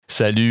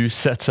Salut,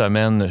 cette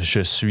semaine,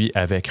 je suis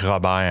avec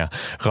Robert.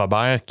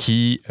 Robert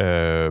qui,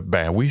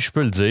 oui, je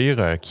peux le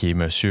dire, qui est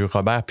Monsieur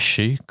Robert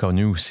Piché,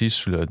 connu aussi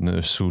sous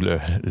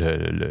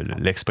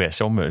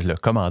l'expression le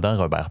commandant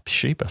Robert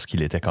Piché, parce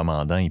qu'il était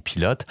commandant et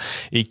pilote,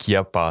 et qui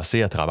a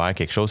passé à travers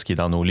quelque chose qui est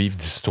dans nos livres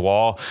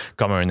d'histoire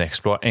comme un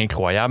exploit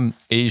incroyable.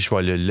 Et je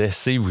vais le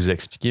laisser vous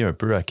expliquer un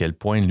peu à quel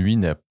point lui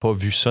n'a pas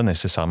vu ça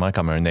nécessairement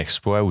comme un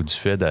exploit ou du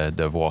fait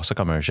de voir ça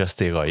comme un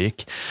geste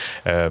héroïque.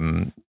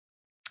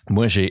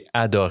 Moi, j'ai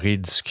adoré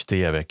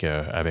discuter avec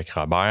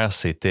Robert.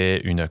 C'était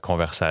une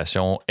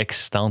conversation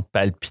excitante,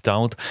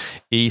 palpitante,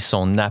 et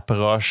son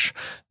approche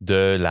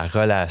de la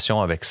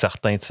relation avec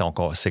certains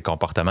de ses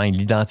comportements et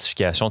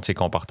l'identification de ses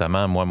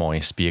comportements, moi, m'ont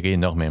inspiré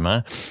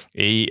énormément.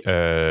 Et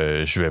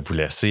je vais vous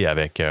laisser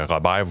avec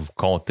Robert vous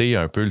conter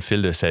un peu le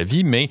fil de sa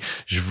vie, mais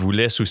je vous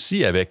laisse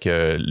aussi avec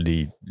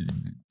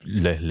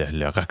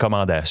la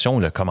recommandation,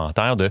 le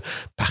commentaire de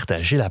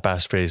partager la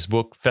page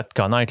Facebook, faites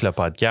connaître le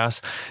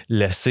podcast,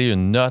 laissez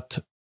une note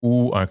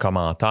ou un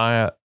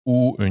commentaire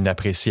ou une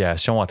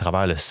appréciation à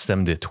travers le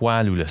système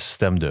d'étoiles ou le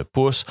système de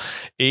pouces.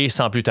 Et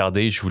sans plus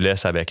tarder, je vous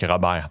laisse avec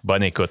Robert.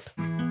 Bonne écoute.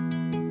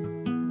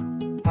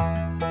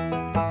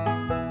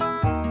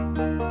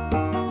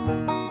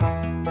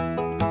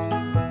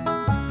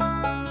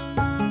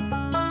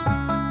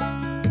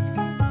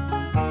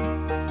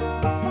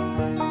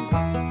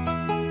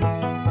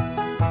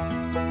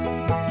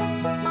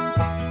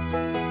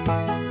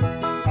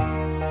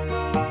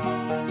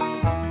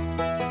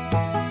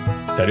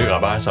 Salut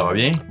Robert, ça va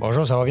bien?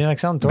 Bonjour, ça va bien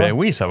Alexandre, toi? Ben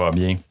oui, ça va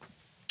bien.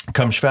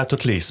 Comme je fais à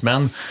toutes les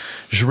semaines,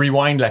 je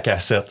rewind la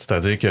cassette,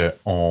 c'est-à-dire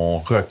qu'on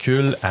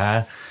recule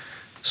à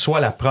soit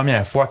la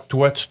première fois que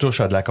toi tu touches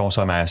à de la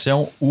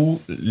consommation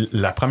ou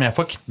la première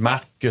fois qui te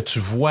marque que tu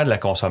vois de la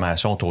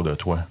consommation autour de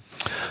toi.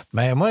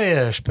 Ben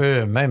moi, je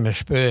peux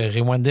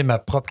rewinder ma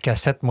propre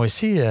cassette moi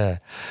aussi.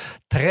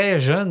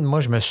 Très jeune,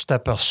 moi, je me suis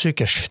aperçu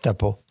que je ne fitais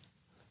pas.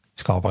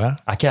 Tu comprends?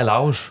 À quel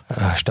âge?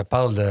 Je te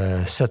parle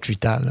de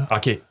 7-8 ans. Là.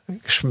 OK.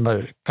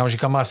 Quand j'ai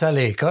commencé à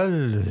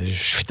l'école, je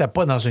ne fitais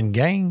pas dans une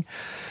gang.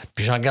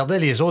 Puis j'en regardais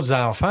les autres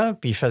enfants,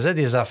 puis ils faisaient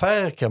des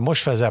affaires que moi,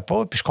 je faisais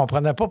pas. Puis je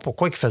comprenais pas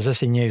pourquoi ils faisaient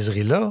ces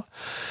niaiseries-là.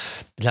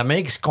 Puis la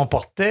manière qu'ils se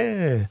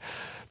comportaient...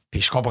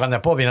 Puis je comprenais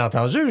pas, bien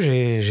entendu.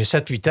 J'ai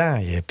 7-8 ans.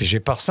 Et puis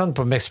j'ai personne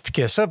pour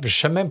m'expliquer ça. Puis je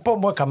sais même pas,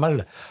 moi, comment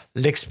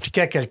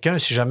l'expliquer à quelqu'un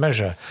si jamais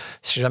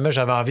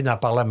j'avais envie d'en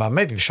parler à ma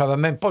mère. Puis je savais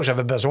même pas que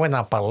j'avais besoin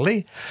d'en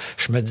parler.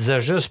 Je me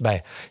disais juste,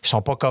 ils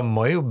sont pas comme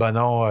moi. Ou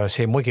non,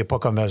 c'est moi qui est pas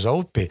comme eux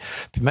autres. Puis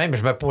même,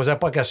 je me posais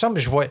pas de questions.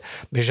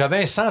 Mais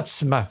j'avais un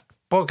sentiment.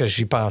 Pas que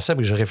j'y pensais,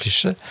 puis que je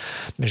réfléchissais.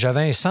 Mais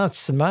j'avais un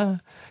sentiment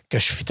que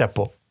je fitais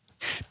pas.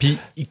 Puis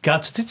quand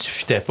tu dis que tu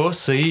fitais pas,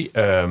 c'est...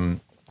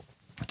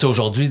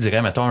 aujourd'hui, il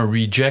dirait, mettons, un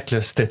reject, là,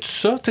 c'était-tu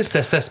ça?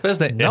 C'était cette espèce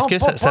de... Non,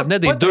 est-ce que ça venait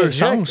des deux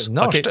sens?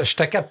 Non, okay.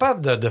 J'étais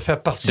capable de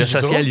faire partie de du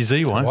groupe.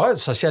 socialiser, oui. Oui, de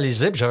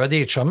socialiser. Puis j'avais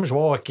des chums, je jouais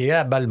au hockey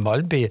à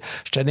balle-molle, puis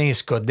j'étais dans les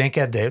scouts, dans les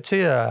cadets, tu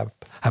sais,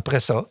 après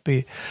ça.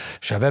 Puis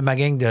j'avais ma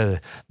gang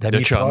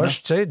d'amis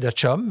proches, tu sais, de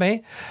chums,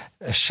 mais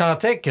je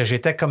sentais que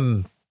j'étais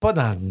comme... pas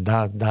dans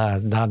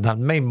le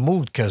même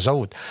mood qu'eux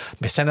autres.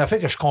 Mais c'est un affaire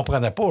que je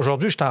comprenais pas.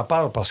 Aujourd'hui, je t'en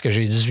parle parce que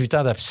j'ai 18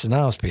 ans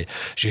d'abstinence puis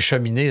j'ai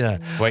cheminé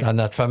dans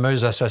notre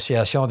fameuse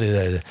association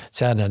des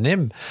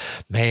anonymes.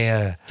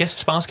 Mais... qu'est-ce que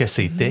tu penses que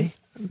c'était?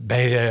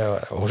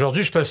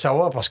 Aujourd'hui, je peux le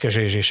savoir parce que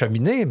j'ai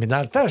cheminé, mais dans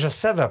le temps, je ne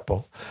savais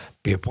pas.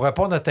 Puis pour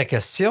répondre à ta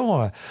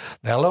question,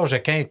 vers l'âge de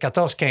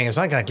 14-15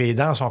 ans, quand les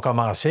danses ont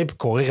commencé, puis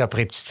courir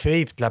après les petites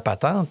filles, puis de la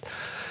patente,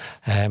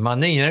 à un moment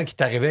donné, il y en a un qui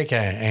est arrivé avec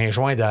un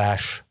joint de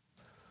hache.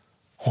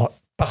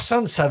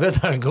 Personne ne savait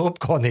dans le groupe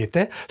qu'on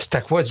était,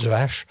 c'était quoi du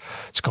hache.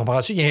 Tu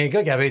comprends-tu? Il y a un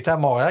gars qui avait été à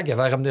Montréal, qui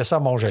avait ramené ça à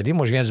Montjoly.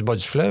 Moi, je viens du bas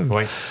du fleuve.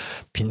 Oui.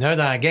 Puis il y en a un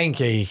dans la gang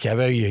qui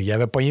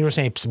avait pogné juste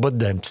un petit bout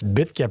d'une petite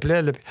bite qu'il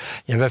appelait. Là.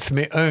 Il avait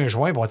fumé un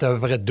joint, puis on était à peu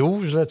près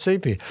 12, là, tu sais.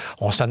 Puis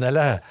on s'en allait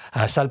à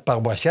la salle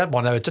paroissiale, puis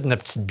on avait toute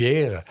notre petite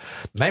bière.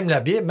 Même la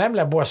bière, même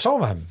la boisson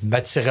ne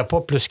m'attirait pas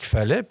plus qu'il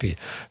fallait. Puis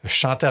je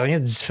sentais rien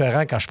de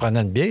différent quand je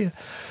prenais une bière.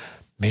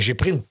 Mais j'ai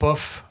pris une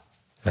puff.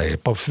 J'ai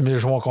pas fumé le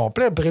joint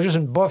complet, j'ai pris juste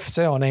une bouffe, tu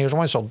sais, on a un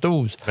joint sur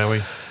 12. Ben oui.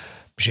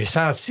 J'ai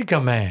senti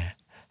comme un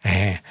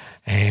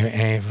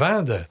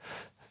vent de...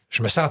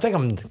 Je me sentais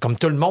comme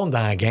tout le monde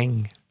dans la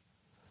gang.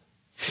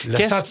 Le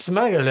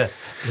sentiment,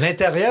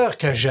 l'intérieur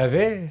que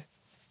j'avais,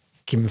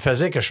 qui me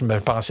faisait que je me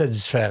pensais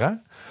différent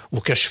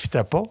ou que je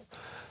fitais pas,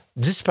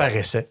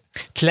 disparaissait.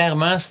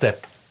 Clairement, c'était...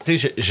 Tu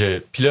sais,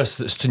 puis là,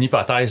 c'est une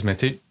hypothèse, mais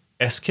tu sais,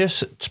 est-ce que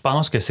tu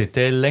penses que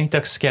c'était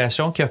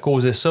l'intoxication qui a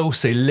causé ça ou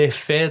c'est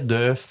l'effet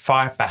de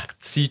faire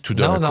partie tout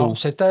d'un coup? Non,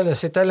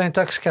 c'était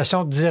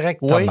l'intoxication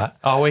directement. Oui?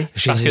 Ah oui?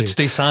 Parce que tu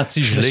t'es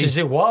senti gelé. Je me suis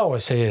dit, wow,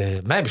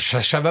 je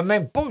savais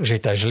même pas que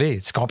j'étais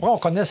gelé. Tu comprends? On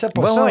connaissait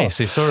pas ça. Oui,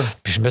 c'est sûr.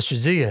 Puis je me suis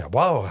dit,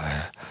 wow,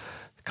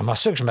 comment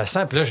ça que je me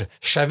sens? Puis là, je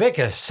savais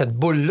que cette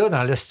boule-là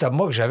dans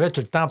l'estomac que j'avais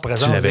tout le temps en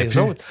présence des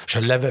autres, je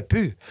ne l'avais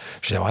plus.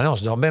 Je disais, non,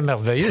 c'est donc bien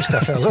merveilleux, cette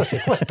affaire-là.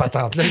 C'est quoi cette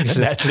patente-là? C'est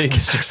la clé du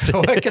succès.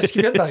 Ouais, qu'est-ce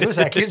qui vient d'arriver?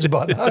 C'est la clé du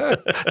bonheur.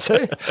 Tu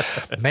sais?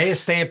 Mais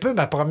c'était un peu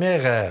ma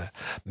première...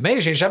 Mais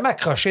j'ai jamais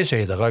accroché sur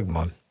les drogues,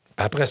 moi.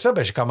 Après ça,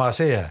 j'ai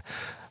commencé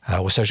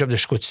au cégep de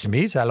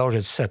Chicoutimi. À l'âge de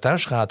 17 ans,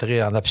 je suis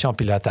rentré en option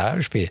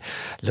pilotage. Puis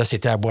là,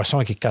 c'était la boisson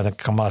qui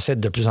commençait à être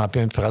de plus en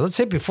plus présente. Tu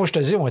sais, puis il faut que je te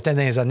dise, on était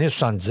dans les années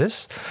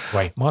 70.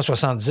 Oui. Moi, en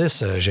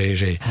 70,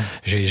 j'ai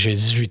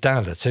 18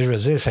 ans. Là, tu sais, je veux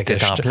dire. Fait que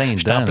j'étais en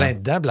plein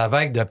dedans. Puis la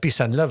vague de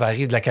Peace and Love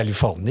arrive de la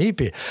Californie.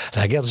 Puis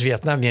la guerre du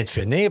Vietnam vient de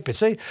finir. Puis tu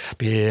sais,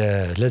 puis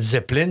Led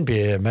Zeppelin,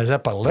 puis Mazza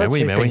par là,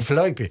 Pink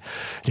Floyd, puis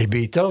les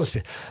Beatles.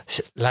 Puis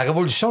la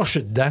révolution, je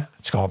suis dedans.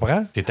 Tu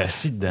comprends? T'es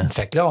assis dedans.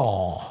 Fait que là,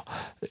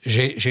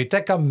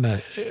 j'étais comme...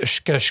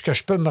 que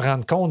je peux me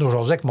rendre compte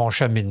aujourd'hui avec mon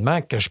cheminement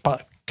que je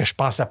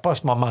pensais pas à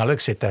ce moment-là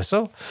que c'était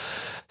ça,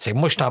 c'est que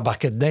moi, je suis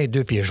embarqué dedans les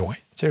 2 pieds joints.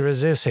 Tu sais, je veux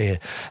dire, c'est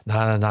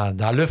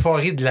dans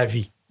l'euphorie de la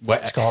vie. Ouais.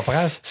 Tu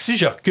comprends? Si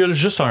je recule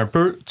juste un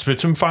peu,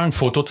 peux-tu me faire une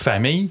photo de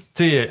famille?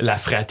 Tu sais, la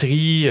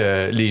fratrie,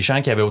 les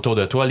gens qui avaient autour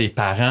de toi, les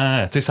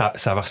parents, tu sais,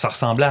 ça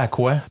ressemblait à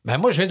quoi? Ben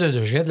moi, je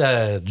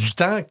viens du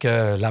temps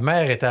que la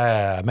mère était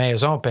à la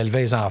maison puis élevait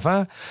les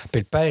enfants,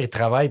 puis le père, il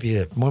travaille, puis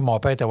moi, mon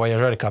père était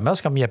voyageur de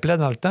commerce, comme il appelait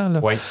dans le temps.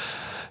 Là. Oui.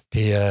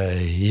 Puis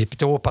il est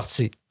plutôt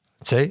parti. Tu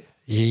sais?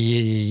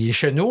 Il est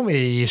chez nous, mais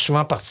il est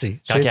souvent parti.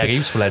 Quand il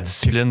arrive, c'est pour la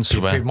discipline,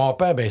 souvent. Puis mon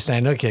père, c'est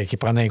un gars qui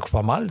prenait un coup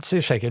pas mal.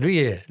 Fait que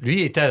lui,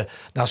 il était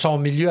dans son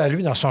milieu à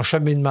lui, dans son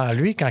cheminement à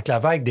lui, quand la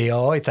vague des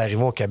AA est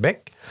arrivée au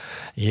Québec.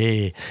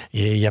 Il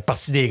a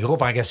parti des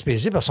groupes en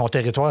Gaspésie, parce que son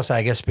territoire, c'est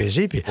la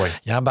Gaspésie. Puis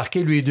il a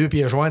embarqué, lui, 2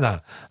 pieds joints dans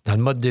le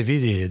mode de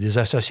vie des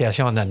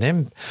associations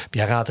anonymes,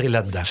 puis il est rentré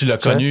là-dedans. Tu l'as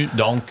connu,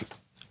 donc...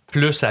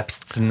 plus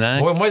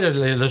abstinent. Oui, moi,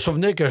 le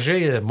souvenir que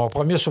j'ai, mon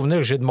premier souvenir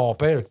que j'ai de mon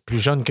père, plus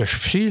jeune que je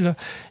suis, là,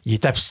 il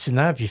est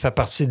abstinent, puis il fait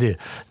partie des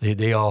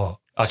AA.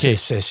 Okay.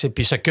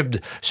 Puis il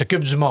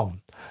s'occupe du monde.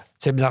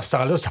 T'sais, dans ce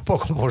temps-là, c'était pas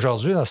comme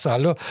aujourd'hui. Dans ce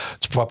temps-là,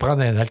 tu pouvais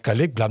prendre un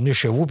alcoolique, puis l'amener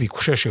chez vous, puis il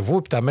couchait chez vous,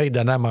 puis ta mère, il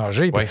donnait à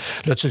manger. Puis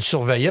là, tu le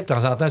surveillais, puis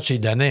de temps en temps, tu lui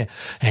donnais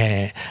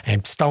un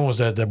petit once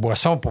de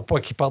boisson pour pas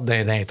qu'il parte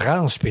d'un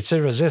transe. Puis, tu sais,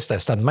 je veux dire,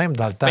 c'était de même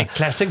dans le temps. Mais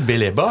classique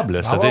Bill et Bob,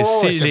 là. C'est-à-dire,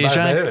 si les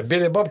gens...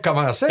 Bill et Bob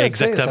commençaient.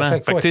 Exactement. Ça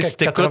fait quoi,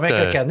 80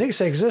 quelques années que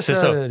ça existe. C'est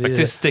ça.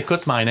 Si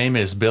t'écoutes My Name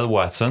is Bill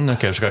Watson, là,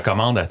 que je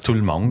recommande à tout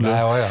le monde,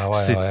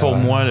 c'est pour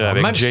moi, là,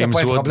 avec même James Wood... Même si c'est pas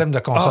un Wood, problème de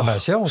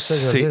consommation.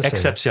 c'est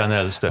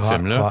exceptionnel, ce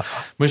film-là.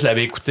 Moi, je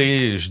l'avais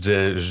écouté... Je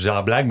dis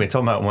en blague, mais tu sais,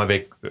 on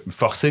m'avait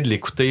forcé de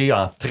l'écouter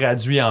en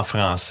traduit en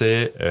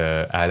français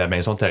à la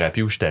maison de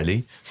thérapie où je suis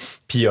allé.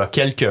 Puis il y a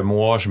quelques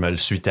mois, je me le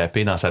suis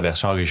tapé dans sa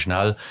version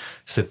originale.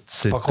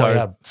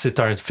 C'est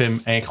un film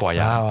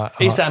incroyable.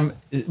 Et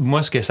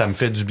moi, ce que ça me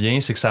fait du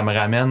bien, c'est que ça me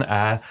ramène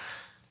à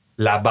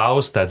la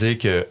base, c'est-à-dire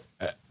que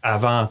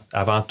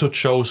avant toute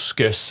chose, ce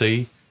que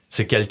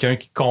c'est quelqu'un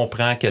qui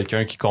comprend.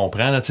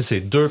 Là, tu sais,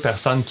 c'est 2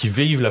 personnes qui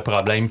vivent le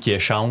problème, qui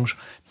échangent,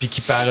 puis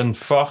qui, par une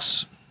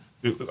force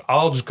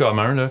hors du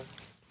commun, là,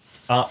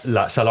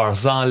 ça leur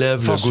enlève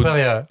force le goût.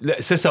 Supérieure.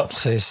 C'est ça.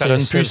 Par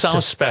une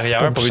puissance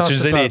supérieure, pour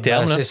utiliser les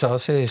termes. C'est ça.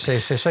 C'est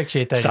ça qui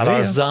est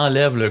arrivé. Ça leur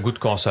enlève le goût de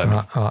consommer.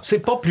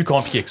 C'est pas plus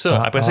compliqué que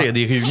ça. Après ça, il y a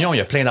des réunions, il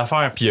y a plein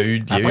d'affaires, puis il y a eu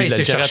de la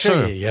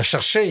littérature. Il a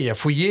cherché, il a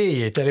fouillé,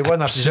 il est allé voir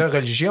dans plusieurs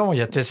religions,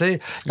 il a testé,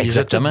 il les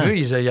a toutes vues,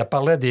 il a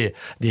parlé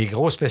des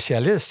gros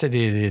spécialistes,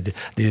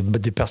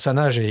 des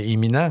personnages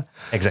éminents.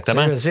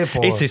 Exactement.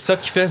 Et c'est ça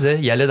qu'il faisait.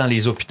 Il allait dans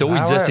les hôpitaux,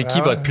 il disait c'est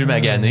qui votre plus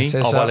magané,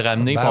 on va le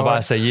ramener, puis on va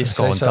essayer ce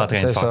qu'on est en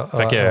train de faire.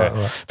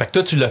 Fait que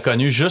toi, tu l'as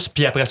connu juste.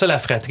 Puis après ça, la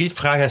fratrie,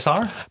 frères et sœurs?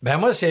 Ben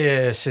moi,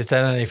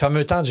 c'était les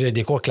fameux temps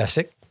des cours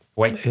classiques.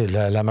 Oui.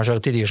 La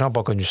majorité des gens n'ont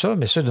pas connu ça,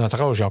 mais ceux de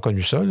notre âge, ils ont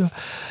connu ça. Là.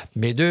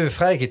 Mes 2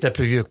 frères qui étaient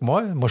plus vieux que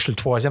moi je suis le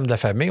 3e de la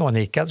famille, on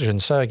est 4, j'ai une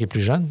sœur qui est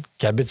plus jeune,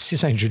 qui habite ici,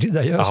 Sainte-Julie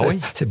d'ailleurs.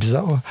 C'est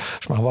bizarre. Hein?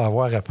 Je m'en vais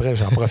avoir après,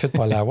 j'en profite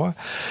pour l'avoir.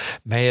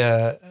 Mais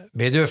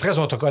mes 2 frères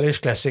sont au collège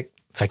classique.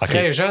 Fait que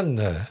très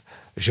jeune,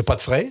 j'ai pas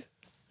de frères.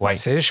 Ouais.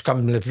 Je suis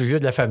comme le plus vieux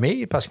de la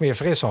famille parce que mes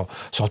frères sont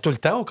tout le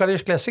temps au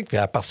collège classique. Puis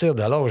à partir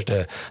de l'âge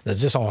de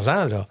 10-11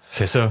 ans, là.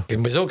 C'est ça. Puis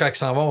mes autres, quand ils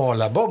s'en vont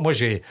là-bas, moi,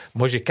 j'ai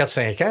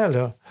 4-5 ans,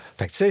 là.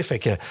 Fait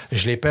que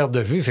je les perds de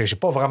vue. Fait que j'ai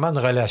pas vraiment une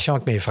relation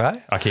avec mes frères.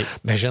 OK.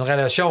 Mais j'ai une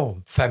relation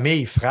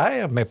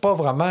famille-frère, mais pas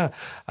vraiment.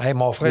 Hey,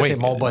 mon frère, c'est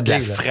mon body. La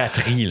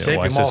fratrie, là.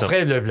 Puis mon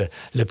frère,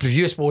 le plus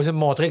vieux, est supposé me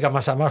montrer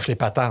comment ça marche les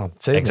patentes.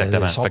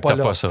 Exactement. Ils sont pas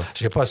là. Pas ça.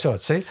 J'ai pas ça,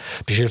 tu sais.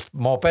 Puis j'ai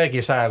mon père qui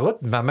est sur la route,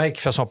 ma mère qui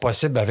fait son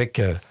possible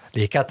avec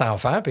les 4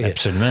 enfants. Puis,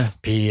 absolument.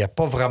 Puis il n'y a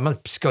pas vraiment de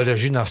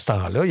psychologie dans ce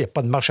temps-là. Il n'y a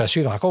pas de marche à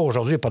suivre. Encore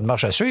aujourd'hui, il n'y a pas de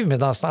marche à suivre, mais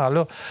dans ce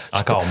temps-là, c'est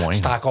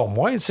encore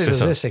moins.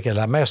 C'est que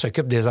la mère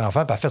s'occupe des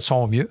enfants, puis elle fait de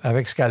son mieux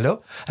avec ce qu'elle a,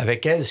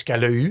 avec elle, ce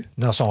qu'elle a eu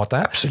dans son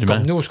temps. Absolument.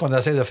 Comme nous, ce qu'on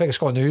essaie de faire, ce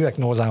qu'on a eu avec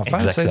nos enfants.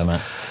 Exactement.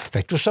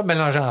 Fait que tout ça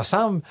mélangé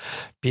ensemble.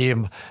 Puis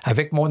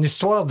avec mon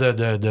histoire de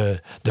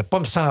ne pas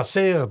me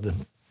sentir...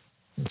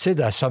 Tu sais,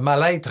 de ce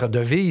mal-être de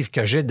vivre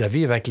que j'ai de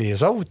vivre avec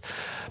les autres,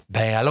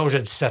 bien, à l'âge de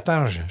 17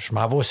 ans, je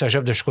m'en vais au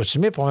cégep de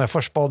Chicoutimi. La première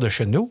fois, je pars de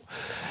chez nous,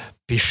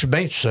 puis je suis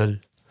bien tout seul.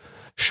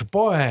 Je suis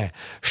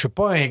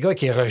pas un gars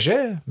qui est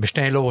rejet, mais je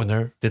suis un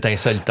loner. T'es un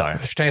solitaire.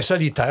 Je suis un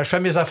solitaire. Je fais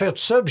mes affaires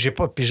tout seul,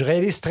 puis je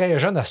réalise très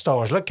jeune à cet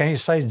âge-là, 15,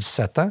 16,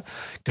 17 ans,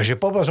 que j'ai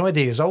pas besoin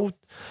des autres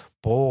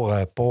pour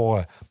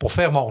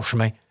faire mon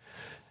chemin.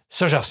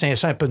 Ça, je retiens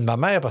ça un peu de ma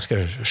mère parce que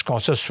je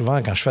compte ça souvent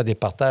quand je fais des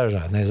partages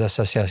dans les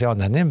associations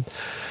anonymes.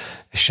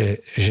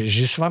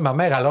 J'ai souvent ma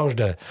mère à l'âge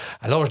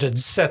de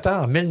 17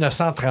 ans, en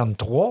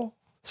 1933.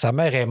 Sa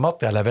mère est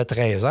morte, elle avait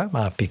 13 ans.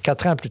 Puis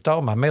 4 ans plus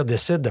tard, ma mère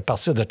décide de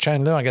partir de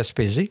Chandler, en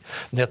Gaspésie,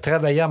 venir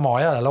travailler à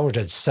Montréal à l'âge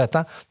de 17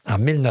 ans, en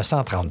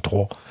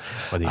 1933.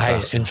 C'est pas des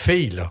farces, une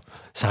fille, là,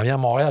 ça vient à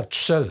Montréal tout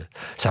seul.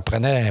 Ça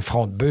prenait un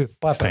front de bœuf,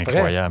 pas à peu près.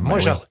 Incroyable. Moi,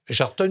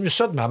 j'ai retenu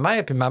ça de ma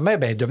mère, puis ma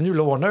mère est devenue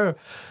l'honneur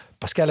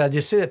parce qu'elle a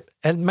décidé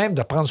elle-même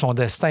de prendre son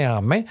destin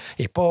en main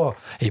et pas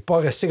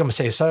rester comme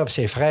ses sœurs et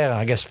ses frères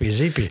en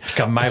Gaspésie. Puis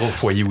comme mère au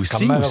foyer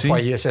aussi. Comme mère au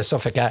foyer, c'est ça.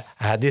 Fait qu'elle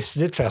a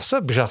décidé de faire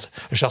ça. Puis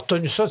j'ai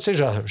retenu ça, tu sais,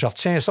 je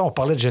retiens ça. On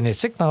parlait de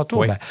génétique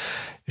tantôt. Oui. Ben,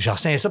 je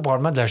retiens ça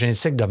probablement de la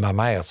génétique de ma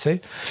mère, tu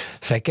sais.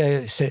 Fait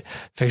que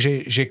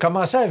j'ai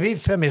commencé à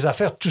faire mes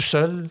affaires tout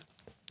seul,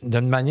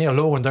 d'une manière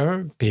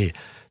loner, puis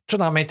tout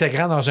en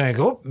m'intégrant dans un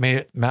groupe,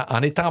 mais en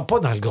n'étant pas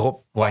dans le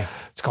groupe. Oui.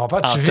 Tu comprends?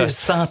 En ne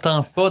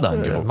sentant pas dans le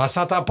groupe. Je ne me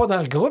sentant pas dans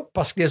le groupe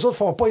parce que les autres ne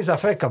font pas les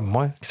affaires comme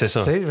moi. C'est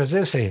ça. Tu sais, je veux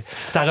dire, c'est...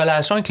 Ta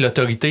relation avec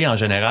l'autorité, en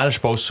général, je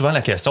pose souvent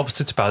la question, puis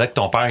tu parlais que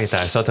ton père était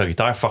assez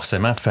autoritaire,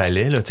 forcément,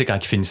 fallait, là, quand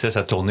il finissait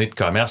sa tournée de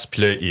commerce,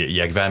 puis là, il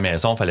arrivait à la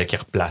maison, il fallait qu'il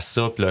replace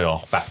ça, puis là, on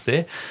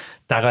repartait.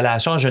 Ta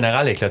relation en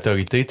général avec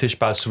l'autorité, je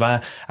parle souvent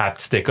à la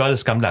petite école,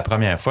 c'est comme la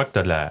première fois que tu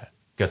as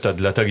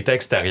de l'autorité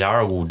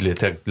extérieure ou de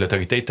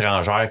l'autorité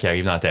étrangère qui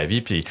arrive dans ta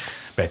vie, puis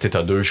ben, tu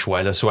as deux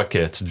choix, là, soit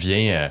que tu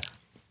deviens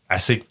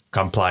assez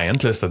compliant,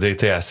 là, c'est-à-dire que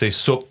tu es assez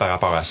souple par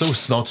rapport à ça, ou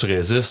sinon tu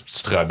résistes,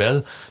 tu te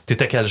rebelles. Tu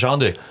étais quel genre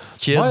de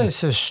kid? Oui,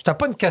 c'était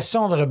pas une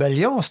question de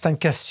rébellion, c'était une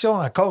question,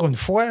 encore une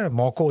fois,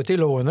 mon côté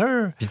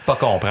loner. Puis de pas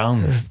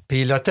comprendre.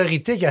 Puis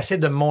l'autorité qui essaie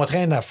de me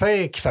montrer une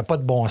affaire qui fait pas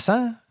de bon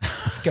sens,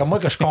 que moi,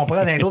 que je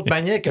comprends d'une autre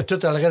manière que tout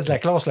le reste de la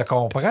classe le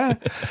comprend.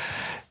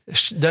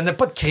 Je donnais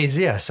pas de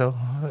crédit à ça.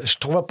 Je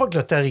trouvais pas que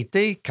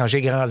l'autorité, quand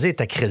j'ai grandi,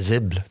 était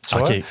crédible. Tu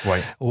vois?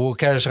 Ouais. Ou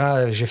quand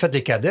j'ai fait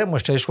des cadets, moi,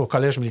 j'étais jusqu'au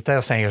Collège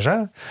militaire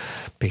Saint-Jean.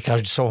 Puis quand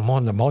je dis ça au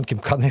monde, le monde qui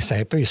me connaissent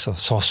un peu, ils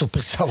sont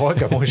surpris de savoir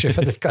que moi, j'ai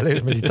fait le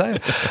Collège militaire.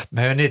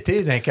 Mais un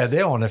été, d'un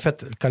cadet, on a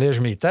fait le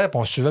Collège militaire, puis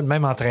on suivait le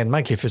même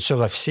entraînement que les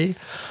futurs officiers.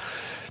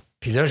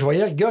 Puis là, je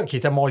voyais le gars qui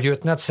était mon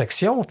lieutenant de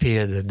section, puis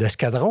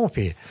d'escadron,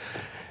 puis...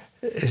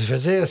 Je veux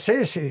dire,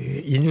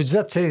 il nous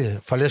disait, tu sais, il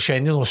fallait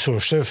chaîner nos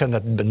chaussures, faire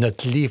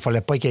notre lit, il fallait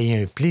pas qu'il y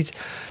ait un pli.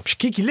 Puis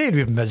qui qu'il est,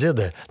 lui, me dire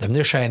de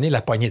venir chaîner la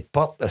poignée de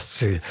porte?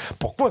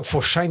 Pourquoi il faut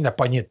que je chaîne la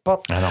poignée de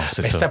porte? Ah non,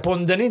 c'est ça. C'était pour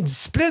nous donner une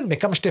discipline, mais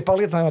comme je t'ai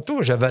parlé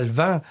tantôt, j'avais le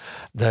vent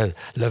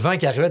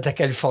qui arrivait de la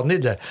Californie,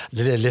 de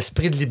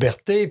l'esprit de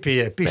liberté,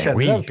 puis ça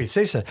oui. puis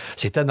tu sais,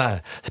 c'était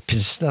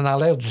dans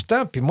l'air du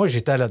temps, puis moi,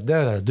 j'étais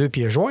là-dedans, 2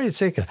 pieds joints, tu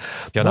sais. Puis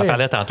on en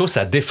parlait tantôt,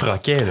 ça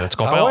défroquait, là. Tu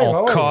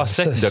comprends? On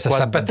cassait de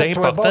quoi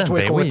d'important.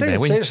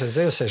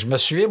 Je me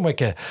souviens, moi,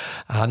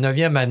 qu'en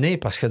 9e année,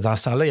 parce que dans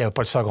ce temps-là, il n'y avait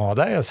pas le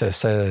secondaire,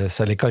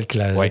 c'est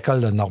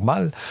l'école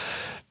normale.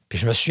 Puis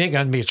je me souviens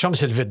qu'un de mes chums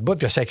s'est levé de bout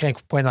puis il a sacré un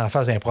coup de poing dans la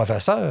face d'un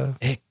professeur.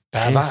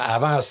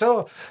 Avant ça,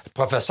 le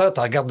professeur, tu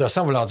regardes de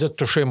ça en voulant dire «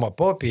 touchez-moi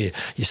pas », puis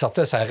il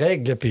sortait sa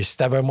règle, puis si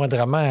tu avais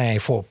moindrement un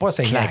faux pas,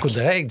 c'était un coup de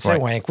règle, tu sais,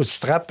 ou un coup de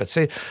strap, tu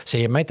sais,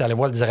 ses mains, tu allais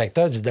voir le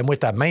directeur, il dit « donne-moi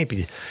ta main »,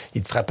 puis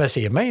il te frappait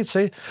ses mains, tu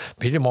sais.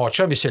 Puis lui, mon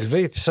chum, il s'est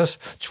levé, puis ça,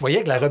 tu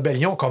voyais que la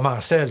rébellion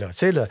commençait, là, tu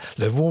sais,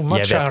 le mouvement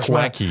de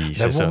changement.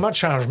 Mouvement de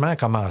changement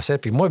commençait,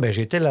 puis moi, ben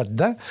j'étais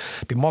là-dedans.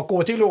 Puis mon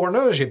côté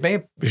lourner, j'ai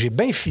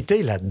bien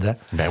fité là-dedans.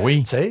 Ben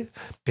oui. Tu sais.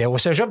 Puis au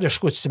cégep de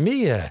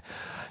Chicoutimi...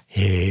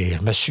 Et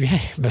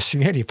je me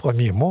souviens les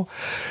premiers mois,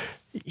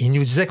 il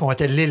nous disait qu'on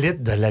était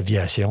l'élite de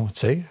l'aviation, tu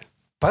sais.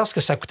 Parce que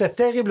ça coûtait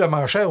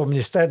terriblement cher au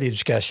ministère de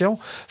l'Éducation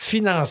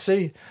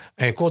financer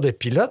un cours de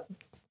pilote.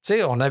 Tu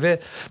sais,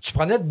 tu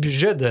prenais le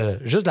budget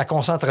juste de la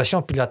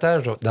concentration de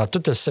pilotage dans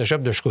tout le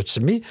cégep de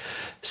Chicoutimi.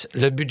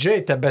 Le budget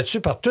était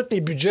battu par tous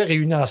les budgets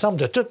réunis ensemble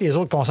de toutes les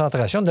autres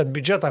concentrations. Notre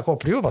budget est encore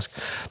plus haut parce que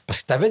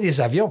tu avais des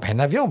avions. Puis un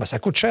avion, ça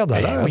coûte cher de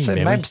l'heure. Oui,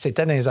 même si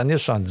c'était dans les années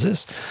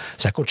 70,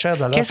 ça coûte cher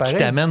de l'heure. Qu'est-ce qui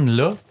t'amène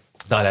là,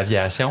 dans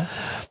l'aviation?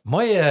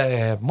 Moi,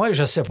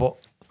 je sais pas.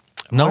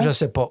 Non? Moi, je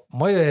sais pas.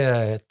 Moi,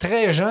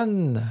 très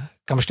jeune,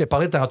 comme je t'ai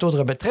parlé tantôt de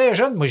Robert, très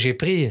jeune, moi, j'ai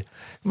pris...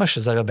 Moi, je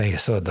faisais bien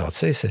ça. Donc, tu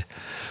sais, c'est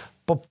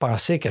pas pour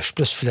penser que je suis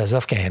plus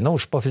philosophe qu'un autre.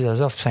 Je suis pas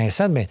philosophe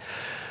sincère, mais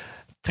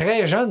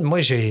très jeune, moi,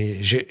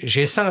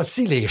 j'ai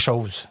senti les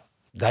choses.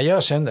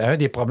 D'ailleurs, c'est un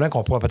des problèmes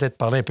qu'on pourra peut-être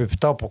parler un peu plus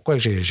tard, pourquoi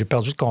j'ai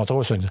perdu le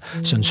contrôle sur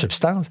une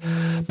substance.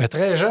 Mais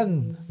très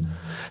jeune,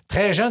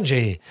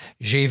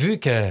 j'ai vu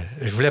que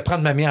je voulais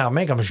prendre ma main en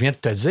main, comme je viens de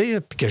te dire,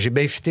 puis que j'ai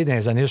bien fité dans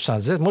les années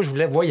 70. Moi, je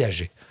voulais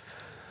voyager.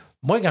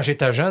 Moi, quand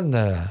j'étais jeune,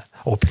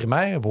 au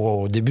primaire,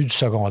 au début du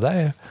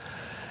secondaire,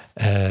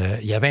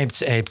 il y avait un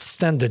petit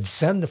stand de 10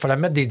 cents. Il fallait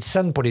mettre des 10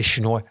 cents pour les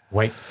Chinois.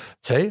 Oui. Tu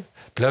sais?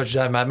 Puis là,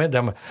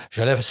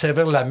 j'allais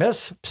servir la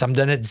messe, puis ça me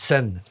donnait 10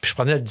 cents. Puis je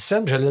prenais le 10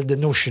 cents, puis j'allais le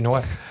donner aux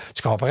Chinois.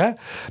 Tu comprends?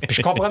 Puis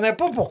je comprenais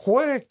pas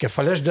pourquoi qu'il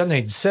fallait que je donne un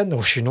 10 cents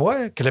aux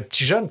Chinois, que le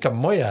petit jeune comme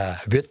moi, à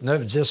 8,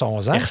 9, 10,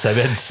 11 ans... Il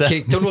recevait 10 cents. Qui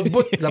est de l'autre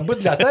bout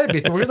de la tête, puis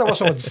il est obligé d'avoir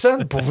son 10 cents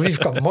pour vivre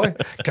comme moi.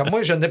 Comme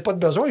moi, je n'ai pas de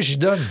besoin, j'y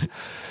donne.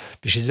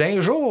 Puis j'ai dit, un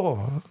jour,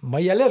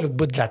 moi, y aller à l'autre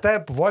bout de la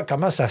terre pour voir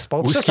comment ça se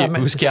passe. Où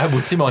est-ce qui a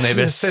abouti mon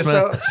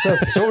investissement? C'est ça.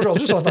 Puis ça,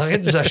 aujourd'hui, ils sont en train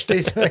de nous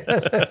acheter.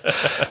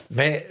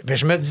 mais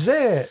je me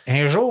disais,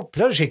 un jour,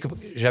 puis là,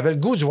 j'avais le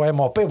goût de voir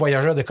mon père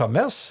voyageur de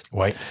commerce.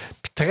 Oui.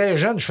 Puis très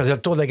jeune, je faisais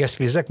le tour de la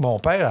Gaspésie avec mon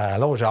père à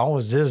l'âge de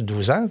 11, 10,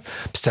 12 ans.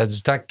 Puis c'était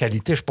du temps de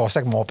qualité. Je passais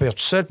avec mon père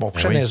tout seul, puis on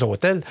couchait dans les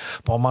hôtels,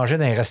 puis on mangeait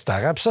dans les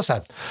restaurants. Puis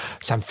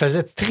ça me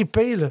faisait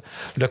triper, là.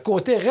 Le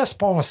côté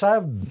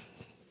responsable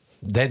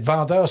d'être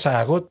vendeur sur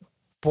la route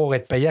pour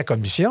être payé à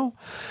commission,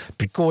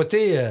 puis le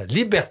côté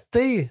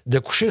liberté de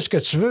coucher ce que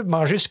tu veux, de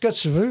manger ce que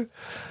tu veux,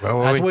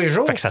 à tous les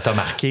jours. Fait que ça t'a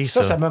marqué,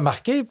 ça. Ça m'a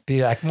marqué,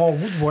 puis avec mon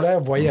goût de vouloir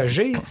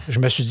voyager, je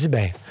me suis dit,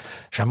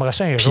 j'aimerais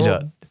ça un jour. Là,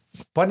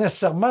 pas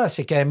nécessairement,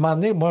 c'est qu'à un moment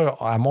donné, moi,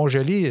 à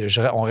Montjoli,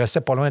 on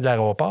restait pas loin de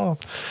l'aéroport,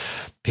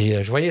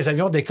 puis je voyais les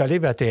avions décoller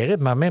et atterrir.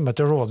 Ma mère m'a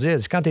toujours dit, elle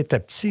dit, quand t'étais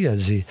petit, elle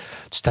dit,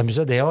 tu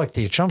t'amusais dehors avec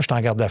tes chums, je t'en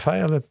gardais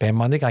faire. Là. Puis à un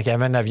moment donné, quand il y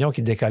avait un avion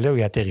qui décollait ou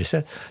qui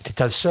atterrissait,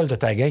 t'étais le seul de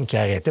ta gang qui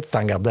arrêtait et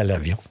t'en gardais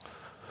l'avion.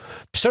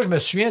 Puis ça, je me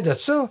souviens de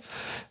ça.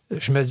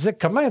 Je me disais,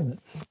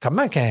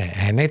 comment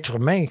qu'un être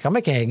humain, comment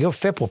qu'un gars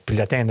fait pour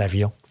piloter un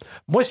avion?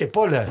 Moi, c'est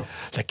pas la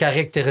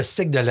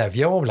caractéristique de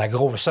l'avion, la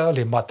grosseur,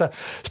 les moteurs.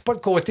 C'est pas le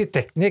côté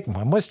technique,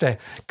 moi. Moi, c'était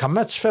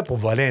comment tu fais pour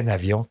voler un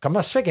avion?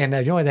 Comment se fait qu'un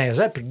avion est dans les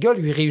airs, puis le gars,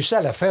 lui, réussit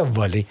à la faire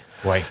voler?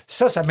 Ouais.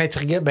 Ça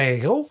m'intriguait bien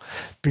gros.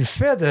 Puis le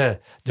fait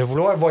de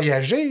vouloir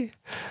voyager,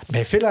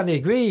 bien, fil en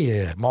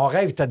aiguille, mon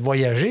rêve était de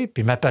voyager,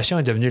 puis ma passion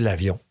est devenue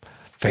l'avion.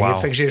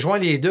 Fait que j'ai joint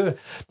les deux.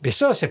 Mais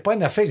ça, c'est pas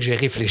une affaire que j'ai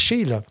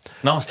réfléchi, là.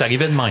 Non, c'est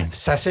arrivé de même.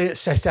 Ça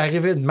s'est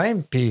arrivé de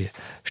même, puis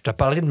je te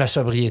parlerai de ma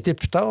sobriété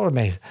plus tard,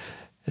 mais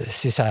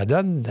si ça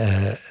donne,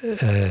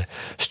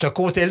 ce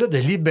côté-là de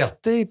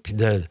liberté, puis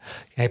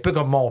un peu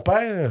comme mon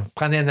père,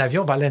 prendre un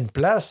avion, aller à une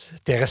place,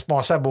 t'es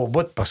responsable au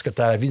bout parce que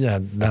t'as la vie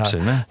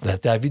t'as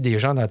la vie des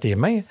gens dans tes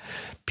mains,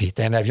 puis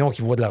t'as un avion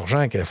qui vaut de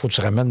l'argent qu'il faut que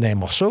tu ramènes dans un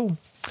morceau.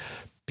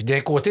 Puis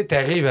d'un côté,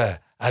 t'arrives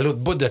à l'autre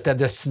bout de ta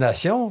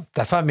destination,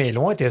 ta femme est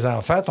loin, tes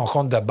enfants, ton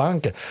compte de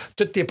banque,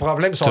 tous tes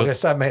problèmes sont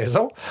restés à la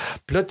maison.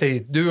 Puis là,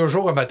 t'es 2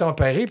 jours à matin à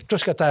Paris, puis tout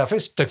ce que tu as fait,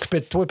 c'est de t'occuper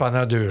de toi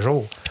pendant 2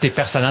 jours. Puis t'es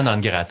personnel dans le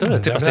grata,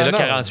 parce que t'es là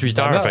 48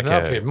 heures.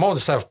 Non, puis le monde ne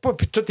savent pas,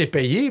 puis tout est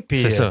payé,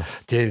 puis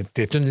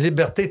t'es une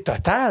liberté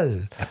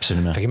totale.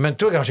 Absolument. Fait que même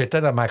toi, quand j'étais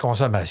dans ma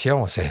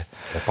consommation, c'est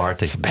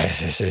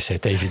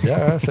évident.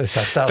 Hein?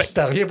 Ça ne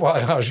sert à rien pour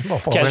arranger mon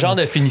problème. Quel genre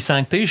de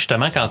finissant que t'es,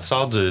 justement, quand tu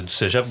sors du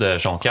cégep de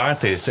Jonquière?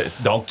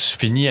 Donc, tu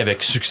finis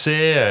avec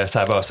succès,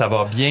 ça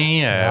va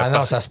bien.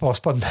 Non, ça se passe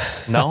pas de...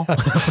 Non?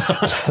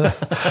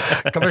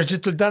 Comme je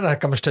dis tout le temps,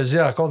 comme je te dis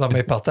encore dans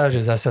mes partages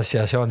des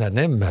associations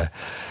anonymes,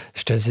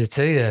 je te dis, tu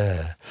sais,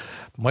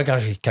 moi, quand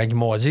ils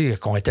m'ont dit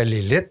qu'on était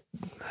l'élite,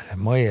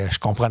 moi, je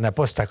comprenais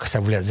pas ce que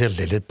ça voulait dire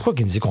l'élite. Pourquoi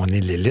ils me disent qu'on est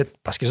l'élite?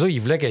 Parce qu'ils ils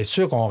voulaient être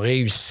sûrs qu'on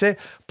réussissait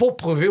pour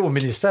prouver au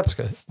ministère, parce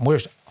que moi,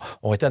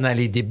 on était dans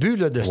les débuts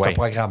là, de ce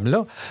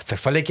programme-là. Fait qu'il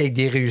fallait qu'il y ait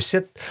des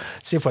réussites.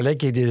 Il fallait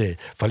qu'il y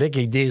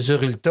ait des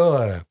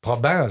résultats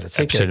probants.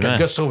 Que le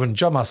gars se trouve une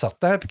job en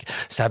sortant, puis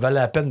ça valait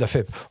la peine de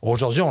faire.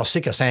 Aujourd'hui, on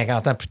sait que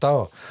 50 ans plus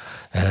tard,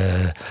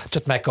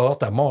 toute ma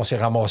cohorte à moi, on s'est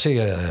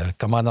ramassé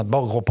commandant de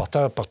bord, gros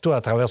porteur partout à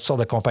travers toutes sortes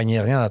de compagnies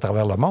aériennes à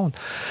travers le monde.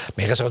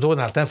 Mais reste retour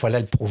dans le temps, il fallait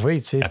le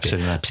prouver.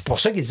 Absolument. Puis c'est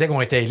pour ça qu'ils disaient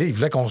qu'on était là. Ils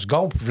voulaient qu'on se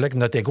gonfle, ils voulaient que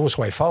notre ego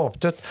soit fort.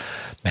 Tout.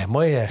 Mais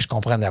moi, je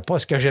comprenais pas.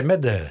 Ce que j'aimais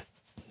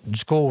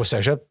du cours au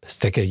cégep,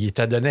 c'était qu'il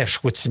était donné à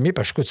Chicoutimi,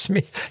 puis à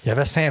Chicoutimi, il y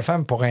avait 5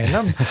 femmes pour un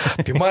homme.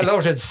 Puis moi, à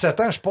l'âge de 17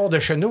 ans, je pars de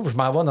chez nous, je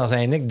m'en vais dans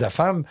un nick de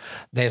femmes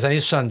dans les années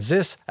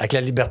 70 avec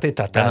la liberté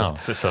totale. Non,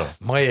 c'est ça.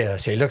 Moi,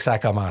 c'est là que ça a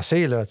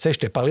commencé. Là. Tu sais, je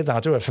t'ai parlé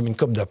tantôt, j'avais fait une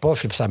coupe de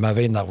puff, puis ça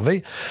m'avait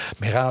énervé.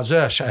 Mais rendu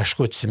à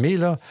Chicoutimi,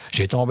 là,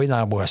 j'ai tombé dans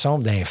la boisson,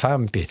 dans les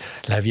femmes, puis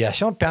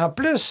l'aviation. Puis en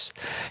plus,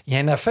 il y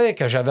a une affaire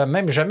que j'avais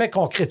même jamais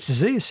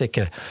concrétisée, c'est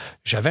que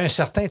j'avais un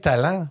certain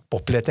talent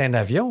pour piloter un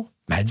avion.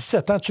 Mais à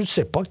 17 ans, tu ne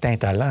sais pas que tu as un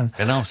talent.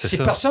 Mais non, c'est si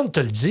ça. Personne ne te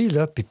le dit,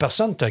 là, puis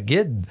personne ne te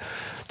guide,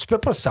 tu peux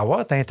pas le savoir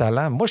que tu as un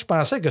talent. Moi, je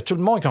pensais que tout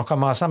le monde qui a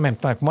commencé en même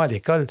temps que moi à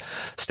l'école,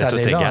 cette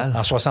année-là,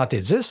 en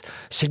 70,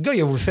 si le gars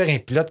il a voulu faire un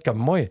pilote comme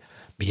moi,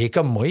 puis il est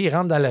comme moi, il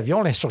rentre dans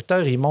l'avion,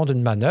 l'instructeur, il monte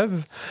une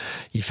manœuvre,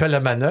 il fait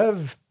la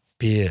manœuvre,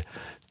 puis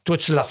toi,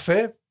 tu la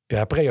refais, puis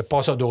après, il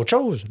passe à d'autres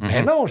choses. Mm-hmm.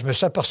 Mais non, je me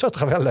suis aperçu à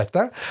travers le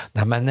temps,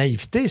 dans ma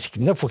naïveté, c'est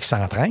qu'il y en a, il faut qu'ils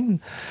s'entraînent,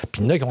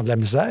 puis il y en a qui ont de la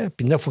misère,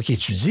 puis il y en a, il faut qu'ils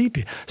étidient,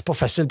 puis c'est pas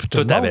facile pour tout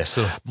le monde. Avais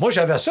ça. Moi,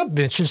 j'avais ça,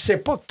 mais tu le sais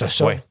pas que tu as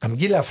ça. Oui. Comme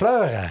Guy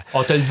Lafleur.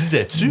 On te le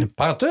disait-tu?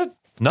 Pas en tout.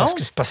 Non? Parce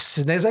que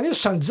c'est dans les années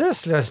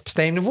 70, là,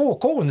 c'était un nouveau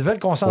cours, une nouvelle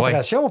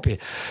concentration, puis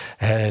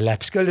la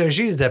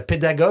psychologie de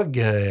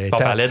pédagogue... On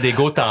parlait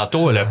d'ego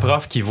tantôt, le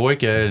prof qui voit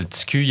que le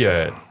petit cul,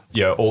 il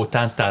y a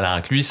autant de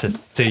talent que lui,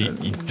 il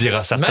ne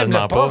dira certainement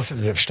même le prof,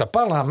 pas. Je te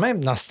parle en même,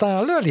 dans ce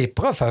temps-là, les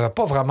profs n'avaient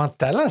pas vraiment de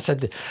talent.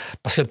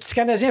 Parce que le petit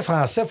Canadien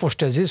français, il faut que je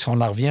te dise,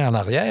 qu'on en revient en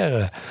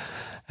arrière,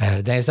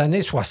 dans les années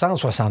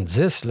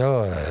 60-70,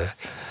 là,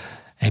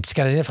 un petit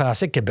Canadien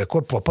français québécois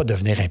ne pouvait pas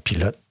devenir un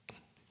pilote.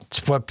 Tu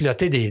pouvais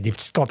piloter des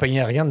petites compagnies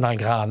aériennes dans le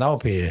Grand Nord,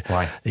 puis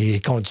des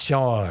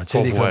conditions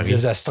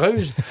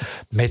désastreuses,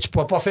 mais tu ne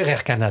pouvais pas faire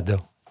Air Canada.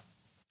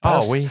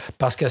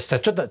 Parce que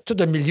c'était tout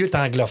un milieu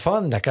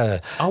anglophone.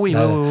 Oui.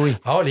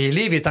 Les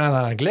livres étaient en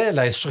anglais,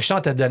 l'instruction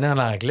était donnée en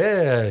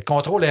anglais, le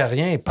contrôle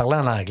aérien parlait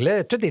en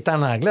anglais, tout était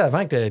en anglais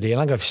avant que les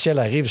langues officielles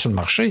arrivent sur le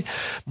marché.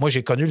 Moi,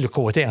 j'ai connu le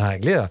côté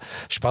anglais.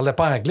 Je parlais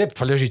pas anglais, puis il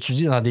fallait que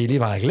j'étudie dans des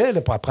livres anglais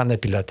pour apprendre à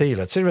piloter.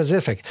 Tu sais, je veux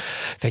dire, fait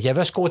qu'il y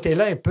avait ce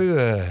côté-là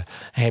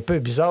un peu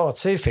bizarre,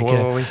 tu sais.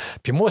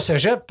 Puis moi, au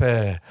cégep,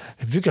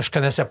 vu que je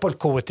connaissais pas le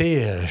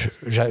côté,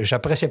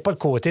 j'appréciais pas le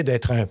côté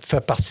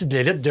faire partie de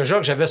l'élite. Déjà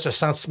que j'avais ce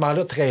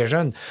sentiment-là très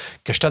jeune,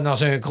 que j'étais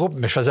dans un groupe,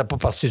 mais je faisais pas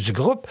partie du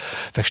groupe.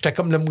 Fait que j'étais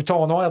comme le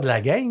mouton noir de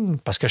la gang,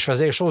 parce que je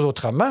faisais les choses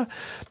autrement.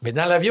 Mais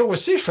dans l'avion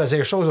aussi, je faisais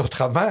les choses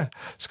autrement.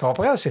 Tu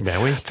comprends? Ben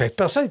oui. Fait que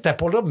personne n'était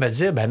pas là pour me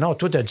dire, ben non,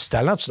 toi, tu as du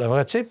talent, tu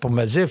devrais, tu sais, pour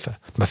me dire,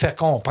 me faire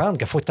comprendre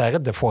qu'il faut que tu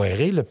arrêtes de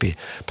foirer, là, puis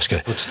parce que...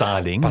 Faut que tu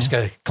t'enlignes. Parce que,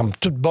 comme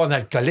tout bon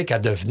alcoolique à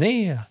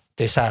devenir...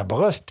 T'es sa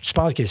brosse, puis tu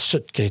penses que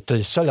t'es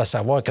le seul à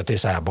savoir que t'es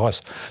sa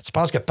brosse. Tu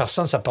penses que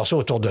personne ne s'aperçoit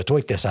autour de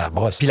toi que t'es sa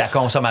brosse. Puis la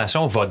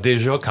consommation va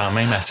déjà quand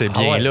même assez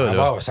bien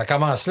là. Ça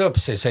commence là,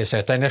 puis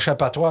c'est un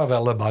échappatoire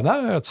vers le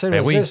bonheur. Tu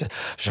sais,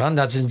 je rentre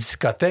dans une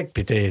discothèque,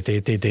 puis t'es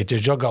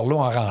déjà gorlot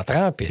en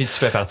rentrant. Puis tu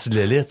fais partie de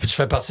l'élite. Puis tu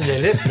fais partie de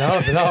l'élite, non,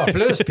 en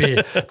plus, puis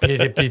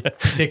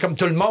t'es comme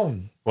tout le monde.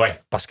 Oui.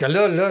 Parce que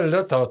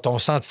là ton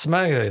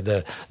sentiment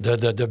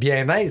de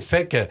bien-être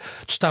fait que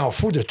tu t'en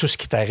fous de tout ce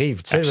qui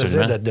t'arrive, tu sais, je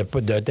veux dire,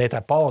 d'être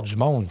à part du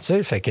monde, tu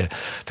sais, fait que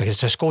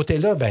c'est ce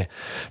côté-là,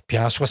 puis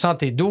en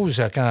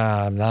 72,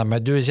 dans ma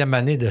deuxième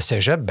année de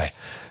cégep,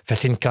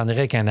 fait une connerie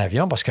avec un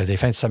avion, parce que les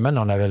fins de semaine,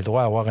 on avait le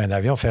droit d'avoir un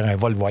avion, faire un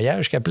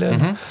vol-voyage, qu'il appelait,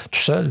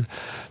 tout seul.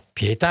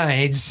 Puis étant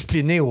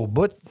indiscipliné au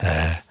bout,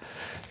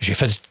 j'ai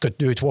fait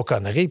 2-3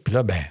 conneries, puis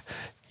là,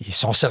 ils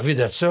sont servis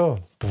de ça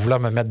pour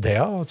vouloir me mettre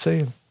dehors, tu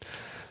sais.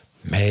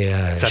 Mais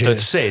ça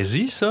t'a-tu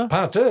saisi, ça?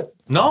 Pas en tout.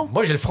 Non?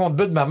 Moi, j'ai le front de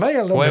but de ma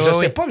mère, là, mais je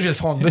sais pas que j'ai le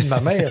front de but de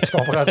ma mère. Tu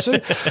comprends-tu?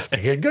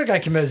 Le gars, quand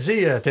il me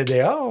dit « T'es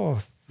dehors »,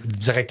 le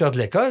directeur de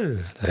l'école,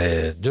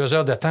 2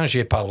 heures de temps, j'y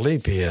ai parlé,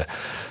 puis...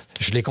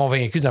 je l'ai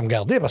convaincu de me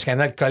garder parce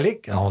qu'un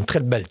alcoolique a une très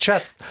belle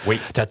chat. Oui.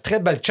 Tu as très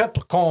belle chat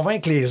pour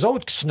convaincre les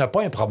autres que tu n'as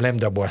pas un problème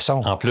de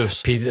boisson. En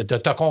plus. Puis de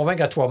te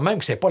convaincre à toi-même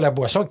que c'est pas la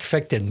boisson qui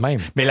fait que tu es de même.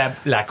 Mais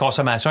la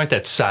consommation,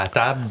 était-tu sur la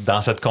table dans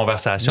cette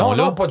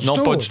conversation-là? Non, pas du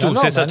tout. Pas du tout.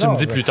 C'est ça, tu me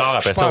dis plus tard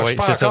après ça.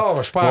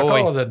 Je suis pas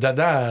encore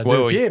dedans à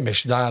 2 pieds, mais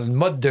je suis dans le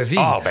mode de vie.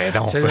 Ah, ben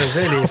non. Tu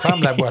sais, les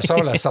femmes, la boisson,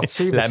 la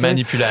sortie. La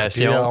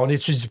manipulation. Puis, on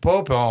n'étudie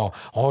pas, puis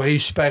on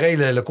réussit pareil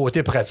le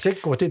côté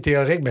pratique, côté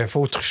théorique, mais il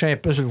faut tricher un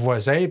peu sur le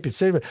voisin, puis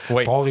tu sais,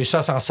 on réussit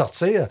à s'en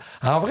sortir.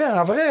 En vrai,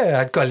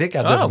 alcoolique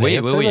à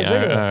devenir. Oui.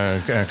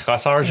 Un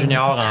crosseur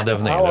junior en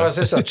devenir. Ah ouais,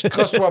 c'est ça. Tu te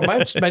crosses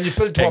toi-même, tu te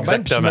manipules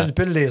toi-même, puis tu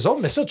manipules les autres,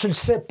 mais ça, tu le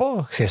sais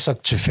pas. C'est ça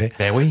que tu fais.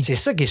 Ben oui. C'est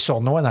ça qui est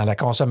sournois dans la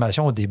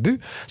consommation au début.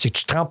 C'est que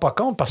tu te rends pas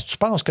compte parce que tu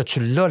penses que tu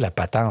l'as, la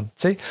patente.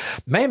 T'sais.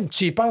 Même,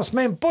 tu y penses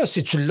même pas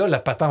si tu l'as, la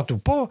patente ou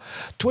pas.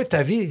 Toi,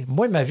 ta vie,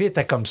 moi, ma vie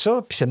était comme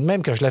ça, puis c'est de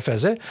même que je la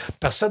faisais.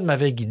 Personne ne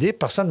m'avait guidé,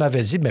 personne ne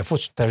m'avait dit, mais il faut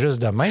que tu t'ajustes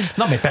de même.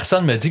 Non, mais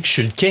personne ne me dit que je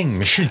suis le king,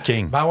 mais je suis le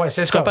king. Ben ouais,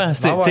 c'est ça.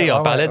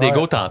 On parlait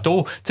d'ego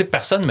tantôt.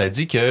 Personne ne me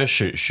dit que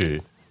je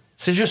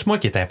c'est juste moi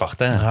qui est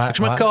important.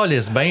 Je me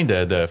calisse bien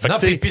de... Non,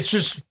 puis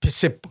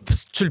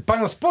tu le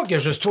penses pas qu'il y a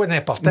juste toi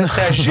d'important.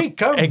 T'agis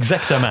comme...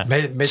 Exactement.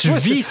 Mais tu toi,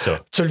 vis ça.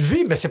 Tu le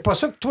vis, mais c'est pas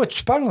ça que toi,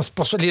 tu penses.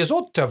 Pour ça, les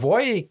autres te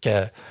voient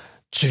que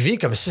tu vis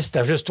comme si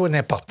c'était juste toi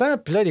d'important.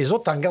 Puis là, les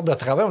autres t'en regardent de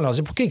travers. On leur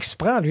dit, pourquoi il se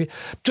prend, lui?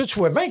 Puis toi, tu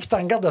vois bien qu'il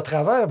t'en regarde de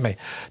travers, mais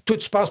toi,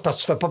 tu penses parce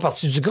que tu fais pas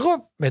partie du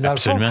groupe. Mais dans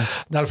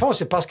le fond,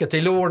 c'est parce que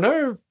t'es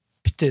l'owner,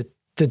 puis tu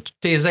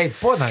t'aides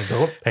pas dans le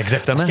groupe.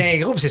 Exactement. Parce qu'un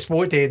groupe, c'est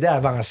supposé t'aider à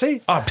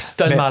avancer. Ah, puis si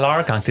t'as le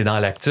malheur quand t'es dans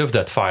l'actif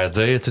de te faire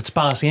dire, tu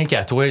penses rien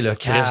qu'à toi, là,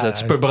 Chris, là,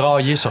 tu peux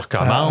brailler sur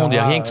commande, il n'y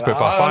a rien que tu peux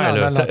pas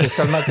faire. Non,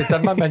 t'es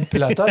tellement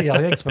manipulateur, il n'y a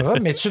rien que tu peux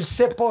faire, mais tu le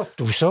sais pas,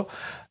 tout ça,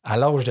 à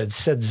l'âge de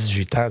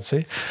 17-18 ans, tu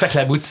sais. Fait que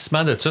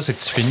l'aboutissement de ça, c'est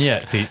que tu finis...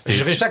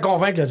 J'ai réussi à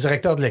convaincre le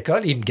directeur de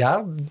l'école, il me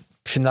garde,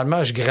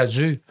 finalement, je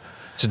gradue.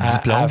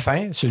 À la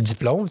fin, sur le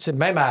diplôme.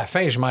 Même à la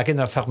fin, je manquais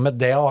de me faire mettre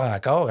dehors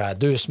encore, à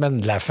 2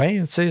 semaines de la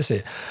fin, tu sais,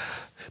 c'est...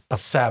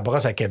 parti à la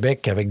brosse à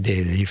Québec avec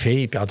des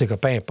filles, puis en tout cas,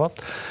 peu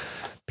importe.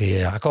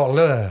 Puis encore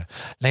là,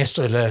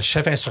 le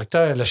chef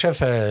instructeur,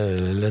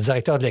 le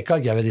directeur de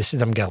l'école qui avait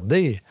décidé de me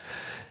garder,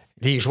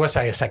 il jouait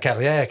sa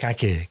carrière quand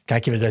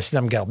il avait décidé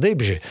de me garder,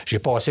 puis j'ai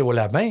passé au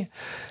labin.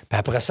 Puis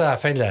après ça, à la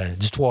fin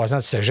du 3 ans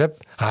de cégep,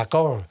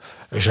 encore,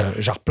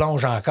 je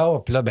replonge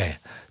encore, puis là,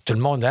 tout le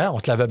monde, on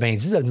te l'avait bien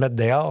dit de le mettre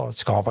dehors,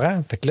 tu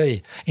comprends? Fait que là,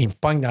 il me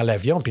pogne dans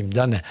l'avion, puis il me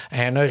donne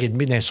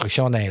 1h30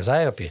 d'instruction dans les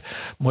airs, puis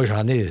moi,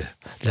 j'en ai de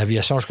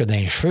l'aviation jusque dans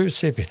les cheveux, tu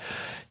sais, puis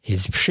il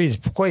dit, Piché, il dit,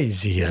 pourquoi? Il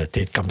dit,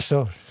 t'es comme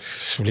ça.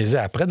 Je vous les dis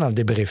après, dans le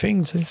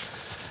débriefing, tu sais.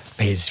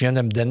 Mais il vient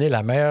de me donner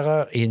la meilleure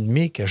heure et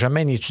demie que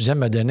jamais un étudiant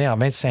m'a donné en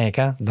 25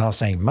 ans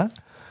d'enseignement.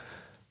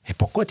 Et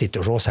pourquoi t'es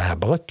toujours sur la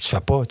brotte, puis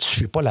tu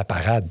suis pas la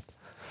parade?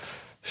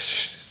 Tu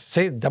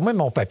sais, donne-moi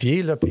mon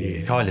papier, là,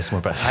 puis...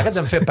 laisse-moi passer. Arrête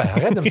de me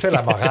faire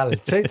la morale.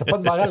 Tu sais, t'as pas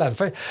de morale à me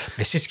faire.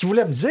 Mais c'est ce qu'il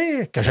voulait me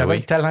dire, que j'avais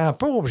le talent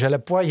pour, j'allais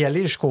pouvoir y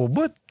aller jusqu'au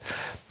bout.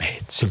 Mais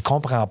tu le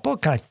comprends pas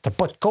quand t'as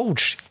pas de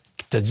coach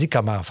qui te dit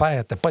comment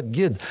faire. T'as pas de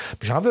guide.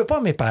 Puis j'en veux pas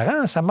à mes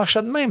parents. Ça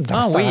marchait de même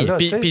dans ce temps-là.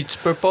 Puis tu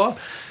peux pas,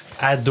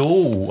 ado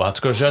ou en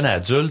tout cas jeune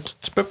adulte,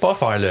 tu peux pas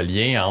faire le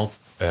lien entre...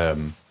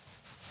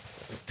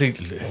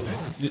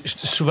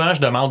 souvent,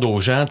 je demande aux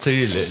gens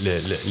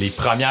les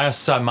premières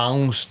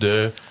semences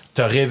de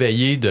te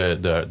réveiller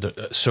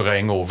sur un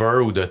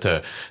hangover ou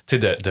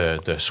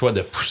soit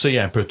de pousser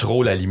un peu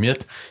trop la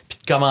limite, puis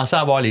de commencer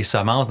à avoir les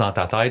semences dans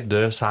ta tête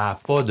de ça n'a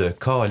pas de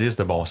calice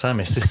de bon sens,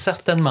 mais c'est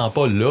certainement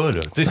pas là.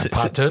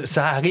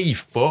 Ça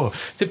arrive pas.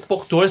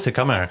 Pour toi, c'est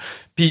comme un...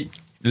 Puis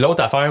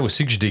l'autre affaire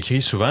aussi que je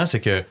décris souvent, c'est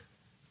que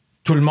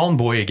tout le monde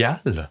boit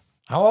égal.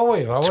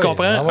 Tu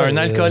comprends? Un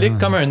alcoolique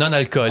comme un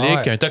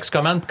non-alcoolique, un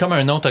toxicomane comme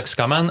un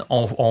non-toxicomane,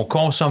 on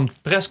consomme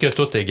presque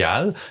tout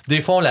égal. Des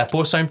fois, on la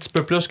pousse un petit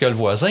peu plus que le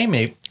voisin,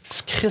 mais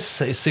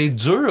c'est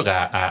dur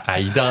à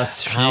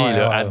identifier,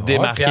 à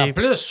démarquer. Puis en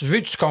plus,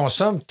 vu que tu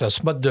consommes, tu as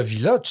ce mode de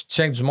vie-là, tu te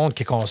tiens avec du monde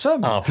qui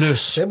consomme. En plus.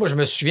 Tu sais, moi, je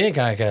me souviens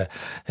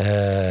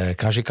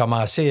quand j'ai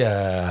commencé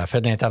à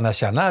faire de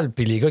l'international,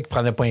 puis les gars qui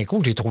prenaient pas un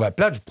coup, je les trouvais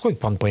plates. Pourquoi ils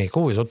prennent pas un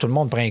coup? Les autres, tout le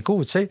monde prend un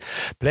coup, tu sais.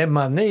 Puis à un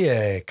moment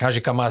donné, quand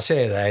j'ai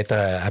commencé à être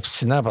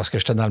abstinent parce que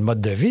j'étais dans le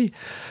mode de vie,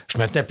 je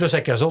me tenais plus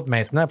avec eux autres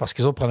maintenant parce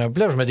qu'ils autres prenaient un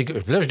plat.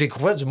 Là, je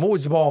découvrais du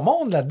maudit bon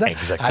monde là-dedans.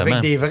 Exactement.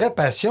 Avec des vraies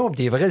passions,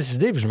 des vraies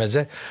idées. Puis je me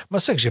disais, moi,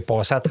 c'est ça que j'ai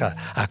passé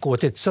à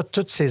côté de ça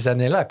toutes ces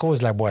années-là à cause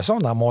de la boisson,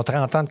 dans mon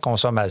 30 ans de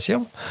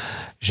consommation.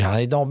 J'en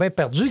ai donc bien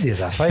perdu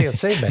des affaires, tu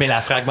sais. Mais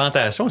la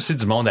fragmentation aussi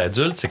du monde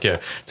adulte, c'est que, tu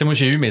sais, moi,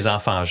 j'ai eu mes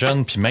enfants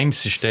jeunes, puis même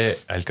si j'étais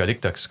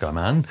alcoolique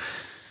toxicomane,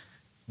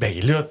 ben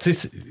là, tu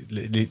sais,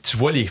 tu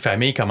vois les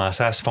familles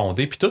commencer à se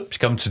fonder, puis tout. Puis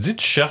comme tu dis,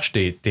 tu cherches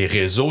tes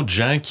réseaux de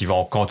gens qui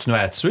vont continuer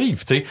à te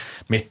suivre, tu sais.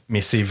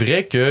 Mais c'est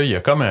vrai qu'il y a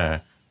comme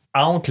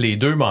entre les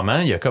deux moments,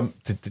 il y a comme...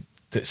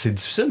 C'est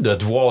difficile de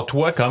te voir,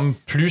 toi, comme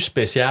plus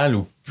spécial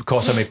ou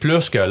consommer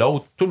plus que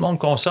l'autre. Tout le monde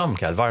consomme,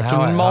 Calvaire.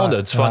 Tout le monde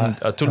a du fun.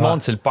 Tout le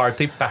monde, c'est le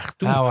party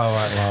partout.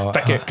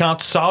 Fait que quand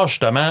tu sors,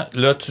 justement,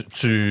 là,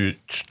 tu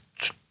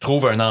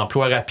trouves un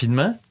emploi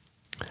rapidement.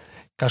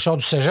 Quand je sors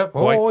du cégep,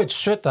 oui, tout de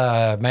suite.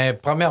 Mais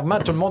premièrement,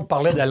 tout le monde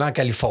parlait d'aller en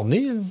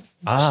Californie.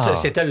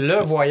 C'était le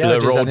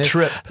voyage des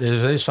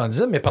années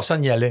 70, mais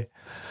personne n'y allait.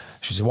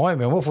 Je dis, ouais,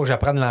 mais moi, il faut que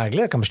j'apprenne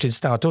l'anglais. Comme je t'ai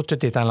dit tantôt,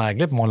 tout est en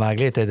anglais, puis mon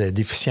anglais était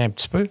déficient un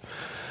petit peu.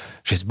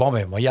 J'ai dit, bon,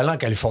 ben, moi, y aller en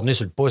Californie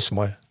sur le pouce,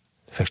 moi.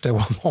 Fait que j'étais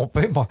voir mon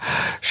père.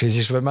 J'ai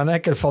dit, je vais m'en aller en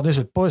Californie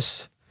sur le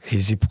pouce. Il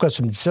dit, pourquoi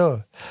tu me dis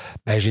ça?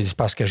 Ben, j'ai dit,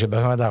 parce que j'ai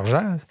besoin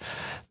d'argent.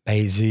 Ben,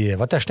 il dit,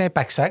 va t'acheter un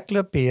pack-sac,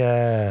 là, puis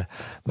va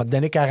te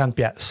donner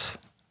 40$.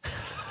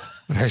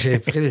 Ben,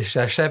 j'ai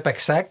acheté un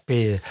pack-sac,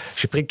 puis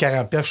j'ai pris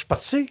 40$, je suis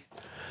parti.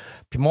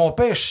 Puis mon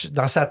père,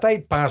 dans sa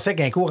tête, pensait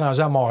qu'un coup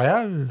rendu à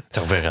Montréal,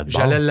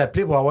 j'allais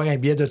l'appeler pour avoir un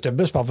billet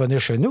d'autobus pour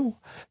revenir chez nous.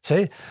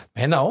 T'sais.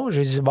 Mais non,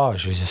 j'ai dit,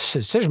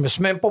 je me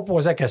suis même pas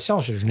posé la question.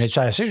 Je n'ai-tu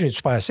assez, je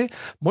n'ai-tu pas assez?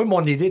 Moi,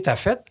 mon idée était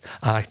faite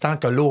en tant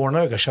que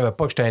loner, que je savais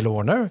pas que j'étais un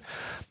loner.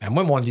 Mais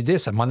moi, mon idée,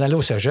 c'est de m'en aller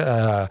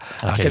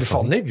en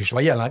Californie. Puis je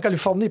voyais aller en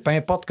Californie, peu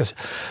importe.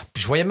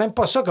 Puis je voyais même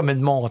pas ça comme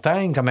une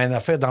montagne, comme une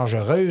affaire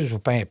dangereuse ou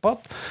peu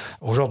importe.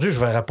 Aujourd'hui, je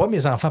ne verrais pas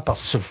mes enfants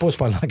partir sur le pouce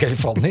pour aller en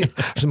Californie.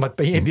 Je vais te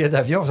payer un billet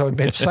d'avion, ça va être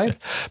bien plus simple.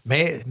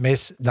 Mais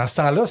dans ce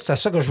temps-là, c'était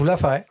ça que je voulais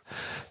faire.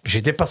 Puis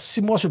j'étais parti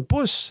 6 mois sur le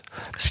pouce.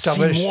 J'étais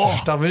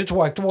revenu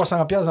avec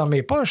 300$ dans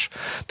mes poches.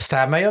 Puis c'était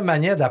la meilleure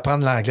manière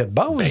d'apprendre l'anglais de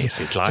base. Ben,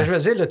 c'est clair. Je veux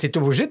dire, tu es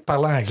obligé de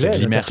parler anglais. C'est de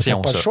l'immersion,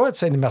 tu n'as pas le choix,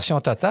 c'est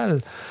l'immersion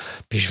totale.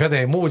 Puis je fais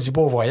des maudits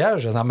beaux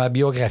voyages. Dans ma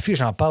biographie,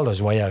 j'en parle de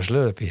ce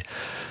voyage-là. Puis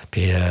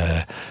je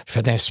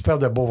fais d'un super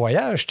de beaux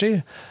voyages, tu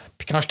sais.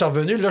 Puis quand je suis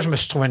revenu, là, je me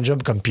suis trouvé un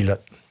job comme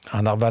pilote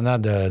en revenant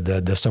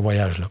de ce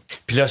voyage-là.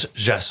 Puis là,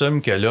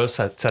 j'assume que là,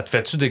 ça te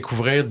fait-tu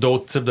découvrir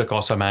d'autres types de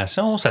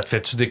consommation? Ça te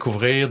fait-tu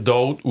découvrir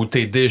d'autres où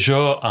tu es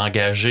déjà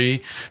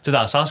engagé? Tu sais, dans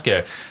le sens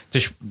que,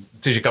 tu sais,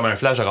 j'ai comme un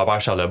flash de Robert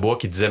Charlebois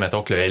qui disait,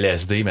 mettons, que le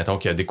LSD, mettons,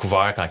 qu'il a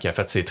découvert quand il a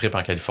fait ses trips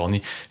en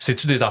Californie.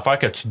 C'est-tu des affaires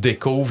que tu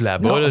découvres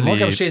là-bas? Non, là, moi,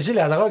 comme je t'ai dit,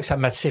 la drogue, ça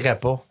ne m'attirait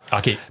pas.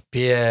 OK.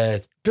 Puis,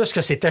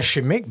 puisque c'était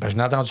chimique, ben, je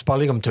n'ai entendu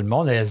parler comme tout le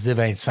monde, LSD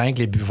 25,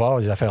 les buvards,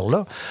 les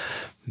affaires-là.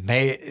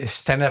 Mais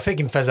c'était un affaire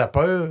qui me faisait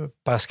peur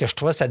parce que je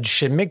trouvais ça du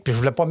chimique, puis je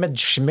voulais pas mettre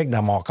du chimique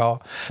dans mon corps.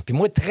 Puis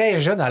moi,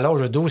 très jeune, à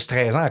l'âge de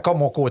 12-13 ans, encore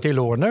mon côté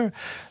loner,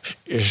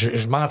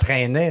 je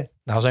m'entraînais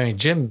dans un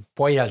gym,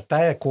 poids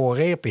haltères,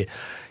 courir, puis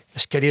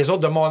ce que les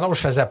autres de mon âge,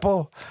 je faisais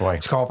pas. Ouais.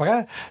 Tu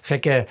comprends?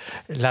 Fait que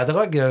la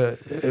drogue,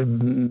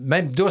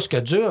 même douce que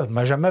dure,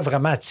 m'a jamais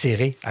vraiment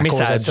attiré. Mais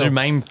ça a dû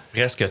même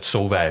presque te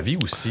sauver la vie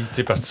aussi,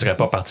 parce que tu serais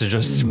pas parti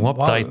juste 6 mois,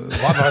 peut-être.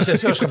 Ouais, c'est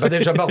ça, je serais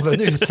peut-être jamais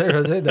revenu, je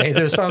veux dire, dans les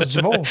deux sens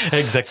du mot.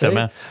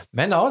 Exactement. T'sais.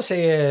 Mais non,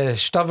 je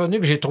suis revenu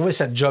et j'ai trouvé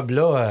cette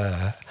job-là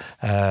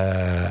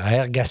à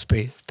Air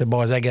Gaspé. J'étais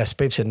basé à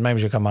Gaspé, puis c'est de même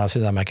que j'ai commencé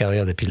dans ma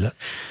carrière de pilote.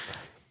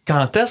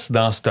 Quand est-ce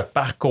dans ce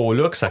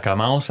parcours-là que ça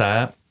commence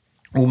à...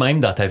 ou même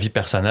dans ta vie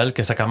personnelle,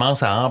 que ça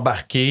commence à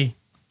embarquer,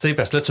 tu sais,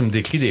 parce que là, tu me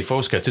décris des fois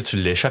où tu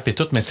l'échappes et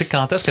tout, mais tu sais,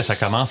 quand est-ce que ça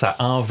commence à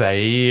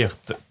envahir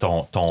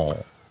ton...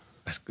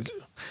 Parce que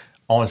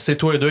on le sait,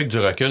 toi et deux, avec du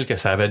recul, que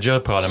ça avait déjà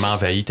probablement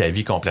envahi ta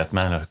vie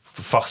complètement, là,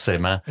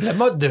 forcément. Le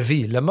mode de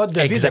vie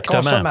de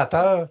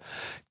consommateur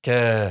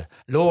que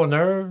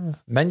l'owner,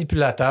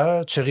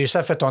 manipulateur, tu réussis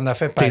à faire ton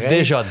affaire pareil. T'es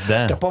déjà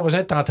dedans. T'as pas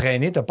besoin de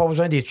t'entraîner, t'as pas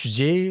besoin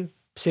d'étudier.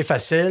 C'est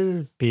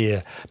facile, puis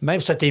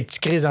même si tu as tes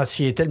petites crises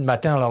d'anxiété le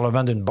matin en leur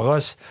levant d'une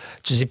brosse,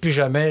 tu dis plus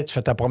jamais, tu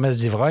fais ta promesse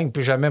d'ivrogne,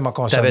 plus jamais m'a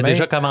consommé. Tu avais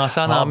déjà commencé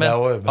à en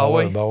mettre? Ben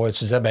oui.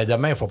 Tu disais,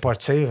 demain, il faut pas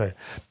tirer.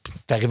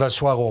 Tu arrivais le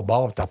soir au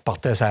bar, tu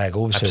repartais sur la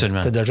gauche. Tu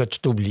as déjà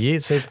tout oublié,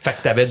 tu sais. Fait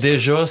que t'avais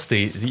déjà,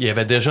 il y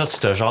avait déjà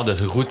ce genre de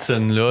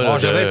routine-là.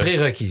 J'avais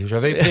prérequis.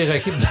 J'avais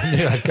prérequis pour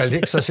devenir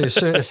alcoolique, ça, c'est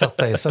sûr et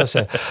certain. Ça,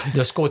 c'est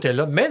de ce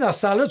côté-là. Mais dans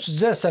ce temps-là, tu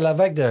disais, c'est la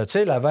vague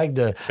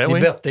de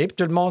liberté, puis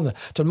tout le monde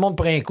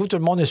prend un coup, tout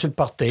le monde est sur le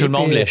party. Tout le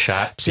monde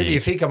l'échappe. Puis les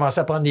filles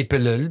commençaient à prendre des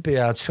pilules, puis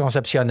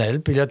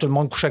anticonceptionnelles, puis là, tout le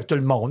monde couchait avec tout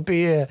le monde.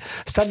 Puis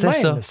c'était de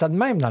même. C'était de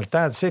même dans le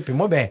temps, tu sais. Puis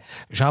moi,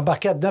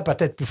 j'embarquais dedans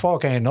peut-être plus fort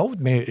qu'un autre,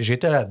 mais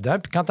j'étais là-dedans.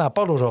 Puis quand on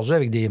parle aujourd'hui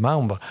avec des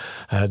membres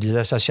des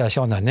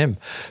associations anonymes...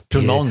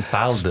 Tout le monde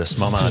parle de ce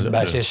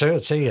moment-là. C'est sûr,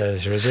 tu sais,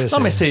 je veux dire... Non,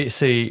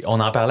 mais on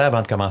en parlait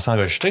avant de commencer à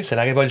enregistrer, c'est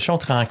la révolution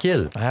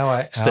tranquille.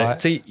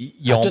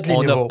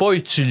 On n'a pas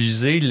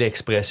utilisé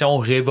l'expression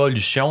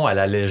révolution à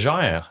la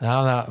légère.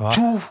 Non.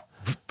 Tout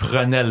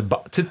prenait le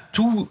bas.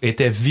 Tout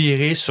était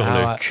viré sur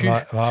le cul.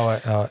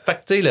 Fait que,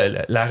 tu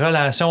sais, la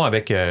relation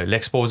avec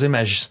l'exposé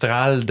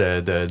magistral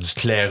du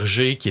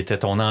clergé qui était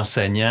ton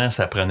enseignant,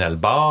 ça prenait le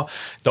bord.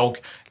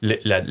 Donc,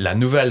 la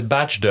nouvelle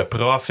batch de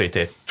profs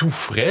était tout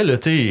frais. Là,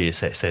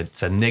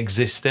 ça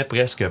n'existait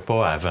presque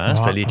pas avant.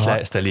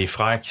 C'était les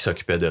frères qui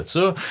s'occupaient de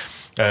ça.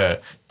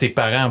 Tes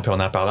parents, puis on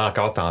en parlait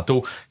encore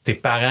tantôt, tes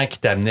parents qui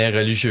t'amenaient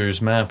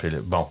religieusement, puis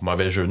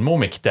mauvais jeu de mots,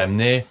 mais qui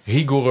t'amenaient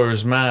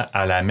rigoureusement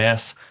à la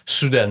messe,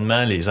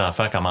 soudainement, les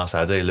enfants commencent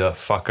à dire, là,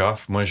 fuck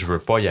off, moi, je veux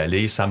pas y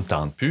aller, ça me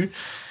tente plus.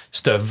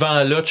 Ce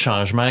vent-là de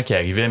changement qui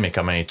arrivait, mais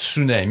comme un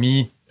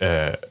tsunami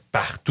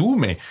partout,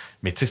 mais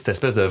tu sais, cette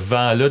espèce de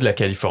vent-là de la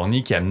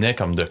Californie qui amenait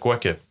comme de quoi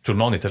que tout le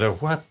monde était là,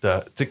 what the...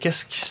 Tu sais,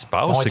 qu'est-ce qui se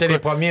passe? On était les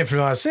premiers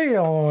influencés,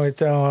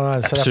 c'est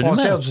la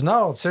frontière du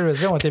Nord, tu sais, je veux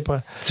dire, on était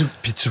pas...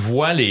 Puis tu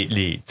vois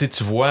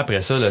tu vois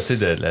après ça, là,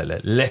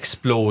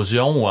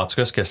 l'explosion, ou en tout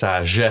cas ce que ça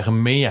a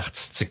germé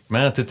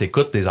artistiquement, tu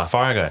écoutes des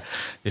affaires,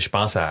 je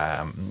pense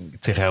à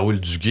Raoul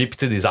Duguay,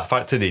 puis des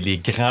affaires, les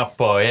grands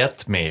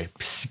poètes, mais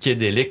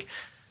psychédéliques.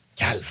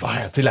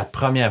 Calvaire, la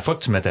première fois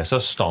que tu mettais ça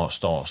sur ton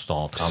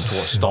 33,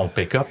 sur ton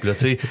pick-up, là,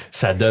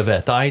 ça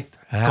devait être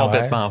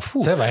complètement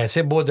fou.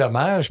 C'est Beau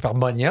Dommage,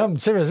 Harmonium,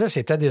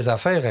 c'était des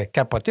affaires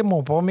capotées.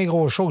 Mon premier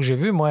gros show que j'ai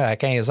vu, moi, à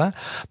 15 ans,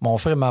 mon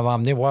frère m'avait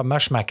emmené voir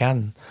Mash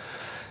McCann.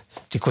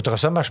 Tu écouteras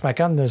ça, Mash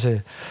McCann?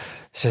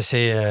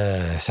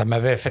 Ça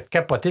m'avait fait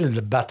capoter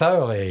le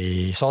batteur.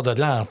 Il sort de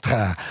là en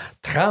 30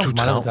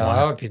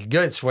 puis le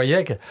gars, tu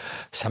voyais que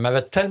ça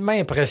m'avait tellement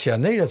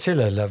impressionné, là,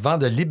 le vent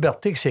de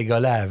liberté que ces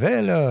gars-là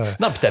avaient. Là.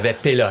 Non, puis t'avais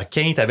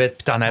Péloquin, puis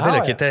t'en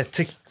avais qui était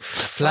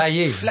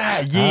flyé,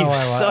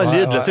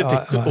 solide.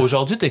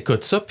 Aujourd'hui,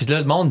 t'écoutes ça, puis là,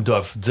 le monde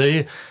doit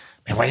dire...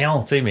 Mais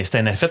voyons, mais c'était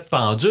un effet de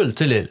pendule.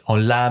 On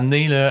l'a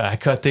amené là, à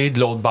côté de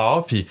l'autre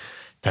bord, puis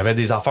t'avais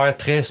des affaires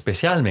très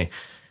spéciales, mais...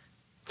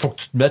 Faut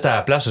que tu te mettes à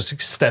la place aussi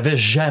que si tu n'avais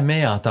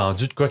jamais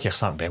entendu de quoi qui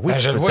ressemble.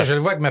 Je le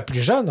vois avec ma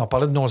plus jeune. On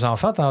parlait de nos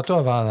enfants tantôt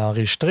avant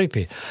d'enregistrer.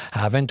 Puis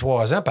à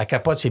 23 ans, puis elle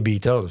capote ses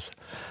Beatles.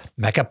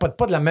 Mais elle capote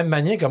pas de la même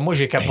manière que moi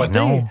j'ai capoté.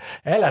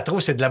 Elle trouve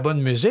que c'est de la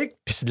bonne musique,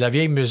 puis c'est de la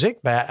vieille musique.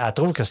 Elle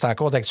trouve que c'est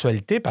encore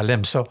d'actualité, puis elle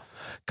aime ça.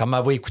 Comme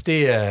elle va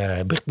écouter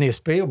Britney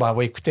Spears, elle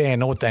va écouter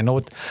un autre.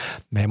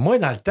 Mais moi,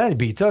 dans le temps, les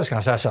Beatles, quand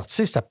ça a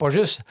sorti, c'était pas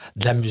juste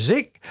de la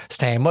musique,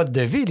 c'était un mode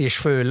de vie, les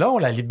cheveux longs,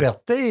 la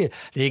liberté.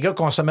 Les gars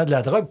consommaient de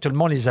la drogue, tout le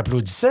monde les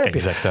applaudissait.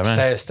 Exactement.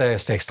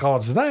 C'était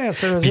extraordinaire.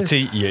 Puis, tu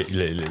sais,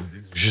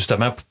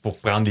 justement, pour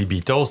prendre les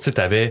Beatles,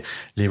 tu avais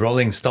les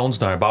Rolling Stones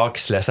d'un bar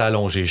qui se laissaient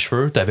allonger les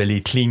cheveux, tu avais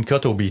les clean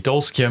cut aux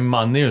Beatles qui, à un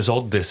moment donné, eux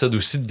autres décident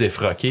aussi de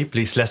défroquer,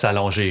 puis ils se laissent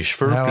allonger les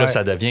cheveux, puis là,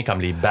 ça devient comme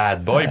les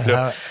bad boys. Puis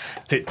là,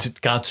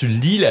 quand tu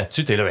lis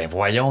là-dessus, t'es là,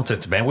 voyons,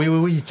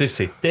 oui,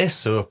 c'était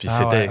ça. Puis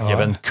il y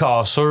avait une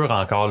cassure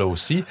encore là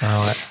aussi.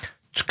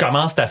 Tu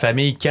commences ta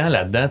famille quand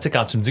là-dedans?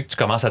 Quand tu me dis que tu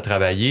commences à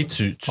travailler,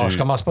 je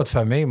commence pas de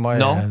famille, moi.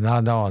 Non?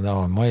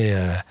 Non.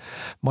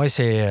 Moi,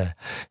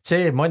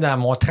 c'est... moi, dans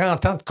mon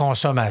 30 ans de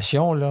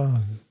consommation, là,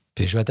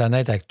 puis je vais être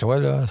honnête avec toi,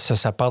 là,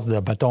 ça part de,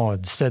 mettons,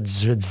 17,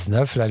 18,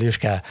 19, là, aller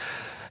jusqu'à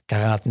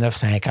 49,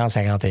 50,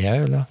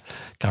 51, là,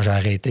 quand j'ai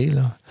arrêté,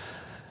 là.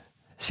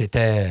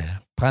 C'était...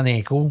 prendre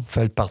un coup,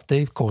 faire le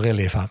party, courir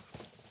les femmes.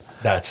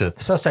 That's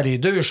it. Ça, c'était les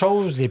deux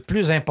choses les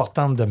plus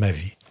importantes de ma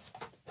vie.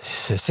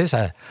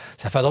 Ça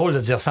fait drôle de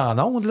dire ça en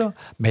ondes, là,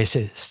 mais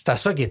c'était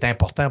ça qui est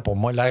important pour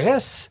moi. Le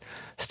reste,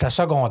 c'était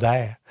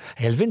secondaire.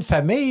 Élever une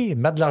famille,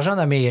 mettre de l'argent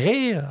dans mes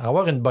rires,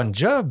 avoir une bonne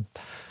job,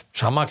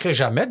 J'en manquerai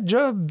jamais de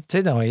job, tu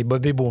sais, dans les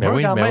bobby boomers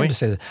quand même.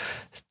 Oui.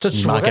 Tout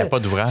il ne manquait pas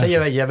d'ouvrage.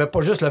 Il n'y avait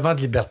pas juste le vent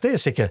de liberté,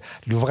 c'est que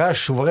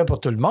l'ouvrage s'ouvrait pour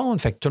tout le monde,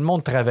 fait que tout le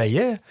monde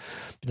travaillait.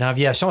 Puis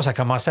l'aviation, ça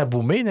commençait à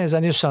boomer dans les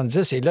années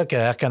 70. C'est là que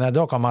Air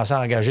Canada a commencé à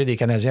engager des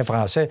Canadiens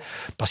français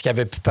parce qu'il n'y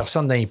avait plus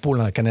personne dans les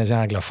pôles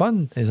Canadiens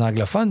anglophones, les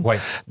anglophones. Oui.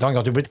 Donc, ils ont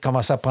obligé de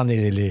commencer à prendre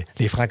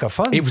les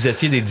francophones. Et vous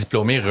étiez des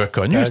diplômés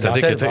reconnus,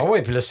 c'est-à-dire que...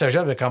 Oui, puis le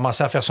cégep a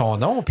commencé à faire son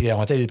nom, puis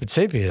on était des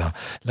petits, puis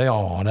là,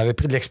 on avait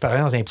pris de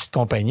l'expérience dans les petites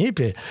compagnies,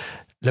 puis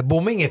le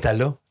booming était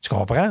là, tu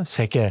comprends?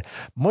 C'est que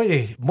moi,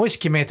 ce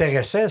qui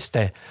m'intéressait,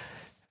 c'était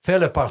faire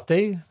le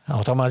party,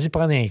 autrement dit,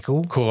 prendre un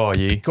coup.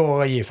 Courailler. Puis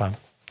courailler les femmes.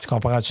 Tu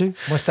comprends-tu?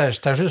 Moi,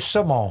 c'était juste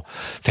ça, mon...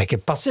 Fait que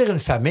partir une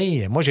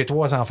famille... Moi, j'ai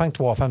 3 enfants avec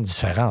 3 femmes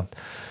différentes.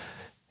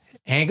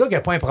 Un gars qui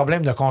n'a pas un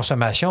problème de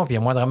consommation puis il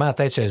a moindrement la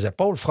tête sur les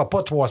épaules ne fera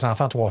pas 3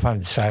 enfants, 3 femmes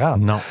différentes.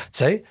 Non. Tu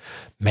sais?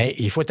 Mais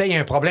il faut qu'il y ait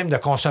un problème de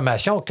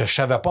consommation que je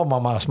ne savais pas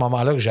à ce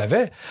moment-là que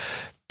j'avais.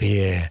 Puis,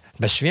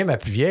 je me souviens, ma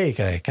plus vieille,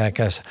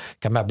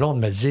 quand ma blonde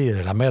me dit,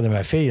 la mère de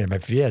ma fille, ma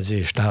plus vieille, elle dit,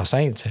 je suis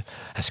enceinte.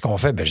 Est-ce qu'on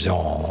fait? Ben, je dis,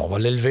 on va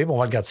l'élever, on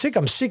va le garder. C'est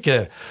comme si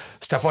que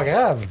c'était pas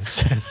grave.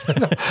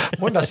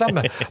 Moi, il me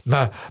semble,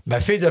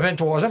 ma fille de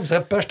 23 ans me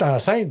dirait, je suis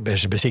enceinte. Ben,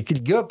 je dis, c'est qui le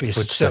gars? Puis,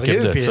 c'est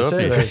sérieux? Puis, tu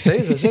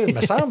sais, il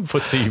me semble.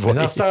 Mais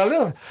dans ce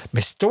temps-là,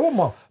 mais c'est toi,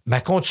 moi. Ma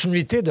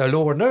continuité de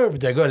loner, puis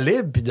de gars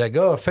libre, puis de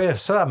gars faire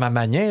ça à ma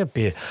manière,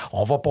 puis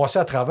on va passer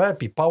à travers,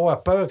 puis pas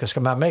avoir peur, parce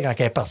que ma mère, quand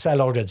elle est partie à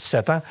l'âge de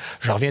 17 ans,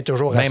 je reviens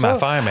toujours à ça. Même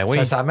affaire, mais oui.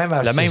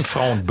 Le même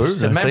front de bœuf.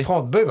 C'est le même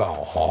front de bœuf. Ben,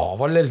 on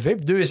va l'élever.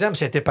 Puis deuxième,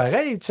 c'était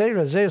pareil, tu sais, je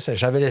veux dire,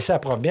 j'avais laissé la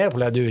première pour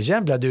la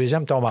deuxième, puis la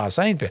deuxième tombe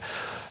enceinte, puis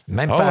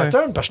même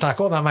pattern, parce que je suis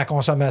encore dans ma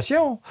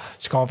consommation.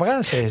 Tu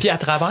comprends? Puis à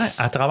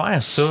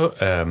travers ça,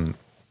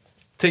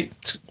 tu sais,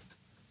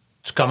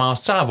 tu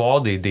commences-tu à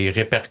avoir des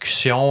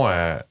répercussions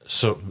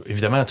sur...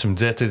 Évidemment, tu me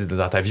disais,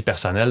 dans ta vie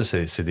personnelle,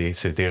 c'est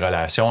des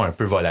relations un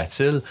peu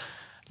volatiles.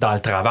 Dans le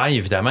travail,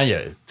 évidemment,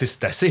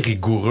 c'est assez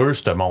rigoureux,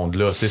 ce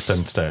monde-là.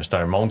 C'est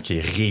un monde qui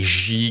est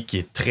régi, qui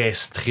est très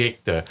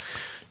strict.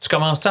 Tu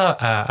commences-tu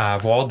à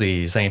avoir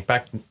des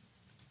impacts,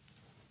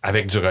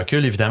 avec du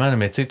recul, évidemment,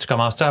 mais tu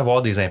commences-tu à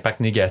avoir des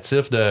impacts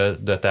négatifs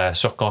de ta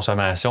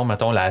surconsommation,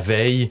 mettons, la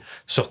veille,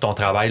 sur ton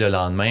travail le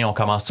lendemain? On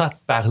commence-tu à te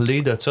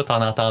parler de ça?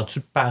 T'en entends-tu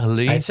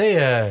parler? Ben, tu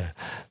sais,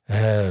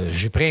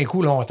 j'ai pris un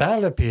coup longtemps,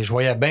 là, puis je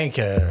voyais bien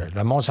que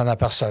le monde s'en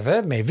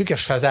apercevait, mais vu que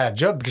je faisais la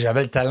job et que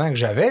j'avais le talent que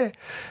j'avais,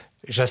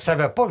 je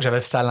savais pas que j'avais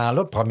ce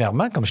talent-là,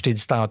 premièrement, comme je t'ai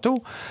dit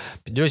tantôt.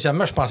 Puis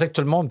deuxièmement, je pensais que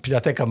tout le monde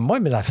pilotait comme moi,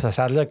 mais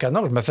ça a l'air que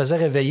non. Je me faisais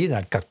réveiller dans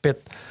le cockpit.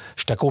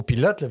 J'étais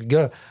copilote, le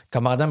gars, le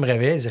commandant me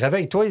réveillait. Il dit,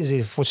 réveille-toi,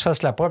 il faut que tu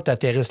fasses la preuve, tu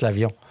atterrisses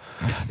l'avion.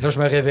 Là, je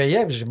me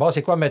réveillais, puis je dis, bon,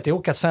 c'est quoi la météo?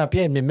 400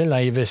 pieds et 1000 dans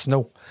les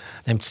Vesno.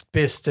 Une petite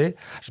piste, tu sais.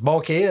 Je dis, bon,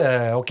 OK,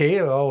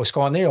 où est-ce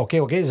qu'on est? OK,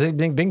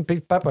 bing, bing,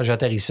 ping, pap,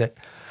 j'atterrissais.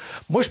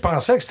 Moi, je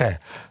pensais que c'était...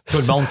 Tout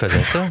le monde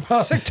faisait ça. Je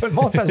pensais que tout le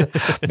monde faisait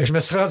ça. Mais je me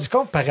suis rendu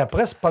compte, par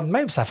après, c'est pas de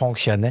même ça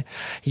fonctionnait.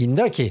 Il y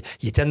en a qui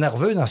étaient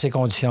nerveux dans ces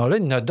conditions-là.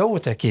 Il y en a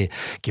d'autres qui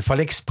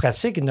fallait qu'ils se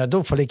pratiquent. Il y en a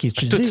d'autres qui fallait qu'ils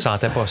étudient. Tu ne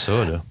sentais pas ça,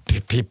 là.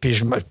 Puis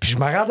je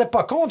me rendais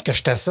pas compte que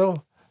j'étais ça.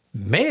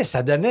 Mais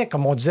ça donnait,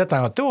 comme on disait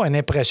tantôt, une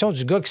impression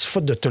du gars qui se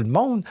fout de tout le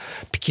monde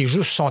puis qui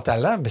joue sur son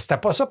talent. Mais c'était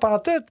pas ça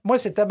pantoute. Moi,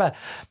 c'était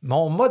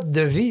mon mode de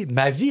vie.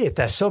 Ma vie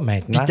était ça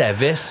maintenant. Puis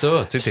t'avais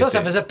ça.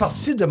 Ça faisait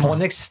partie de mon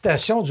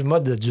excitation du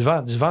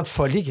vent de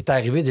folie qui était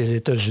arrivé des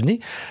États-Unis.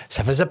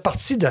 Ça faisait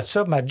partie de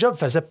ça. Ma job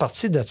faisait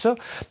partie de ça.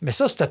 Mais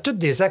ça, c'était toutes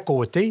des à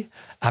côté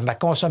à ma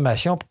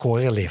consommation pour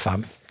courir les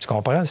femmes. Tu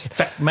comprends?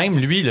 Fait que même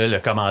lui, là, le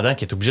commandant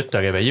qui est obligé de te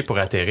réveiller pour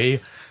atterrir,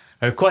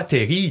 un coup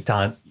atterri,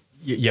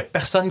 il n'y a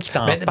personne qui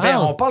t'en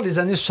parle. On parle des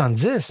années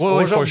 70.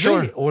 Oui,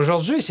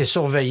 aujourd'hui, c'est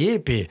surveillé,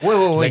 puis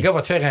le gars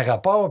va te faire un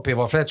rapport, puis il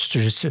va faire tu te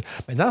justifies.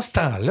 Mais dans ce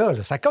temps-là,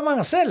 ça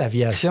commençait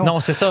l'aviation. Non,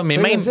 c'est ça. Mais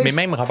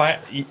même Robert,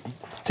 tu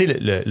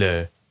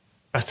sais,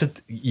 parce que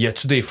y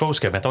a-tu des fois où,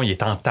 mettons, il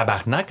est en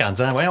tabarnak en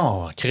disant,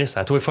 voyons, Chris,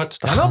 à toi et fois, tu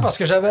t'en... Non, parce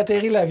que j'avais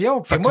atterri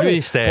l'avion. Puis moi,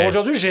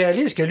 aujourd'hui, je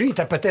réalise que lui, il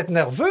était peut-être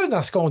nerveux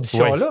dans ces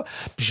conditions-là.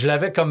 Puis je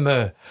l'avais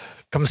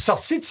comme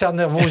sorti de sa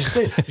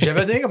nervosité.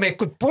 J'avais donné comme un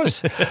coup de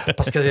pouce.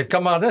 Parce que le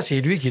commandant,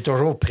 c'est lui qui est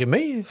toujours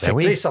primé. Fait que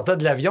là, il sortait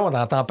de l'avion dans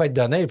la tempête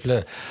de neige. Puis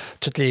là,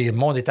 tout le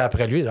monde était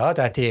après lui. Ah,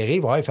 t'as atterri.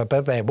 Ouais, il fait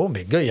pas bien beau.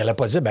 Mais le gars, il allait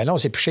pas dire, ben non,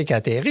 c'est Piché qui a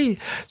atterri.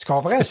 Tu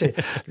comprends?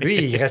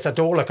 Lui, il restait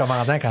toujours le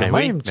commandant quand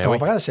même. Tu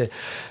comprends?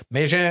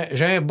 Mais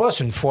j'ai un boss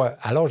une fois.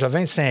 À l'âge de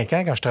 25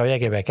 ans, quand je travaillais à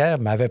Québécois,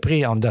 il m'avait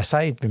pris on the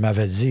side, puis il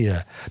m'avait dit, il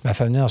m'a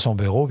fait venir dans son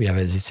bureau, puis il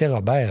avait dit, tiens,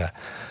 Robert,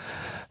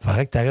 il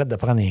faudrait que tu arrêtes de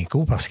prendre un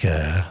coup parce que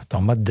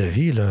ton mode de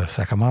vie, là,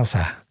 ça commence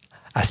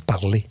à se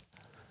parler.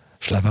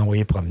 Je l'avais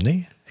envoyé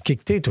promener. Qui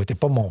que t'es, toi? T'es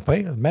pas mon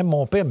père. Même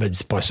mon père me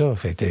dit pas ça.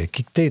 Fait que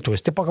qui que t'es, toi?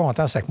 Si t'es pas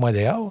content, c'est avec moi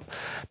dehors.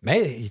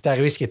 Mais il est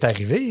arrivé ce qui est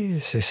arrivé.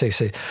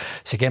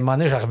 C'est qu'à un moment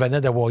donné, je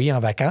revenais d'Hawaï en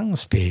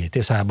vacances, puis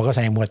ça la brosse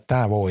un mois de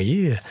temps à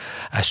Hawaï,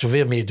 à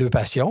assouvir mes 2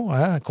 passions,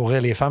 hein,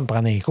 courir les femmes,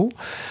 prendre un coup.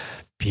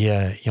 Puis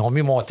ils ont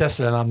mis mon test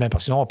le lendemain,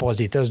 parce que sinon, on passe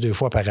des tests 2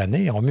 fois par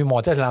année. Ils ont mis mon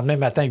test le lendemain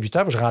matin à 8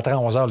 h, puis je rentrais à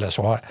 11 h le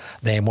soir,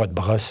 d'un mois de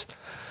brosse.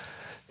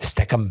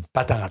 c'était comme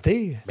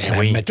patenté. Ben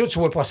oui. Mais toi, tu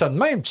vois pas ça de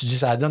même. Tu dis,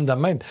 ça donne de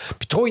même.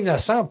 Puis trop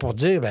innocent pour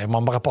dire, ils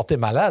vont me rapporter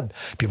malade,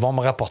 puis ils vont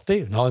me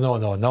rapporter.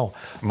 Non.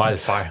 Mal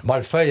faire.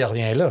 Mal faire, il n'y a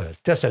rien là. Le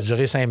test a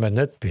duré 5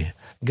 minutes, puis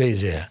le gars, il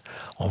dit,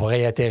 on va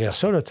réatterrir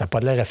ça, là. Tu n'as pas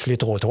de l'air à filer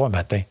trop tôt un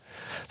matin.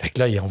 Fait que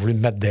là, ils ont voulu me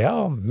mettre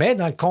dehors, mais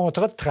dans le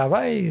contrat de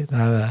travail,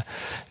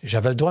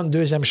 j'avais le droit à une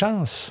deuxième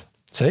chance,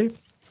 tu sais.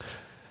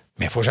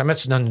 Mais il ne faut jamais que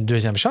tu donnes une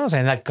deuxième chance à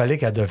un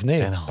alcoolique à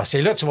devenir. Parce que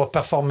c'est là que tu vas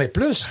performer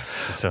plus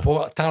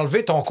pour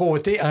t'enlever ton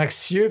côté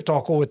anxieux,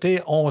 ton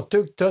côté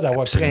honteux que tu as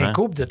d'avoir pris un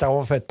coup, de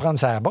t'avoir fait prendre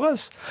sa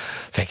brosse.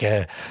 Fait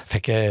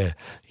que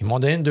ils m'ont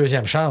donné une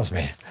deuxième chance,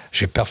 mais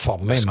j'ai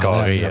performé.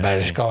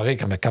 Scoré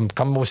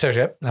comme au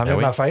cégep, dans la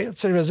même affaire. Tu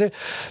sais, je veux dire.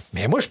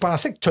 Mais moi, je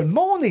pensais que tout le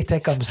monde était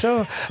comme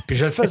ça. Puis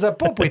je le faisais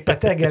pas pour y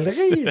péter à la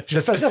galerie. Je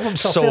le faisais pour me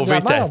sortir de la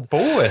merde.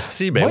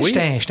 Moi,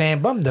 j'étais un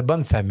bum de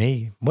bonne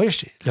famille. Moi,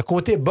 le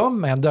côté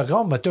bum, underground,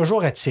 m'a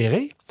toujours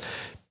attiré.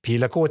 Puis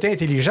le côté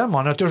intelligent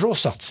m'en a toujours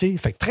sorti.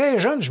 Fait que très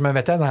jeune, je me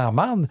mettais dans la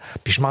merde,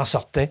 puis je m'en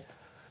sortais.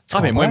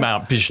 Mais moi,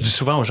 puis je dis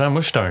souvent aux gens,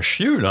 moi, je suis un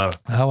chieux, là.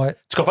 Ah ouais.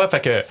 Tu comprends?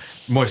 Fait que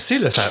moi aussi,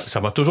 là,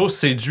 ça m'a toujours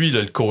séduit, là,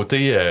 le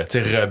côté,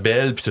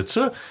 rebelle, puis tout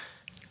ça.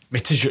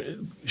 Mais tu sais,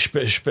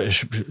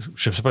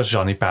 je sais pas si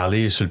j'en ai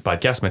parlé sur le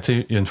podcast, mais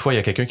tu sais, une fois, il y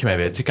a quelqu'un qui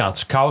m'avait dit, quand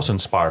tu casses une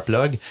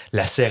Sparkplug,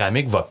 la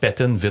céramique va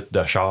péter une vitre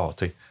de char,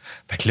 tu sais.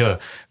 Fait que là,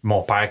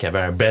 mon père qui avait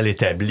un bel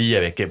établi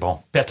avec,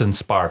 pète une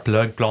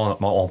Sparkplug, puis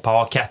on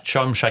part 4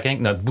 chums chacun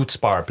avec notre bout de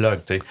Sparkplug,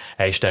 tu sais.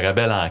 Hey, j'étais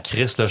rebelle en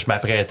Christ, là, je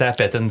m'apprêtais à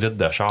péter une vitre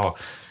de char.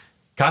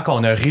 Quand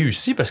on a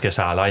réussi, parce que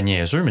ça a l'air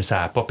niaiseux, mais ça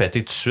n'a pas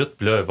pété tout de suite,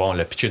 puis là, on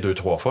l'a pitché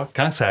 2-3 fois.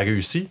 Quand ça a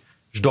réussi,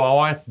 je dois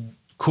avoir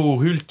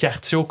couru le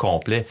quartier au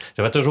complet.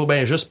 J'avais toujours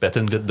bien juste pété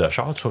une vitre de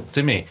char, tu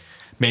sais, mais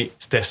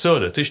c'était ça,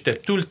 là, tu sais, j'étais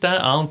tout le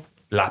temps entre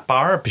la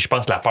peur, puis je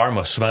pense que la peur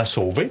m'a souvent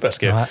sauvé, parce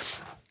que... Ouais.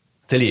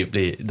 Tu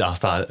sais, dans ce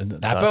temps...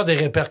 La peur des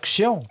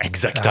répercussions.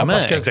 Exactement,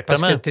 Parce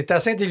que tu es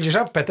assez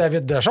intelligent pour péter la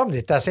vitre de chambre,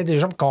 mais tu es assez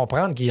intelligent pour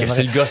comprendre qu'il y a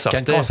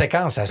une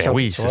conséquence à ça.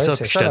 Oui, c'est ça.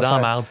 Puis j'étais dans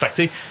la merde. Fait que,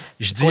 tu sais,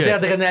 je dis... Côté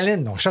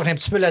adrénaline. On cherche un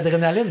petit peu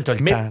l'adrénaline tout le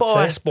temps. Mais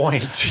pas à ce point.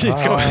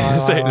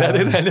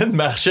 L'adrénaline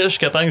marchait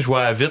jusqu'à temps que je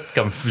vois la vitre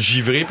comme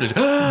givré. Puis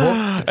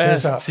c'est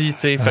ça.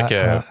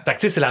 Fait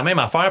que, c'est la même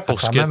affaire pour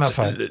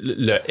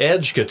le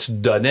edge que tu te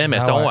donnais,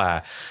 mettons,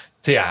 à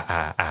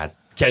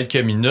quelques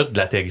minutes de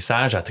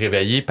l'atterrissage à te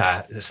réveiller,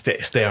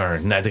 c'était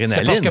un adrénaline.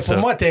 C'est parce que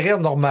pour moi, atterrir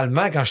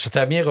normalement, quand je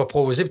t'étais bien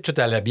reposé et tout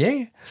allait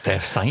bien, c'était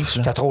simple.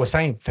 C'était trop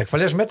simple. Fait qu'il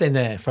fallait que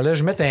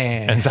je mette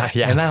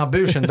une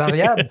embûche, une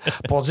variable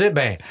pour dire,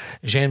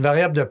 j'ai une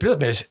variable de plus.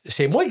 Mais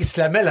c'est moi qui se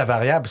la mets, la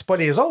variable. C'est pas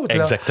les autres.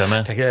 Là.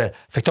 Exactement. Fait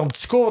que ton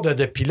petit cours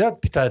de pilote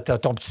puis t'as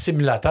ton petit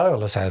simulateur,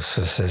 là,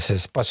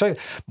 c'est pas ça.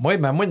 Moi,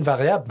 une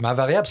variable, ma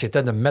variable,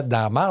 c'était de me mettre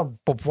dans la merde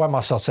pour pouvoir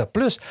m'en sortir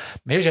plus.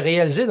 Mais j'ai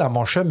réalisé dans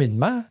mon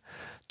cheminement,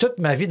 toute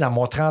ma vie, dans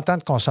mon 30 ans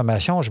de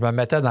consommation, je me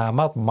mettais dans la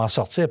marde pour m'en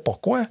sortir.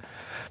 Pourquoi?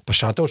 Parce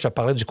que tantôt, je te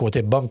parlais du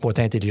côté bum,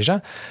 côté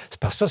intelligent. C'est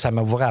parce que ça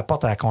m'ouvrait la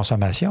porte à la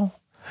consommation.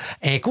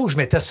 Un coup, je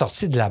m'étais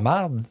sorti de la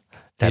marde.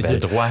 T'avais le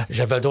droit.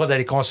 J'avais le droit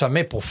d'aller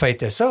consommer pour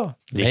fêter ça.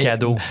 Les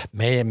cadeaux.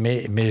 Mais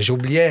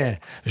j'oubliais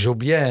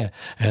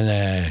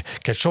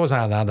quelque chose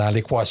dans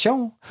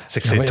l'équation. C'est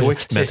que c'est toi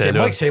qui te mettais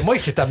là. C'est moi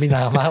qui s'est mis dans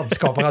la marde. Tu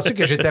comprends-tu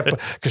que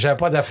j'avais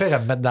pas d'affaire à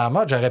me mettre dans la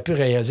marde? J'aurais pu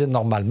réaliser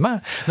normalement.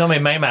 Non, mais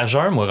même à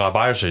jeun, moi,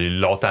 Robert, j'ai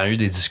longtemps eu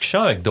des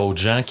discussions avec d'autres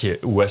gens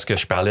où est-ce que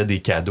je parlais des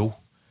cadeaux.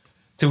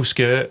 Tu sais, où est-ce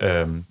que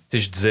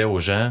je disais aux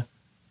gens,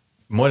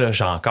 moi, là,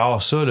 j'ai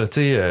encore ça, là,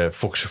 tu sais,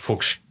 faut que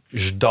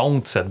je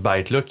dompte cette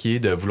bête-là qui est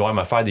de vouloir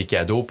me faire des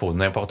cadeaux pour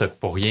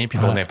rien puis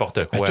pour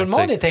n'importe quoi. Mais tout le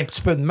monde est un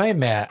petit peu de même,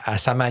 mais à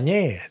sa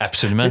manière.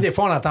 Absolument. Tu sais, des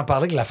fois, on entend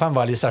parler que la femme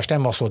va aller s'acheter un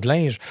morceau de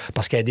linge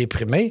parce qu'elle est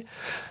déprimée.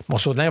 Le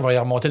morceau de linge va y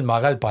remonter le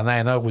moral pendant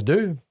 1 heure ou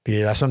 2,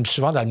 puis la semaine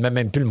suivante, elle ne met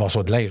même plus le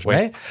morceau de linge. Oui.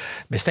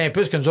 Mais c'est un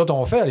peu ce que nous autres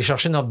on fait, aller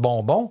chercher notre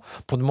bonbon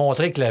pour nous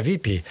montrer que la vie...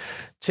 Puis, tu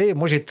sais,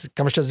 moi,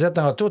 comme je te disais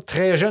tantôt,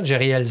 très jeune, j'ai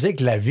réalisé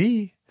que la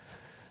vie,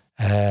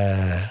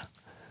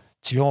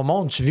 tu vis au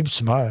monde, tu vis puis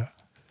tu meurs.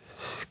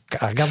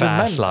 À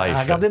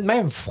regarder de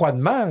même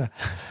froidement.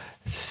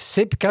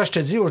 Puis quand je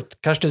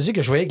te dis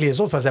que je voyais que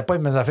les autres ne faisaient pas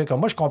les mêmes affaires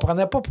comme moi, je ne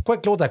comprenais pas pourquoi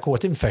que l'autre à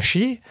côté me fait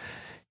chier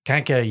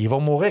quand il va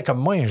mourir comme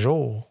moi un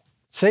jour.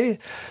 Tu sais?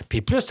 Puis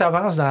plus tu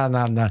avances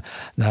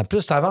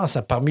plus tu avances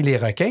parmi les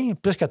requins,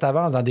 plus que tu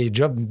avances dans des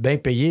jobs bien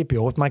payés puis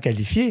hautement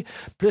qualifiés,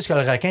 plus que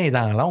le requin est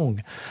dans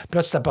l'ongle. Puis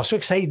là, tu t'aperçois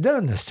que ça y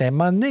donne. C'est un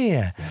moment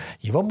donné,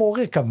 il va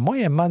mourir comme moi.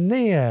 Un moment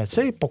donné, tu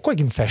sais, pourquoi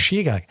il me fait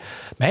chier?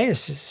 Mais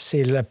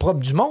c'est le propre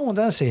du monde.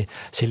 Hein? C'est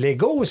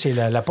l'ego, c'est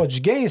l'appât du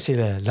gain, c'est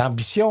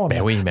l'ambition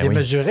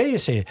démesurée,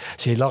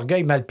 c'est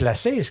l'orgueil mal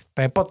placé.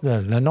 Peu importe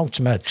le nom que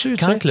tu mets dessus.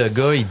 Quand le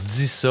gars, il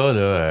dit ça,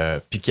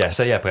 puis qu'il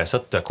essaye après ça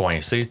de te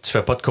coincer, tu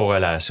fais pas de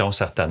corrélation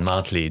certainement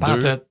entre les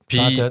deux.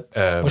 Puis,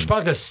 Moi, je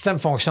pense que le système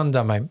fonctionne de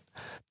même.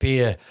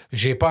 Puis,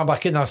 j'ai pas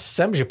embarqué dans le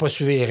système, j'ai pas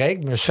suivi les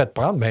règles, je me suis fait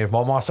prendre, mais je vais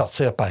m'en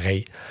sortir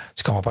pareil.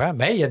 Tu comprends?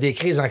 Mais il y a des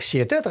crises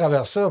d'anxiété à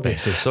travers ça. Ben,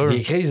 c'est sûr.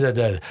 Des crises de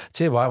tu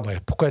sais, ouais,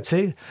 pourquoi,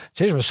 tu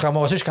sais, je me suis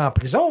ramassé jusqu'en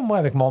prison, moi,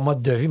 avec mon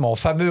mode de vie, mon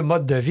fameux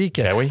mode de vie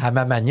à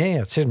ma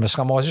manière. Tu sais, je me suis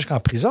ramassé jusqu'en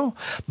prison.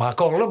 Mais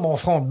encore là, mon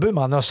front de bœuf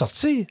m'en a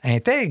sorti,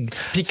 intègre.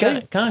 Puis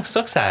quand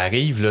ça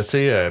arrive, là, tu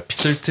sais,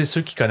 puis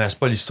ceux qui connaissent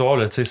pas l'histoire,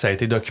 là, tu sais, ça a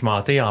été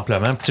documenté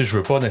amplement. Puis, tu sais, je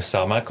veux pas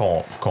nécessairement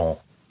qu'on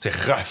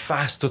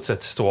refasse toute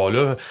cette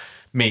histoire-là.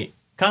 Mais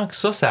quand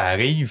ça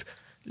arrive,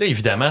 là,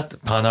 évidemment,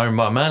 pendant un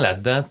moment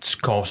là-dedans, tu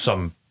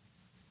consommes.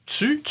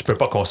 Tu peux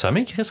pas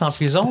consommer, Chris, en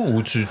prison,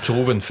 ou tu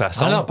trouves une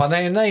façon? Non, pendant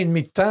 1 an et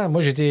demi de temps,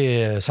 moi, j'ai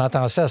été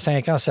sentencé à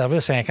 5 ans de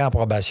service, 5 ans en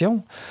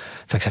probation.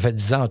 Fait que ça fait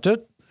 10 ans tout.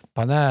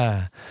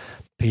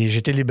 Puis j'ai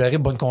été libéré de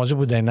bonne conduite au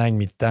bout d'1 an et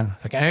demi de temps.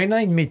 Fait qu'un an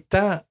et demi de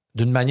temps,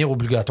 d'une manière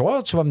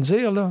obligatoire, tu vas me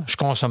dire, là, je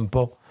consomme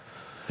pas.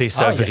 T'es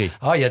sevré.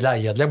 Il y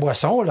a de la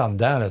boisson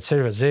là-dedans. Là, tu sais,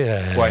 je veux dire,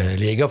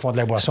 les gars font de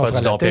la boisson. C'est pas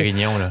du Dom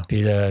Pérignon, là.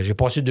 Puis j'ai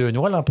passé 2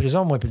 Noëls en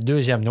prison, moi, puis le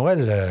deuxième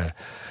Noël,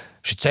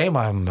 j'ai dit, tiens,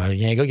 il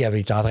y a un gars qui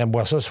avait été en train de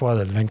boire ça le soir,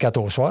 le 24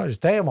 au soir. J'ai dit,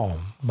 tiens, on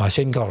va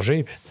essayer de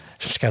gorger. Puis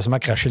je me suis quasiment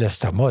craché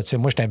l'estomac. Tu sais,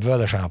 moi, j'étais un buveur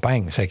de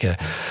champagne. Fait que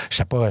je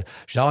sais pas.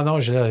 Je dis, non,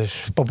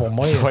 c'est pas pour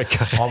moi.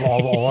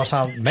 On va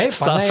s'en. Mais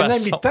pendant 1 an et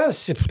demi de temps,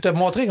 c'est pour te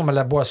montrer comment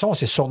la boisson,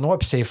 c'est sournois,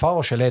 puis c'est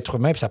fort chez l'être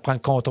humain, puis ça prend le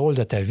contrôle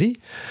de ta vie.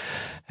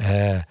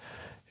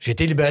 J'ai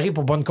été libéré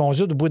pour bonne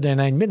conduite au bout d'1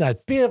 an et demi dans le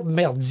pire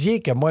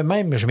merdier que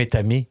moi-même je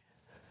m'étais mis.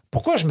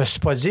 Pourquoi je me suis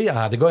pas dit,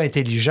 en des gars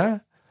intelligents,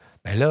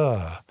 bien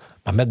là,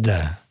 me mettre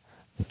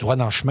droit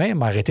dans le chemin,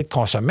 m'arrêter de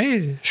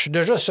consommer. Je suis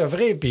déjà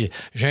sevré, puis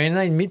j'ai 1 an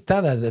et demi de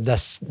temps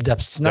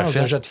d'abstinence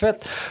déjà de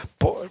fait.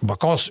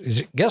 Regarde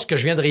ce que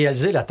je viens de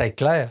réaliser, la tête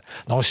claire.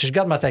 Donc, si je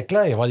garde ma tête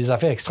claire, il va y avoir des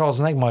affaires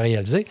extraordinaires que moi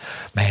réalisées.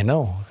 Mais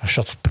non, quand je suis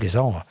sorti de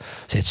prison,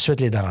 c'est tout de suite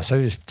les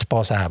danseuses, tu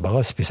passes à la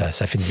brosse, puis ça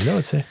finit là,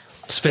 tu sais.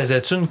 Tu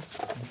faisais-tu une...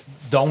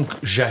 Donc,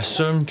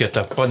 j'assume que tu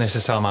n'as pas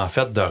nécessairement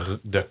fait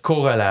de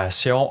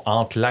corrélation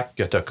entre l'acte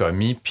que tu as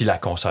commis puis la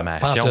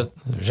consommation.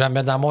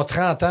 Jamais. Dans mon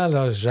 30 ans,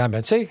 là,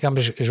 jamais. Tu sais, comme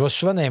je vais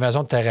souvent dans les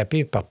maisons de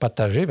thérapie pour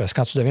partager, parce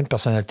que quand tu deviens une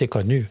personnalité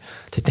connue,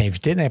 tu es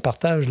invité dans les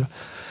partages. Là.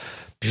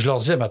 Puis je leur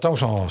disais, mettons,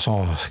 qu'ils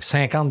sont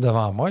 50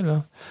 devant moi.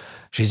 Là.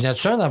 Je dis, y en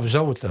a-tu un dans vous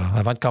autres, là,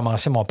 avant de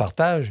commencer mon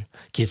partage,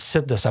 qui est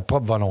ici de sa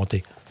propre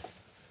volonté?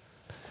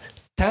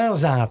 De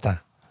temps en temps,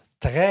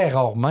 très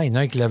rarement, il y en a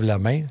un qui lève la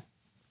main.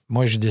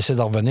 Moi, j'ai décidé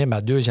de revenir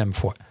ma 2e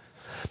fois.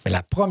 Mais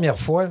la première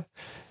fois,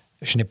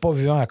 je n'ai pas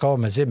vu un encore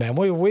me dire, ben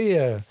oui,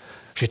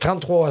 j'ai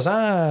 33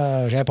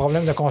 ans, j'ai un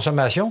problème de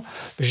consommation.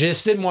 J'ai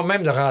décidé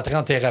moi-même de rentrer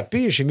en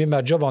thérapie. J'ai mis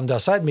ma job on the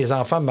side, mes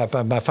enfants,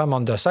 ma femme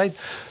on the side.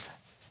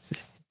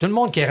 Tout le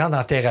monde qui rentre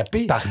en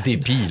thérapie. Par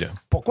dépit, là.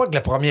 Pourquoi que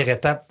la première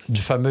étape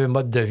du fameux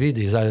mode de vie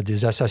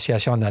des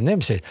associations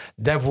anonymes, c'est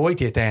d'avouer que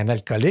tu étais un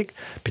alcoolique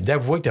puis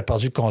d'avouer que tu as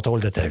perdu le contrôle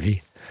de ta vie.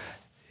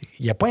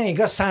 Il n'y a pas un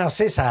gars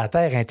sensé sur la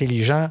terre,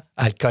 intelligent,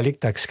 alcoolique,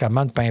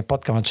 toxicomane, peu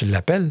importe comment tu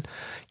l'appelles,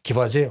 qui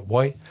va dire,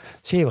 oui,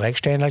 c'est vrai que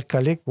j'étais un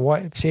alcoolique, oui,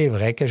 c'est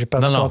vrai que j'ai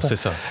perdu le contrôle. Non, c'est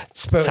ça.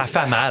 Ça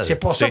fait mal. C'est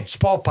pour ça que tu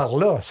pars par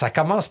là. Ça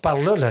commence par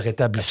là, le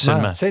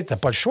rétablissement. Tu sais, t'as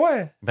pas le choix.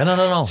 Ben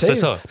non, c'est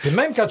ça. Puis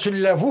même quand tu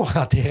l'avoues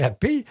en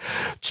thérapie,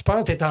 tu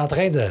penses que tu es en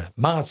train de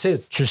mentir.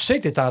 Tu sais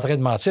que tu es en train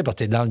de mentir parce que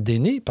tu es dans le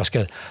déni, parce que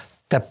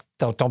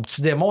ton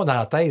petit démon dans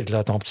la tête,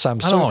 là, ton petit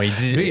Samson. Ah non, il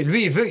dit...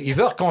 Lui, il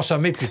veut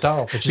reconsommer plus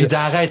tard. Il dit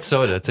arrête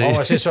ça, là, tu sais.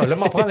 Oh, c'est ça. Là,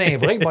 m'en prendre un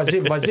break,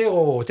 m'a dire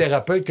au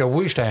thérapeute que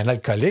oui, j'étais un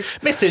alcoolique.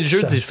 Mais c'est le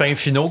jeu du fin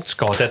finaux que tu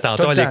comptais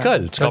tantôt à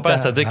l'école. Tu comprends?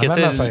 C'est-à-dire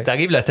que tu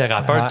arrives le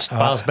thérapeute, tu te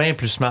penses bien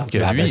plus smart que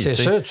lui. Ben, c'est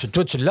ça.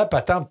 Toi, tu l'as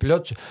patente, puis là,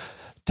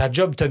 ta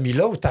job t'a mis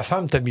là, ou ta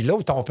femme t'a mis là,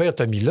 ou ton père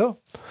t'a mis là.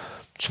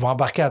 Tu vas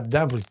embarquer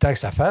là-dedans pour le temps que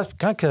ça fasse. Puis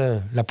quand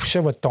la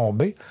poussière va te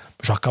tomber,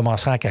 je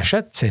recommencerai en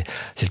cachette. C'est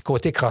le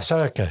côté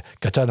crosseur que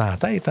tu as dans la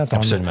tête. Hein,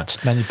 absolument. Tu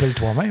te manipules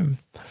toi-même.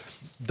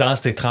 Dans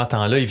ces 30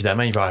 ans-là,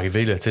 évidemment, il va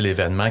arriver là,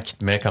 l'événement qui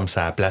te met comme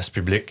ça à la place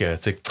publique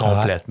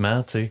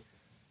complètement. T'sais.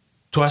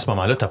 Toi, à ce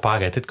moment-là, tu n'as pas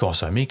arrêté de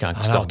consommer quand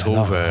tu te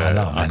retrouves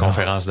en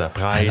conférence de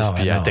presse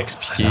puis à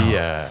t'expliquer...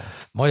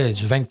 Moi,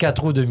 du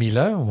 24 août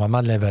 2001, au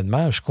moment de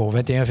l'événement, jusqu'au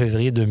 21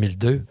 février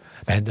 2002.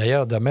 Ben,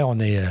 d'ailleurs, demain, on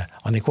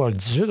est quoi, le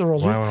 18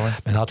 aujourd'hui? Ouais.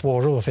 Mais dans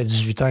 3 jours, ça fait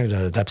 18 ans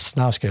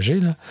d'abstinence que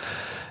j'ai. Là.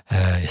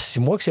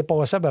 6 mois que c'est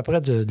passé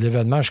après de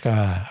l'événement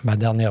jusqu'à ma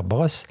dernière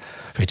brosse.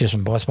 J'ai été sur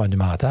une brosse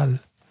monumentale.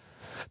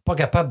 Pas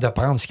capable de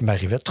prendre ce qui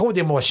m'arrivait. Trop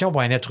d'émotions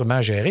pour un être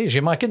humain géré.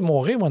 J'ai manqué de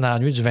mourir, moi, dans la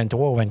nuit du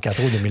 23 au 24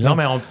 août 2001. Non,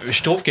 mais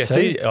je trouve que, tu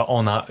sais,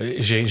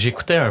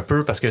 j'écoutais un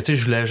peu parce que, tu sais,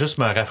 je voulais juste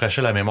me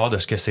rafraîchir la mémoire de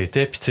ce que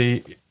c'était. Puis, tu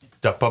sais,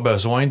 t'as pas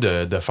besoin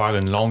de faire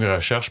une longue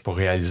recherche pour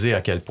réaliser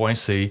à quel point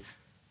c'est...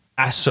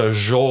 À ce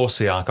jour,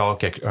 c'est encore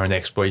un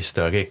exploit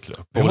historique.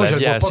 Là, pour moi, je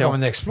l'aviation. le vois pas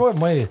comme un exploit.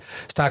 Moi,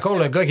 c'est encore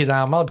le gars qui est dans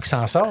la mort et qui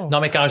s'en sort.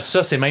 Non, mais quand je dis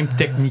ça, c'est même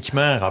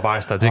techniquement, Robert.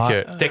 C'est-à-dire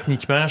que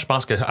techniquement, je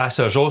pense qu'à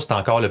ce jour, c'est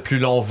encore le plus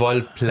long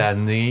vol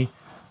plané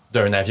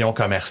d'un avion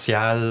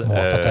commercial.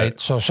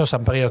 Peut-être. Ça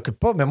me préoccupe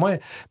pas. Mais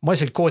moi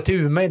c'est le côté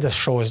humain de cette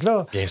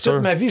chose-là. Bien sûr.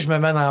 Toute ma vie, je me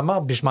mets dans la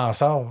mort puis je m'en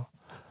sors.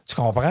 Tu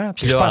comprends?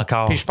 Puis là,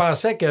 encore. Puis je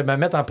pensais que me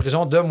mettre en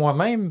prison de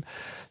moi-même,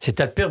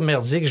 c'était le pire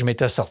merdier que je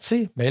m'étais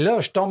sorti. Mais là,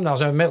 je tombe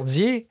dans un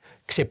merdier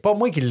que c'est pas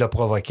moi qui l'a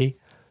provoqué.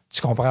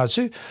 Tu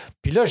comprends-tu?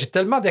 Puis là, j'ai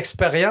tellement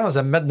d'expérience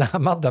de me mettre dans la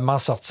marde, de m'en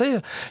sortir.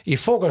 Il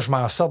faut que je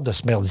m'en sorte de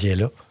ce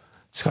merdier-là.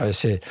 Fait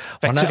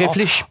que tu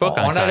réfléchis pas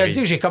quand on ça aurait arrive. dit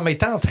que j'ai comme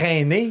été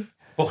entraîné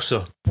Pour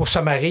ça. pour que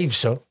ça m'arrive,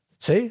 ça. Tu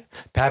sais?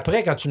 Puis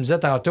après, quand tu me disais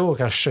tantôt,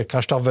 quand je suis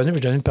revenu, je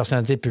suis devenu une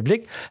personnalité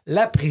publique,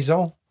 la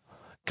prison,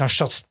 quand je suis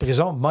sorti de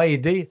prison, m'a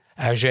aidé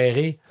à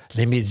gérer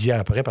les médias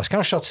après. Parce que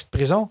quand je suis sorti de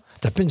prison,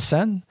 t'as plus une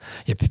scène,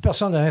 il n'y a plus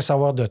personne qui veut rien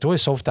savoir de toi,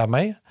 sauf ta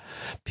mère.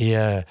 Puis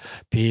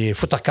il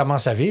faut que tu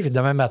recommences à vivre. Et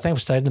demain matin, il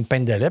faut que tu aies une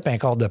pinte de lait, puis un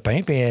quart de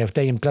pain, puis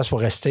tu aies une place pour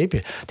rester, puis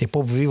tu n'es pas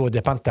pour vivre aux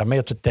dépens de ta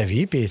mère toute ta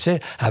vie. Puis, tu sais,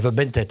 elle veut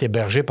bien t'être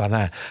hébergé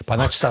pendant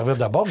que tu t'en reviens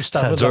d'abord. Mais tu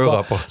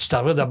t'en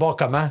reviens d'abord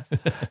comment?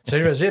 Tu sais,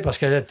 je veux dire, parce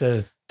que là,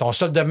 ton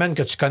seul domaine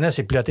que tu connais,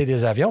 c'est piloter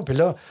des avions. Puis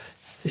là,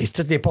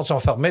 toutes les portes sont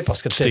fermées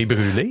parce que tu t'es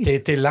brûlé.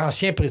 T'es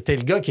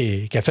le gars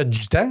qui a fait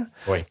du temps.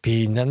 Oui.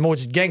 Puis il y a une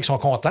maudite gang qui sont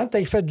contents que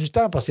t'aies fait du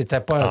temps parce que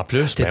t'étais pas. En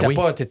plus,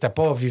 t'étais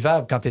pas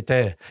vivable quand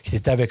t'étais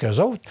avec eux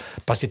autres.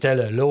 Parce que t'étais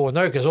le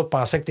honneur qu'eux autres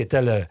pensaient que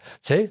t'étais le. Tu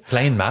sais.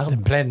 Plein de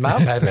marde. Plein de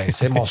marde. Ben,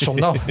 c'est mon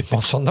surnom. Mon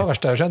surnom, quand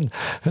j'étais jeune,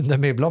 une de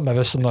mes blondes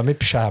m'avait surnommé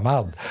Piché à la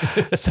marde.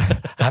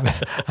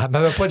 Elle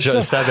m'avait pas dit ça. Je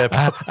le savais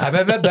pas. Elle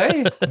m'aimait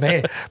bien,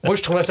 mais moi,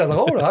 je trouvais ça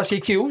drôle. Ah,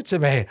 c'est cute, tu sais.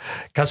 Mais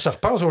quand tu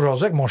repenses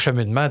aujourd'hui avec mon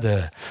cheminement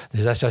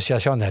des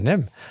associations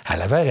anonymes,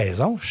 elle avait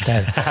raison.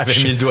 Elle avait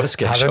mis le doigt sur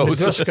quelque chose. Elle avait mis le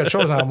doigt sur quelque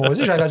chose dans mon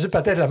maudit. J'aurais dû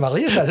peut-être la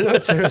marier, celle-là.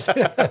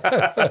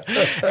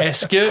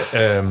 Est-ce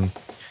que...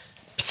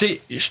 Puis tu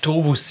sais, je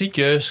trouve aussi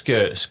que ce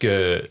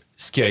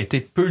qui a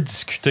été peu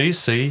discuté,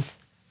 c'est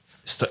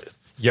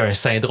il y a un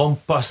syndrome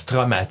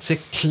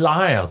post-traumatique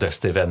clair de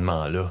cet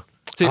événement-là.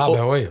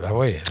 Ben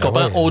oui. Tu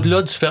comprends? Oui.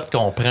 Au-delà du fait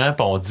qu'on prend et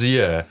on dit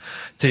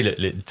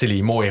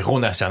les mots héros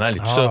national et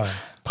tout ça, ouais.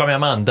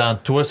 Premièrement, en dedans de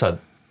toi,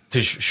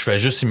 je fais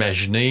juste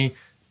imaginer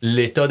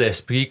l'état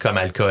d'esprit comme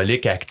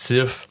alcoolique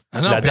actif.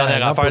 La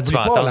dernière affaire que tu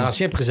vas entendre.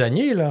 L'ancien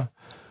prisonnier, là.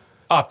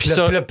 Ah, puis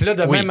ça. Puis là,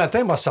 demain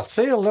matin, il va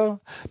sortir, là.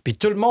 Puis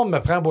tout le monde me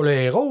prend pour le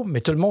héros,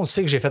 mais tout le monde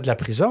sait que j'ai fait de la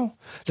prison.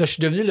 Là, je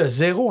suis devenu le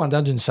zéro en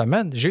dedans d'une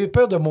semaine. J'ai eu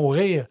peur de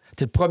mourir.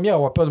 T'es le premier à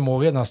avoir peur de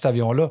mourir dans cet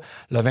avion-là,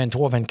 le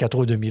 23-24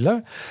 août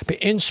 2001. Puis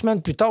une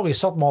semaine plus tard, ils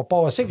sortent mon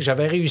passé que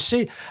j'avais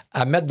réussi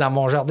à mettre dans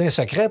mon jardin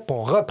secret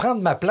pour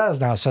reprendre ma place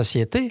dans la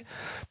société.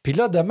 Puis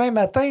là, demain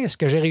matin, ce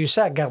que j'ai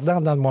réussi à garder en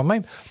dedans de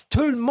moi-même,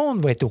 tout le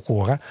monde va être au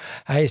courant.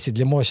 Hey, c'est de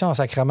l'émotion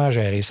sacrément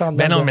gérée. Ça,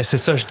 ben non, mais c'est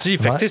ça, je dis.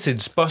 Fait que c'est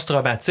du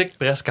post-traumatique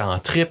presque en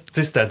trip.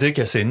 C'est-à-dire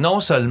que c'est non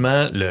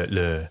seulement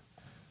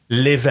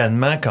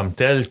l'événement comme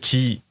tel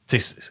qui...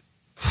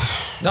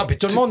 Non, puis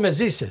tout le monde me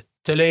dit,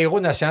 t'es le héros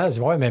national. Je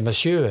dis, ouais, mais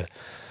monsieur...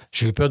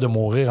 J'ai eu peur de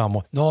mourir en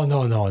moi.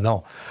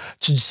 Non.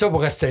 Tu dis ça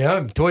pour rester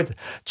humble. Toi,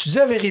 tu dis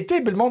la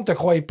vérité, puis le monde ne te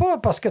croit pas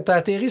parce que tu as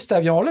atterri cet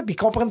avion-là, puis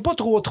ils ne comprennent pas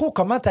trop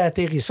comment tu as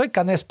atterri ça. Ils ne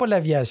connaissent pas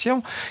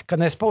l'aviation, ils ne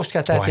connaissent pas où tu as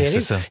atterri,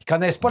 ils ne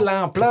connaissent pas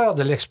l'ampleur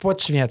de l'exploit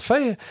que tu viens de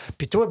faire.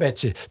 Puis toi, ben,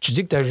 tu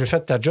dis que tu as juste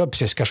fait ta job, puis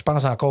c'est ce que je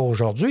pense encore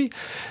aujourd'hui.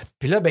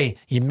 Puis là, ben,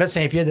 ils me mettent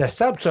 5 pieds de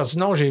stable, puis tu leur dis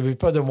non, j'ai eu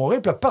peur de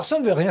mourir. Puis là,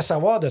 personne ne veut rien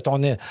savoir de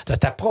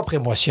ta propre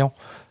émotion.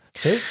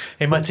 T'sais?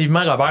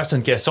 Émotivement, Robert, c'est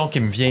une question qui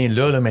me vient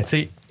là mais tu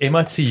sais,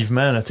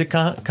 émotivement, là,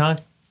 quand,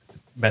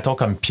 mettons,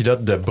 comme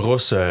pilote de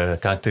brousse,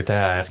 quand tu étais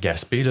à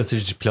Gaspé, je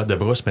dis pilote de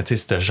brousse, mais tu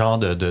sais, ce genre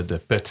de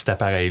petit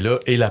appareil-là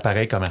et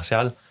l'appareil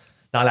commercial,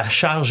 dans la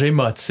charge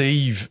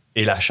émotive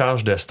et la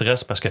charge de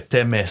stress, parce que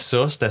t'aimais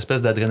ça, cette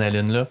espèce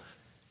d'adrénaline-là,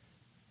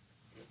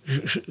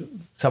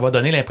 ça va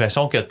donner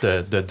l'impression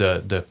que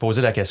de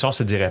poser la question,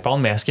 c'est d'y répondre,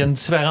 mais est-ce qu'il y a une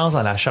différence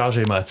dans la charge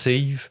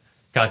émotive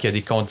quand il y a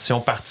des conditions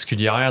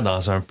particulières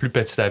dans un plus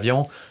petit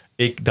avion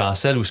et dans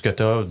celle où tu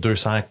as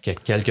 200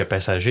 quelques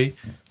passagers?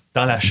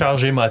 Dans la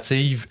charge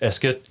émotive, est-ce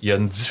qu'il y a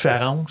une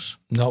différence?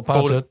 Non, pas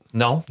en tout.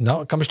 Non?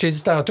 Non. Comme je t'ai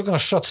dit tantôt, quand je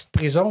suis sorti de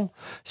prison,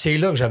 c'est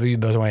là que j'avais eu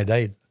besoin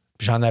d'aide.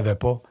 Puis j'en avais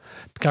pas.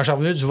 Puis quand je suis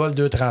revenu du vol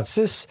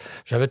 236,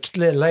 j'avais toute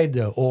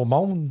l'aide au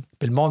monde,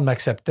 puis le monde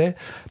m'acceptait,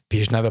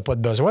 puis je n'avais pas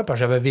de besoin, parce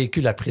que j'avais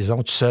vécu la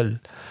prison tout seul.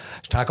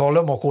 J'étais encore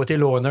là, mon côté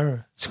l'honneur,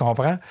 tu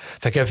comprends?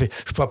 Fait que je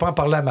ne pouvais pas en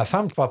parler à ma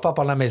femme, je ne pouvais pas en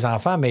parler à mes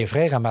enfants, à mes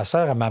frères, à ma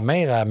soeur, à ma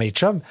mère, à mes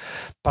chums,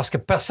 parce que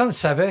personne ne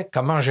savait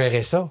comment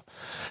gérer ça.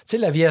 Tu sais,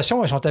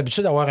 l'aviation, ils sont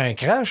habitués d'avoir un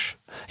crash,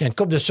 il y a une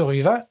couple de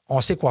survivants,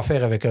 on sait quoi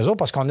faire avec eux autres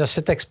parce qu'on a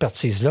cette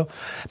expertise-là.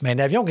 Mais un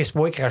avion qui se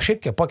pourrait cracher et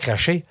qui n'a pas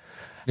craché,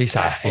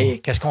 et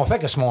qu'est-ce qu'on fait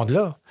avec ce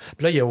monde-là?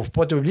 Puis là, il ne faut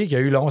pas t'oublier qu'il y a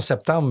eu le 11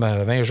 septembre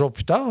 20 jours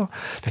plus tard.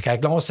 Fait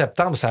qu'avec le 11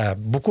 septembre, ça a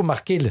beaucoup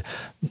marqué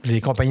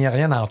les compagnies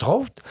aériennes, entre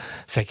autres.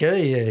 Fait que là,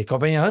 les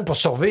compagnies aériennes, pour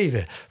survivre,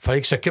 il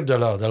fallait qu'ils s'occupent de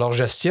leur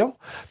gestion.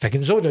 Fait que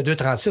nous autres, le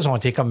 236, ont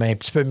été comme un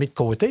petit peu mis de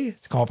côté.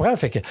 Tu comprends?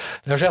 Fait que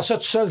là, je gère ça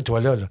tout seul,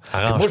 toi, là.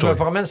 Moi, je me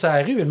promène sur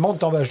la rue et le monde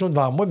tombe à genoux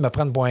devant moi et me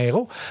prend pour un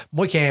héros.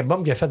 Moi qui ai un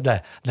bum qui a fait de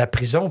la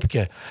prison puis que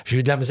j'ai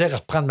eu de la misère à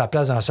reprendre ma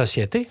place dans la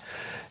société.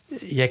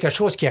 Il y a quelque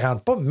chose qui ne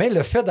rentre pas, mais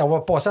le fait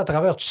d'avoir passé à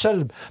travers tout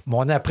seul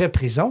mon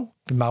après-prison,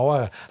 puis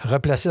m'avoir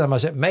replacé dans ma...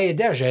 m'a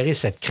aidé à gérer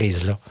cette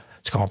crise-là.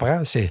 Tu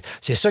comprends? C'est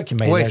ça qui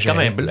m'a aidé. Oui, c'est comme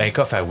un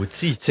coffre à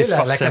outils. Tu sais,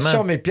 la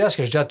question 1000 pièces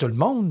que je dis à tout le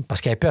monde,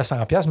 parce qu'elle n'est plus à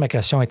 100 pièces, ma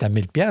question est à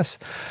 1000 pièces,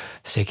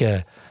 c'est que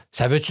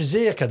ça veut-tu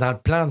dire que dans le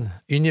plan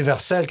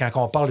universel, quand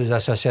on parle des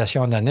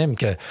associations anonymes,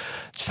 que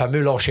du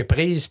fameux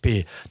lâcher-prise,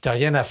 puis tu n'as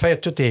rien à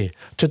faire, tout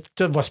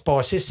va se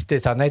passer si tu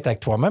es honnête avec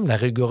toi-même, la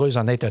rigoureuse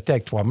honnêteté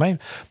avec toi-même,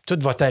 tout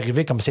va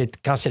t'arriver quand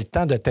c'est le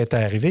temps de t'être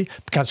arrivé,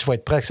 puis quand tu vas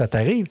être prêt que ça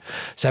t'arrive.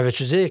 Ça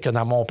veut-tu dire que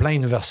dans mon plan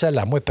universel,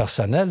 à moi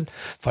personnel,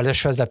 il fallait que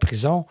je fasse de la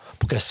prison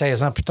pour que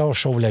 16 ans plus tard,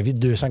 je sauve la vie de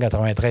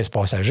 293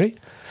 passagers?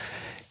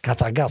 Quand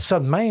tu regardes ça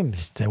de même,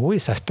 oui,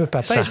 ça se peut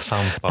peut-être. Ça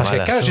ressemble pas Parce que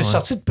mal à quand ça, j'ai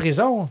sorti de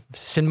prison,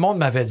 si le monde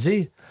m'avait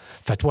dit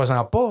 «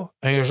 Fais-toi-en pas,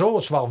 un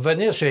jour, tu vas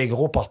revenir sur les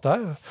gros porteurs »,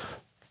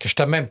 que je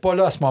n'étais même pas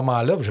là à ce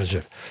moment-là, je dis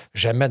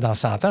jamais dans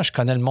 100 ans, je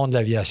connais le monde de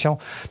l'aviation.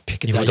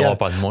 Ils ne voudront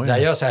pas de moi.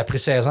 D'ailleurs, ça a pris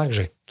 16 ans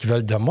qu'ils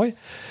veulent de moi.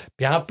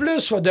 Puis en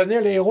plus, tu vas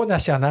devenir l'héros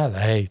national.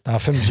 Hey, t'en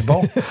fumes du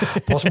bon.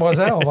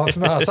 Passe-moi-en, on va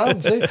fumer ensemble,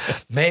 tu sais.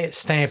 Mais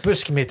c'était un peu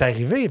ce qui m'est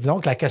arrivé.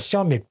 Donc, la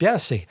question 1000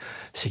 pièces,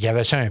 c'est qu'il y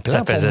avait un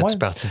plan. Ça faisait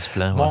partie du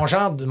plan. Mon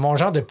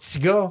genre de petit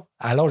gars,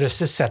 à l'âge de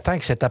 6-7 ans,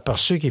 qui s'est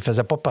aperçu qu'il ne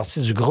faisait pas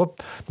partie du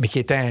groupe, mais qui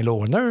était un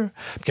loner,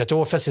 puis qui a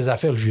toujours fait ses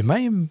affaires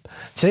lui-même.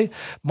 Tu sais,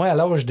 moi, à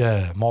l'âge de.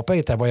 Mon père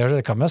était voyageur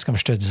de commerce, comme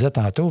je te disais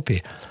tantôt,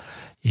 puis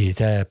il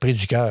était pris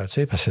du cœur, tu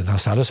sais, parce que dans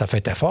ce temps-là, ça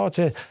fait effort,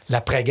 tu sais.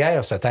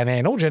 L'après-guerre, c'était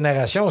une autre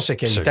génération, c'est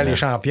qu'ils étaient les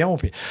champions,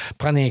 puis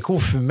prendre un coup,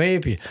 fumer,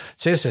 puis,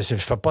 tu sais, je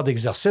fais pas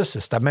d'exercice,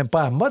 c'était même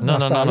pas à mode dans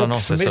ce temps-là. Non,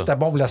 fumer, c'était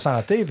bon pour la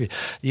santé, puis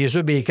les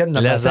œufs bacon...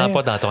 Laisse-en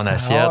pas dans ton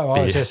assiette.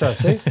 Ouais, c'est ça,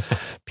 tu sais.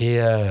 Puis,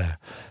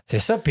 c'est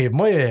ça, puis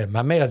moi,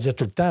 ma mère, elle disait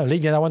tout le temps, là,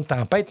 il vient d'avoir une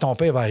tempête, ton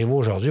père va arriver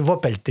aujourd'hui, va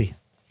pelleter.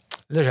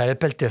 Là, j'allais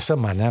pelleter ça,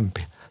 mon âme,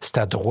 puis...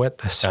 C'était à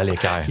droite.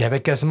 Il n'y avait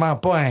quasiment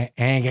pas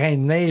un grain de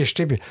neige.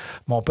 Puis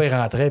mon père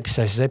rentrait, puis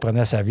s'assisait,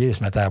 prenait sa bière, il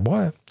se mettait à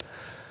boire.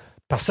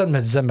 Personne ne me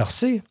disait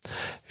merci.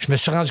 Je me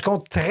suis rendu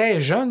compte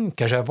très jeune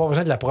que je n'avais pas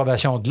besoin de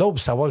l'approbation de l'autre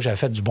pour savoir que j'avais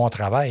fait du bon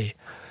travail.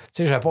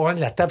 Tu sais, j'avais pas besoin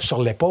de la tape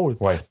sur l'épaule.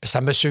 Ouais. Puis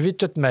ça m'a suivi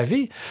toute ma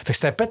vie. Fait que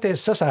c'était peut-être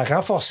ça a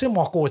renforcé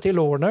mon côté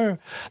loner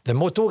de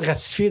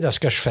m'auto-gratifier de ce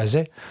que je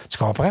faisais. Tu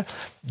comprends?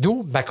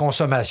 D'où ma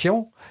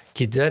consommation,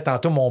 qui disait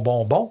tantôt mon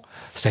bonbon,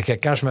 c'est que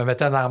quand je me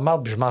mettais dans la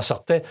marde puis je m'en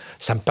sortais,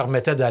 ça me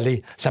permettait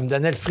d'aller. Ça me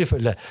donnait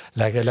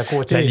le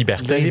côté... La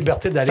liberté. La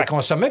liberté d'aller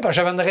consommer, parce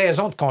que j'avais une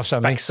raison de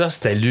consommer. Fait que ça,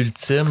 c'était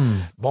l'ultime...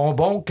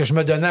 Bonbon que je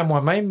me donnais à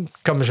moi-même,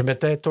 comme je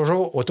m'étais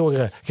toujours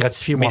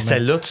auto-gratifié moi-même.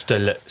 Mais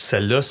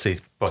celle-là, c'est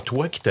pas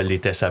toi qui te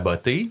l'étais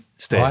saboté.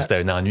 C'était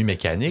un ennui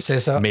mécanique. C'est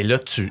ça. Mais là,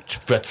 tu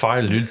pouvais te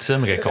faire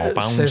l'ultime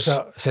récompense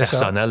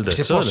personnelle de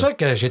ça. C'est pour ça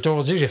que j'ai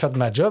toujours dit que j'ai fait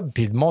ma job,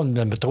 puis le monde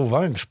me trouve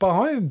humble. Je suis pas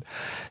humble.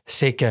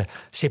 C'est que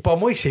c'est pas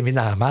moi qui s'est mis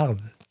dans la marde.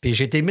 Puis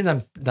j'ai été mis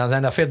dans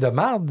une affaire de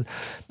marde,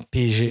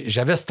 puis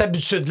j'avais cette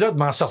habitude-là de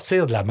m'en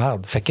sortir de la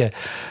marde. Fait que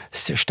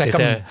j'étais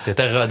comme...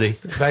 T'étais rodé.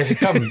 Ben,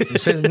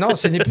 non,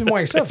 ce n'est plus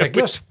moins que ça. Fait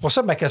que là, c'est pour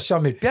ça ma question à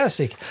 1000 pièces,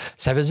 c'est que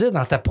ça veut dire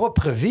dans ta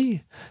propre vie,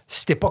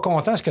 si t'es pas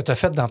content de ce que tu as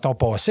fait dans ton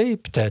passé,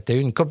 puis t'as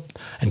eu une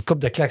coupe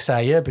de claques à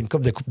la gueule, puis une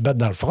coupe de coups de bête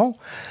dans le front,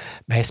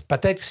 bien, c'est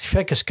peut-être ce qui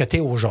fait que ce que tu es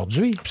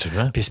aujourd'hui.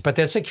 Absolument. Puis c'est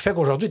peut-être ça qui fait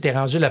qu'aujourd'hui, tu es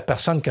rendu la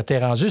personne que tu es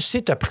rendue.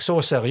 Si tu as pris ça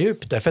au sérieux,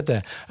 puis tu as fait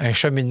un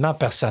cheminement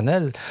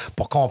personnel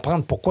pour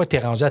comprendre pourquoi tu es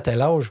rendu à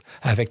tel âge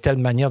avec telle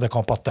manière de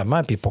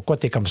comportement, puis pourquoi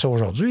tu es comme ça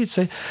aujourd'hui, tu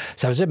sais.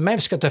 Ça veut dire même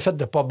ce que tu as fait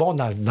de pas bon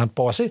dans le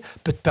passé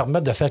peut te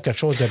permettre de faire quelque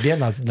chose de bien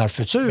dans le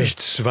futur. Mais je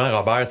dis souvent,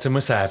 Robert, tu sais,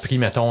 moi, ça a pris,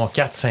 mettons,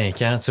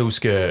 4-5 ans, tu sais, où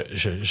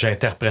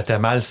j'interprétais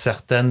mal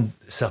certaines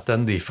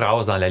des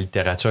phrases dans la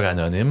littérature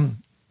anonyme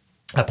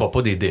à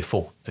propos des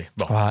défauts.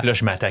 Bon, là,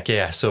 je m'attaquais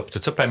à ça. Puis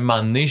tout ça, puis à un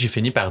moment donné, j'ai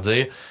fini par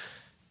dire,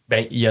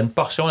 bien, il y a une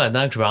portion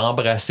là-dedans que je vais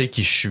embrasser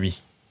qui je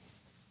suis.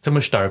 Tu sais, moi,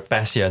 je suis un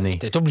passionné.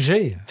 T'es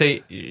obligé.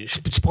 Tu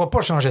ne pourras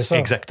pas changer ça.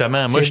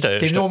 Exactement. Moi, t'es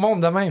venu au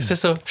monde de même. C'est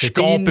ça. Je suis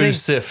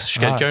compulsif. Je suis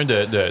quelqu'un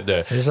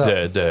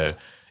de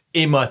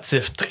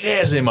émotif,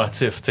 très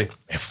émotif. Tu sais,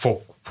 mais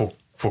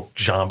faut que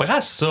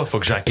j'embrasse ça, faut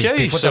que j'accueille ça.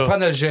 Il faut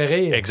apprendre à le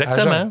gérer.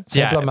 Exactement.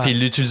 Puis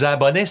l'utiliser à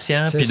bon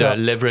escient, puis de le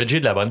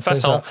leverager de la bonne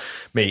façon.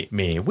 Mais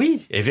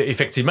oui,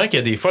 effectivement, qu'il y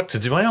a des fois que tu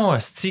dis, voyons,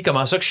 asti,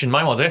 comment ça que je suis de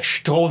même? On dirait que je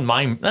suis trop de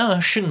même. Non,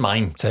 je suis de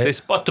même.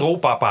 C'est pas trop,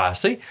 pas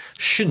assez.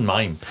 Je suis de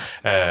même.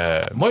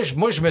 Moi,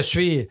 je me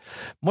suis...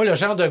 Moi, le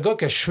genre de gars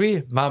que je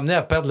suis m'a amené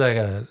à perdre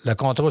le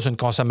contrôle sur une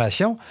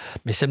consommation,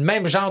 mais c'est le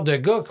même genre de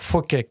gars qu'il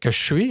faut que je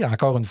suis,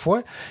 encore une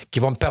fois,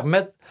 qui va me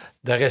permettre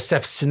de rester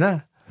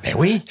abstinent. Ben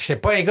oui. C'est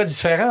pas un gars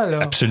différent, là.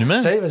 Absolument.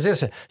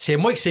 C'est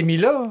moi qui s'est mis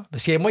là,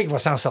 parce que c'est moi qui va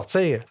s'en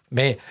sortir.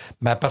 Mais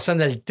ma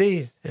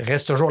personnalité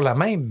reste toujours la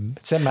même.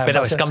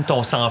 C'est comme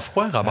ton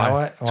sang-froid,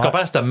 Robert. Tu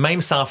comprends? Ce même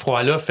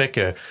sang-froid-là fait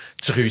que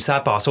tu réussis à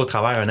passer au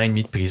travers 1 an et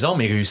demi de prison,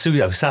 mais réussis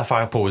aussi à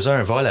faire poser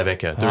un vol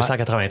avec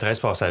 293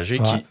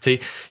 passagers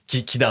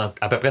qui, dans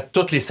à peu près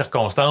toutes les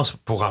circonstances,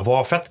 pour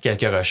avoir fait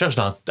quelques recherches,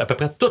 dans à peu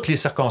près toutes les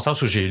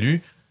circonstances où j'ai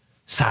lu,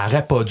 ça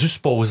n'aurait pas dû se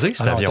poser,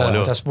 cet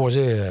avion-là. T'as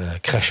supposé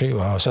cracher,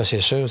 ça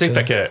c'est sûr. Fait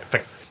que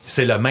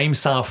c'est le même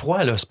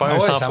sang-froid, là. C'est pas un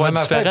sang-froid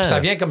différent. Puis ça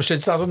vient, comme je te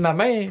dis tantôt, de ma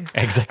mère.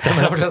 Exactement.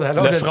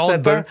 Alors, le front de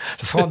bœuf.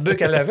 Le front de bœuf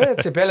qu'elle avait.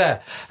 Puis elle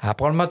a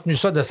probablement tenu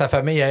ça de sa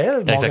famille à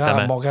elle.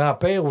 Mon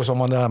grand-père ou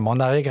mon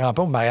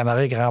arrière-grand-père ou ma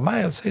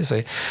arrière-grand-mère.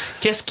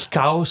 Qu'est-ce qui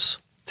casse?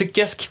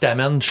 Qu'est-ce qui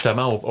t'amène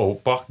justement au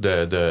parc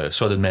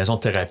soit d'une maison de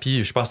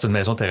thérapie? Je pense que c'est une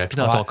maison de thérapie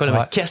dans ton cas, mais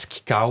qu'est-ce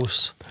qui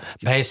casse?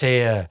 Ben,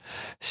 c'est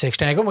que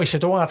j'étais un gars, moi, qui s'est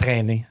trop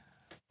entraîné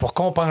pour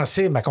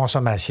compenser ma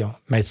consommation.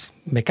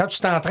 Mais quand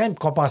tu t'entraînes pour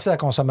compenser la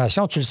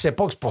consommation, tu ne sais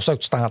pas que c'est pour ça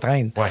que tu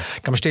t'entraînes. Ouais.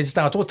 Comme je t'ai dit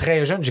tantôt,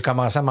 très jeune, j'ai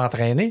commencé à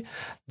m'entraîner.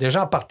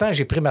 Déjà, en partant,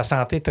 j'ai pris ma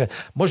santé.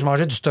 Moi, je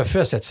mangeais du tofu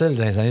à cette île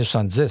dans les années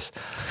 70.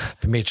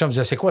 Puis mes chums me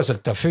disaient, c'est quoi ça, le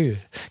tofu?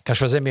 Quand je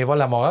faisais mes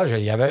vols à Montréal,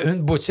 il y avait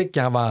une boutique qui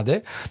en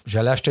vendait.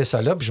 J'allais acheter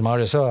ça là, puis je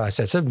mangeais ça à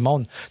cette île. Le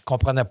monde ne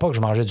comprenait pas que je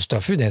mangeais du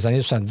tofu dans les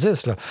années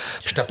 70.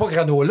 Je n'étais pas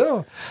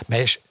granola,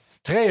 mais...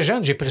 Très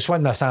jeune, j'ai pris soin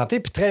de ma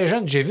santé, puis très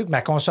jeune, j'ai vu que ma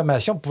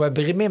consommation pouvait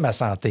brimer ma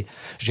santé.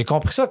 J'ai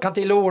compris ça. Quand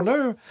tu es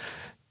loner,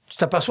 tu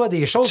t'aperçois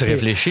des choses. Tu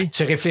réfléchis.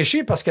 Tu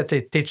réfléchis parce que tu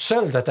es tout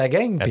seul de ta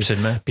gang.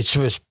 Absolument. Puis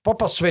pas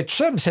parce que tu vas être tout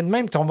seul, mais c'est le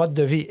même que ton mode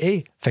de vie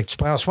est. Fait que tu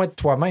prends soin de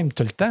toi-même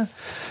tout le temps.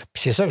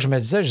 Puis c'est ça que je me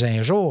disais,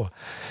 un jour,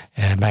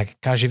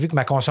 quand j'ai vu que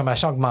ma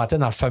consommation augmentait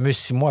dans le fameux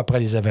 6 mois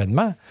après les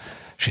événements,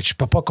 je ne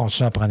peux pas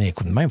continuer à prendre un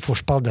coup de main. Il faut que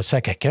je parle de ça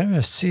à quelqu'un.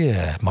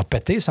 M'a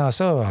pété sans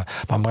ça.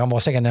 On me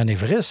ramasser avec un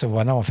anévrisme. Ou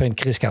on fait une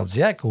crise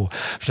cardiaque. Ou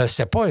je ne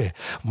sais pas.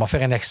 On m'a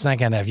fait un accident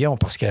avec un avion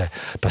parce que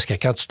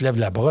quand tu te lèves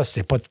la brosse,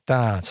 c'est pas tout le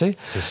temps. C'est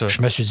ça. Je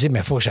me suis dit, mais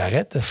il faut que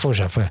j'arrête.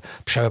 Je ne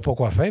savais pas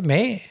quoi faire.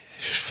 Mais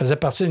je faisais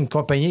partie d'une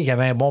compagnie qui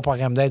avait un bon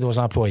programme d'aide aux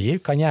employés.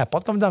 Cognais à la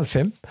porte, comme dans le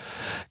film.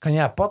 Cognais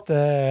à la porte,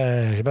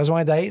 j'ai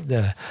besoin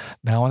d'aide.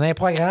 Ben, on a un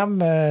programme.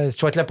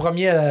 Tu vas être le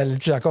premier,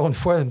 encore une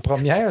fois, une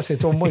première. C'est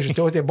toi, moi, j'ai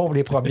toujours été bon pour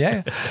les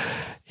premières.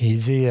 Il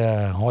dit,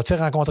 on va te faire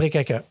rencontrer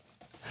quelqu'un.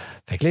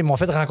 Fait que là, ils m'ont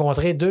fait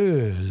rencontrer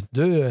deux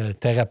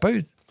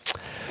thérapeutes.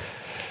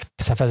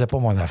 Puis ça faisait pas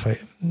mon affaire.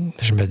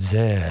 Je me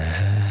disais,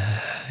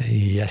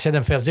 ils essaient de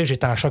me faire dire que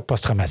j'étais en choc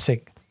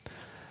post-traumatique.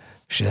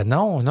 Je disais,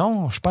 non,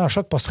 je ne suis pas en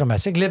choc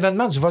post-traumatique.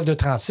 L'événement du vol de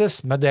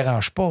 36 ne me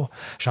dérange pas.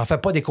 J'en fais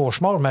pas des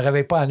cauchemars, je ne me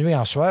réveille pas à nuit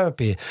en soir,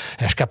 puis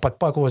je capote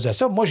pas à cause de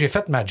ça. Moi, j'ai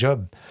fait ma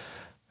job.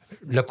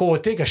 Le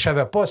côté que je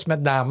savais pas se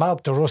mettre dans la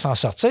marde, toujours s'en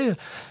sortir,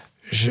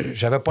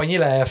 j'avais pogné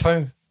la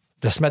F1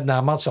 de se mettre dans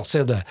la marde,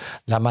 sortir de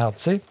la marde,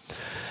 tu sais.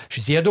 Je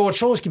dis, il y a d'autres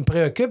choses qui me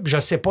préoccupent, je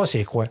ne sais pas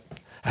c'est quoi.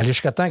 Aller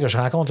jusqu'à temps que je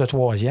rencontre le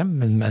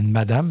troisième, une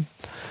madame,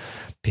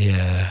 puis...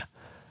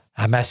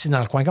 elle m'a assis dans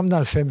le coin, comme dans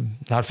le film.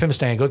 Dans le film,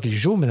 c'est un gars qui le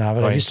joue, mais dans la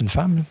vraie vie, c'est une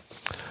femme.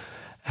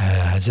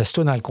 Elle disait, c'est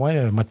toi dans le coin,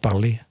 elle m'a te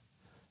parlé.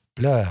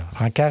 Puis là,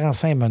 en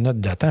 45 minutes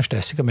de temps, j'étais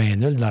assis comme un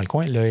nul dans le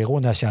coin, le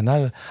héros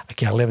national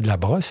qui relève de la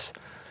brosse,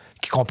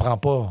 qui ne comprend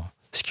pas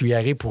ce qui lui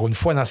arrive pour une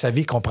fois dans sa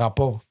vie, qui ne comprend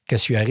pas ce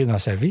qui lui arrive dans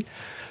sa vie.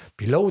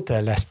 Puis l'autre,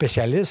 la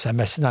spécialiste, elle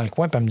m'a assis dans le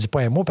coin, puis elle me dit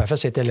pas un mot, puis elle fait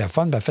ses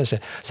téléphones, puis elle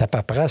fait sa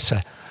paperasse,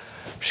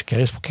 je suis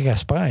curieux pour qui elle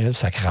se prend, elle,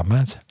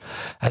 sacrément. T'sais.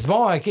 Elle dit,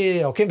 bon,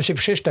 OK, M.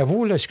 Piché, je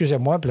t'avoue, là,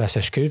 excusez-moi, puis là, elle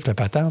s'excuse, puis la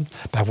patente,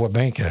 puis elle voit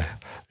bien que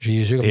j'ai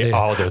les yeux comme des...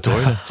 hors de toi,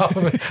 là.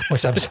 Moi,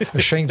 ça me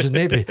chaîne du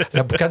nez, puis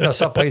la boucane de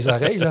ça après les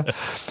oreilles, là.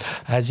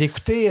 Elle dit,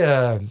 écoutez,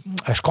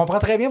 je comprends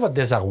très bien votre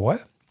désarroi,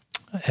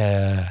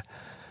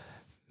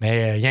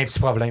 mais il y a un petit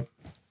problème.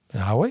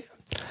 Ah oui?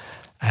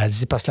 Elle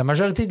dit, parce que la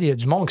majorité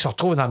du monde qui se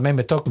retrouve dans le même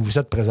état que vous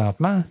êtes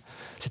présentement,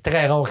 c'est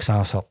très rare qu'ils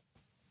s'en sortent.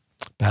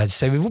 Puis elle dit,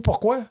 savez-vous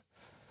pourquoi?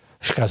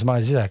 Je suis quasiment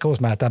dit à cause,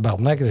 mais à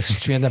tabarnak, si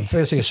tu viens de me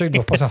faire, c'est sûr qu'ils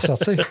ne doivent pas s'en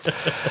sortir.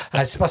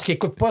 Elle dit, c'est parce qu'ils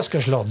n'écoutent pas ce que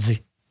je leur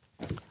dis.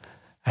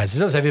 Elle dit,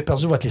 là, vous avez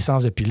perdu votre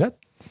licence de pilote,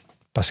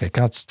 parce que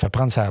quand tu te fais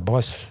prendre sa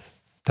brosse,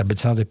 ta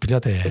licence de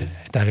pilote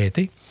est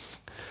arrêtée.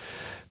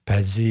 Puis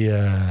elle dit,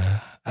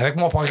 avec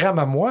mon programme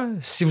à moi,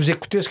 si vous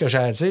écoutez ce que j'ai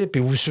à dire,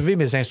 puis vous suivez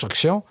mes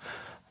instructions,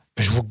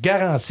 je vous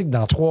garantis que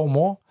dans 3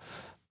 mois,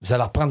 vous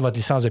allez reprendre votre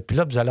licence de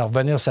pilote, vous allez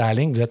revenir sur la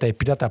ligne, vous êtes un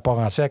pilote à part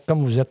entière,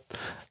 comme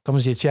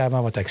vous étiez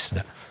avant votre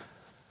accident.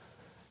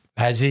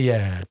 Elle dit,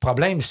 le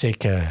problème, c'est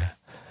que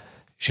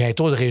j'ai un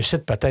taux de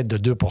réussite peut-être de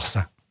 2 %.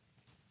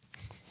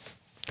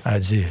 Elle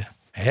dit,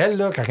 elle,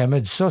 là, quand elle m'a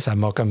dit ça, ça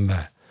m'a comme...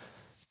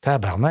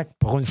 tabarnak.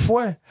 Pour une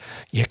fois,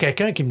 il y a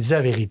quelqu'un qui me dit la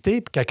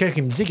vérité, puis quelqu'un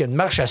qui me dit qu'il y a une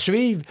marche à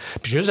suivre,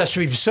 puis j'ai juste à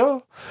suivre ça.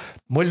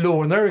 Moi,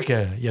 l'honneur,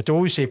 il a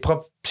toujours eu ses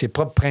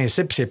propres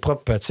principes, ses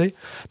propres,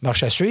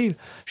 marches à suivre.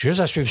 J'ai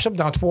juste à suivre ça, puis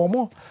dans 3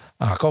 mois,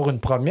 encore une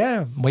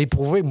première, moi,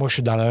 éprouvé, moi, je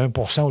suis dans le 1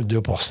 % ou le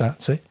 2 %, tu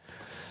sais.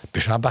 Puis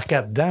je suis embarqué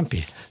là-dedans,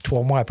 puis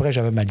 3 mois après,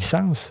 j'avais ma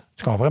licence.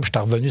 Tu comprends? Puis je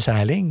suis revenu sur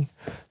la ligne.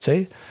 Tu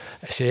sais?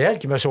 C'est elle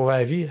qui m'a sauvé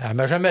la vie. Elle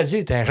m'a jamais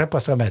dit, t'es un jeune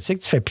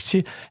post-traumatique, tu fais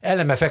pitié.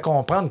 Elle m'a fait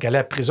comprendre qu'à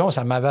la prison,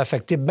 ça m'avait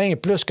affecté bien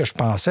plus que je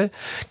pensais,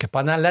 que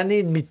pendant l'année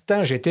et demie de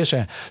temps, j'étais sur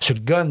le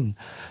gun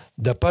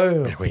de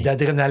peur et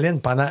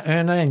d'adrénaline pendant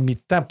 1 an et demi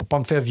de temps pour pas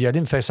me faire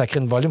violer, me faire sacrer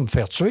une volée, me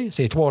faire tuer.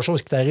 C'est 3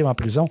 choses qui t'arrivent en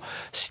prison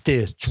si tu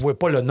ne vois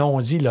pas le non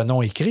dit, le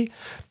non écrit,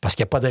 parce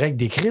qu'il n'y a pas de règle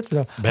décrite.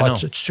 Là.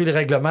 Tu suis le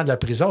règlement de la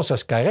prison, ça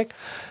c'est correct.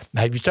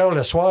 Mais à 8 heures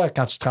le soir,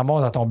 quand tu te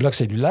ramasses dans ton bloc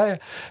cellulaire,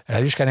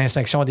 aller jusqu'à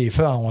l'extinction des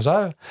feux à 11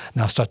 heures,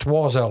 dans ces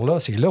 3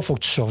 heures-là, c'est là qu'il faut que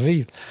tu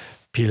survives.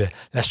 Puis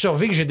la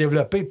survie que j'ai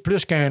développée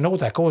plus qu'un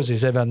autre à cause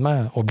des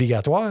événements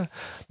obligatoires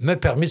m'a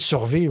permis de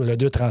survivre le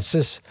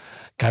 236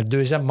 quand le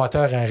deuxième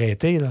moteur a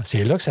arrêté. Là,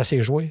 c'est là que ça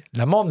s'est joué.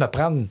 Le monde me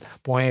prend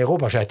pour un héros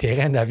parce que j'ai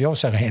atterri un avion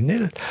sur un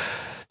île.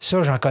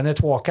 Ça, j'en connais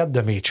 3-4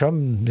 de mes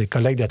chums, des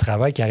collègues de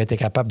travail qui auraient été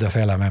capables de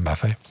faire la même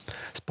affaire.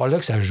 C'est pas là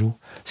que ça joue.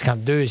 C'est quand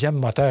le deuxième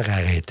moteur a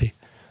arrêté.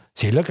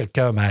 C'est là que le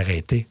cœur m'a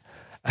arrêté.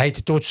 Hey,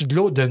 t'es au-dessus de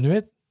l'eau de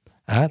nuit,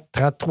 hein?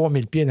 33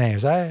 000 pieds dans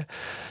les airs,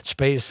 tu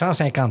pèses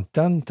 150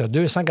 tonnes, tu as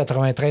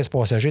 293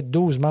 passagers,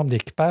 12 membres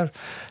d'équipage,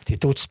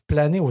 t'es au-dessus de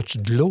planer, au-dessus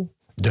de l'eau,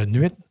 de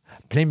nuit,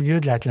 plein milieu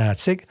de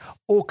l'Atlantique,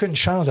 aucune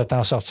chance de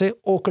t'en sortir,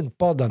 aucune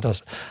porte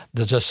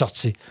de te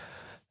sortir.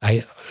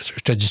 Hey,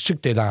 je te dis-tu que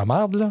t'es dans la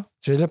marde, là?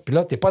 Puis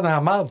là, t'es pas dans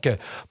la marde que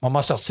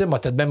m'en sortir, m'a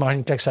peut-être bien mangé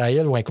une claque sur la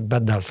gueule ou un coup de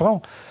batte dans le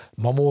front.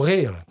 M'a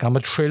mourir. Là. Quand m'a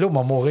touché là,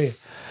 m'a mourir.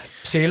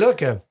 Puis c'est là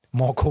que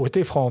mon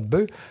côté front de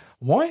bœuf,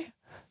 ouais,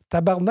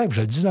 tabarnak,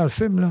 je le dis dans le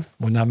film, là,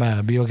 ou dans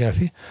ma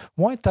biographie,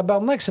 ouais,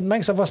 tabarnak, c'est demain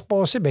que ça va se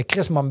passer, ben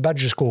Chris m'a me battre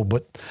jusqu'au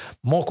bout.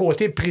 Mon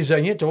côté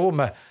prisonnier, toujours,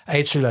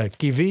 hey,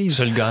 qui vise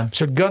sur le gun.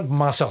 Sur le gun pour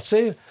m'en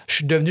sortir, je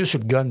suis devenu sur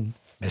le gun.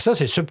 Mais ça,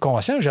 c'est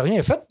subconscient. J'ai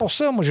rien fait pour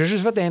ça. Moi, j'ai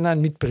juste fait 1 an et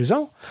demi de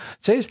prison.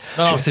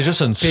 Non, c'est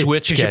juste une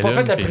switch qui j'ai pas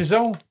fait la puis...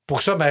 prison pour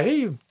que ça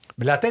m'arrive.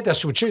 Mais la tête a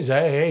switché. Je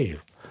disais, hey,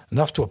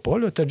 n'offre-toi pas.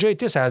 T'as déjà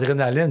été sur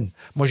l'adrénaline.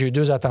 Moi, j'ai eu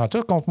 2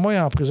 attentats contre moi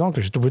en prison que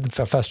j'ai obligé de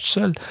faire face tout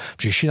seul.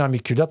 Puis j'ai chié dans mes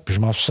culottes, puis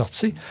je m'en suis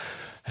sorti.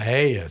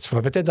 Hey, tu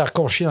vas peut-être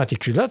encore chier dans tes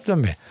culottes, là,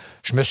 mais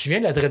je me souviens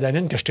de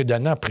l'adrénaline que je t'ai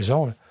donnée en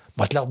prison. Là.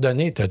 Je vais te la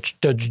redonner.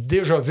 Tu as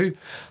déjà vu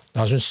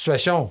dans une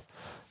situation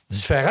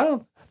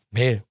différente.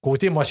 Mais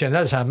côté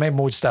émotionnel, c'est la même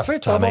maudite affaire.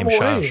 Tu t'en vas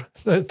mourir.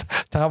 Tu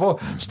t'en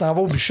vas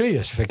au bûcher.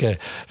 Fait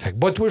que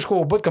bats-toi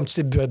jusqu'au bout comme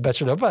tu t'es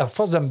battu là. À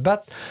force de me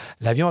battre,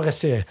 l'avion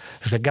restait...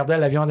 Je gardais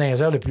l'avion dans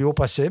les airs le plus haut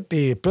possible.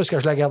 Puis plus que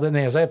je la gardais dans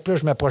les airs, plus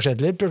je m'approchais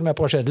de l'île,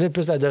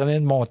 plus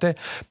l'adrénaline montait,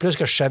 plus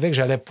que je savais que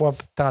j'allais pouvoir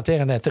tenter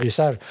un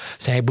atterrissage.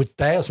 C'est un bout de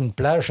terre, c'est une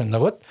plage, c'est une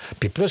route.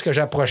 Puis plus que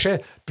j'approchais,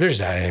 plus je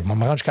disais, hey, je vais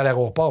me rendre jusqu'à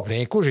l'aéroport. Puis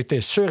d'un coup,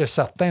 j'étais sûr et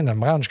certain de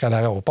me rendre jusqu'à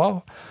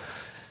l'aéroport.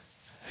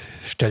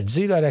 Je te le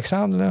dis, là,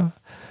 Alexandre, là.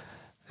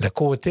 Le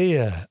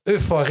côté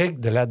euphorique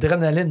de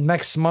l'adrénaline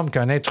maximum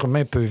qu'un être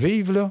humain peut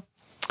vivre, là.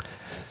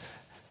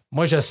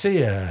 Moi, je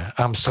sais,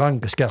 Armstrong,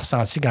 ce qu'il a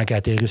ressenti quand il a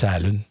atterri sur la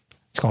Lune.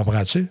 Tu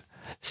comprends-tu?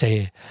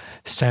 C'est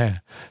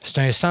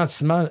un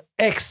sentiment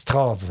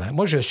extraordinaire.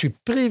 Moi, je suis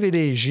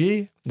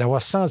privilégié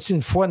d'avoir senti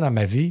une fois dans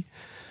ma vie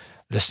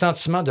le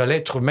sentiment de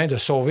l'être humain de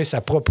sauver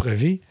sa propre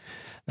vie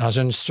dans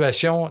une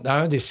situation, dans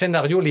un des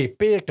scénarios les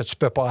pires que tu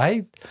peux pas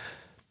être.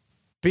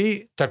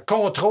 Puis, tu as le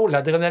contrôle.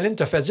 L'adrénaline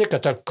te fait dire que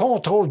tu as le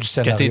contrôle du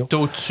scénario. Que tu es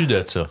au-dessus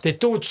de ça. Tu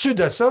es au-dessus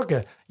de ça,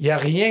 qu'il n'y a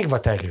rien qui va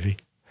t'arriver.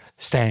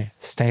 C'est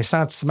un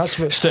sentiment.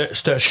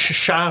 Cette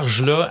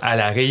charge-là, elle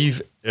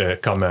arrive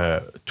comme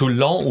tout le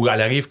long ou elle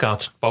arrive quand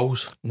tu te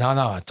poses? Non,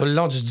 tout le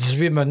long du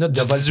 18 minutes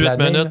de vol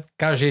plané.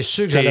 Quand j'ai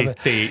su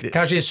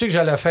que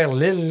j'allais faire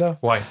l'île, là,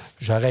 ouais.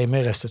 J'aurais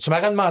aimé rester. Tu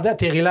m'aurais demandé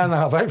d'atterrir là en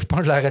envers, je pense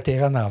que je l'aurais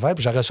atterri en envers,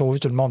 puis j'aurais sauvé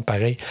tout le monde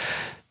pareil.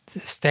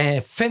 C'est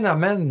un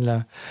phénomène,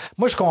 là.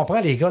 Moi, je comprends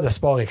les gars de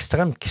sport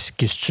extrême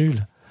qui se tuent,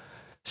 là.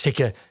 C'est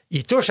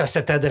qu'ils touchent à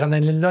cette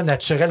adrénaline-là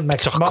naturelle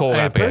maximum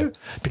un peu.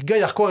 Puis le gars,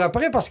 il recourt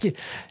après parce que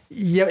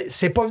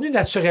c'est pas venu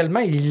naturellement.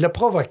 Il l'a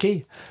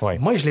provoqué. Ouais.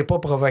 Moi, je l'ai pas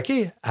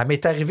provoqué. Elle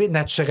m'est arrivée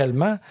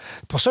naturellement.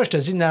 Pour ça, je te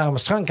dis, Neil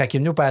Armstrong, quand il est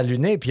venu pour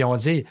allumer, puis on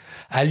dit,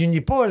 allume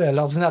pas, là,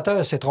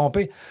 l'ordinateur s'est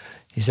trompé.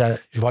 Il dit,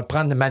 je vais le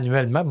prendre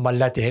manuellement, il m'a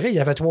l'atterri. Il y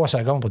avait 3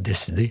 secondes pour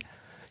décider.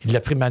 Il l'a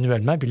pris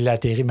manuellement, puis il l'a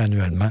atterri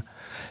manuellement.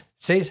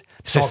 Tu sais,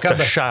 son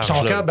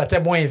cœur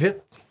battait moins vite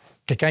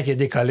que quand il est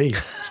décollé.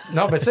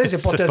 Non, mais tu sais, c'est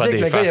pour te dire que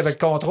le gars, il avait le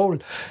contrôle.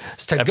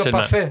 C'était le gars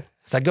parfait.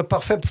 C'était le gars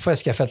parfait pour faire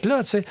ce qu'il a fait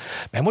là, tu sais.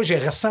 Mais moi, j'ai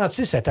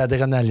ressenti cette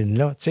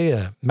adrénaline-là, tu sais,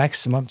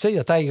 maximum. Tu sais, il y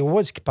a Tiger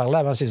Woods qui parlait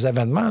avant ces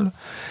événements, là.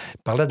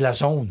 Il parlait de la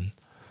zone.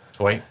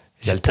 Oui.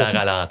 Il y a le temps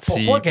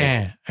ralenti. Pourquoi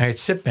qu'un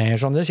type, un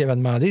journaliste, il avait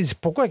demandé, il dit,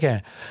 pourquoi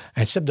qu'un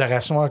type de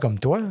race noire comme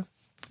toi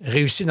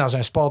réussit dans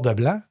un sport de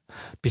blanc,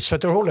 puis tu fais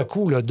toujours le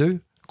coup, là, 2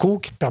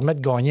 coups qui te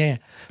permettent de gagner.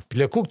 Puis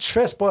le coup que tu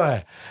fais, c'est pas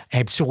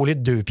un petit roulé de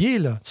 2 pieds,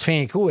 là. Tu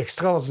fais un coup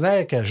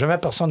extraordinaire que jamais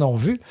personne n'a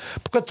vu.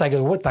 Pourquoi Tiger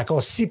Woods est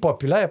encore si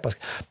populaire? Parce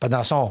que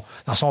dans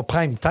son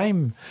prime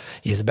time,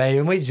 il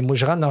dit, moi,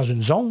 je rentre dans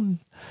une zone,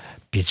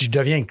 puis je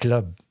deviens un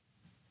club.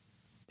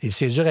 Et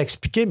c'est dur à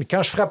expliquer, mais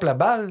quand je frappe la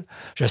balle,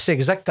 je sais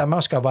exactement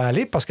ce qu'elle va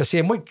aller parce que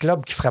c'est moi le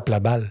club qui frappe la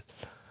balle.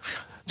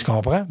 Tu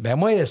comprends? Ben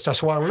moi, ce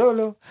soir-là,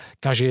 là,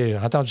 quand j'ai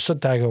entendu ça de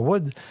Tiger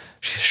Woods,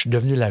 je suis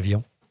devenu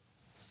l'avion.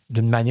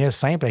 D'une manière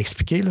simple à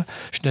expliquer, là.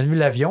 Je suis devenu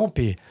l'avion,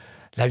 puis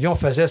l'avion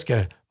faisait ce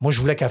que moi, je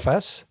voulais qu'il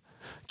fasse.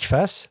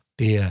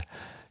 Puis il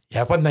n'y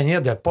avait pas de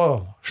manière de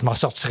pas... Je m'en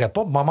sortirais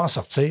pas, pour m'en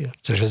sortir.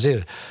 Tu sais, je veux dire,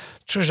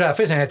 tout ce que j'ai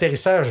fait, c'est un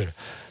atterrissage.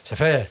 Ça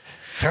fait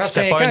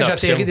 35 ans que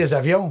j'atterris des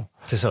avions.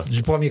 C'est ça.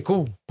 Du premier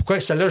coup. Pourquoi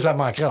que celle-là, je la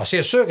manquerais? Alors,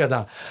 c'est sûr que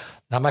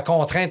dans ma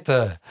contrainte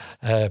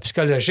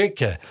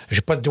psychologique,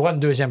 j'ai pas le droit à une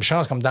deuxième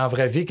chance, comme dans la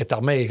vraie vie, que tu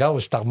remets les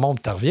gaz, tu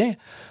remontes, tu reviens.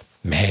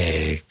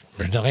 Mais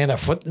je n'ai rien à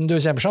foutre d'une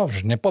deuxième chance.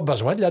 Je n'ai pas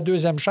besoin de la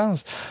deuxième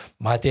chance.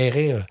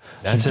 M'atterrir.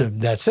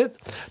 That's it.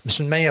 Mais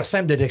c'est une manière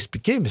simple de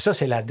l'expliquer, mais ça,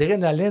 c'est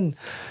l'adrénaline,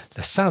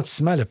 le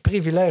sentiment, le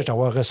privilège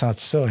d'avoir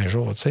ressenti ça un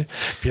jour. Tu sais.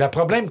 Puis le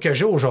problème que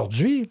j'ai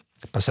aujourd'hui,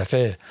 parce que ça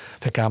fait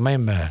quand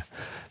même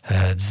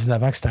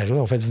 19 ans que c'est arrivé,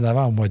 on fait 19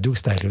 ans au mois d'août que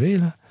c'est arrivé,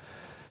 là,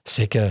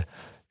 c'est que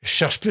je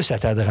cherche plus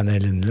cette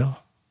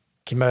adrénaline-là.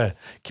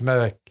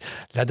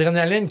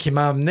 L'adrénaline qui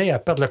m'a amené à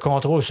perdre le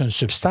contrôle sur une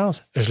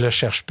substance, je le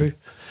cherche plus.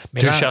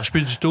 Mais tu le cherches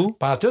plus du tout?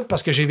 Pas en tout,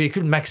 parce que j'ai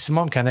vécu le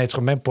maximum qu'un être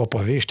humain ne peut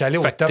pas vivre. J'étais allé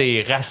au top.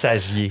 Fait que t'es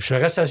rassasié. Je suis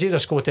rassasié de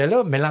ce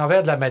côté-là, mais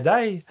l'envers de la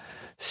médaille,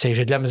 c'est que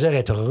j'ai de la misère à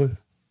être heureux.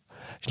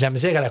 J'ai de la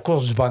misère à la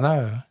course du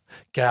bonheur.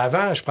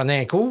 Qu'avant, je prenais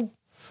un coup,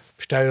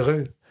 j'étais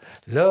heureux.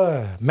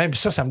 Là, même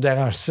ça me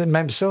dérange.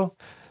 Même ça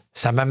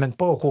ne m'amène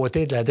pas au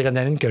côté de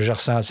l'adrénaline que j'ai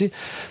ressenti.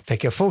 Fait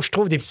qu'il faut que je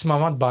trouve des petits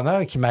moments de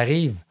bonheur qui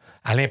m'arrivent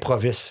à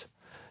l'improviste.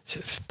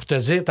 Pour te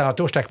dire,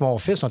 tantôt, j'étais avec mon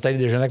fils, on est allé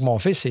déjeuner avec mon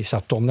fils et ça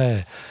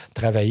retournait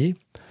travailler.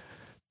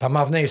 Puis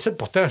m'en venait ici,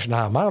 pourtant, je suis dans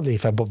la merde, il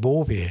fait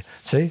beau, puis, tu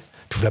sais,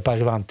 je voulais pas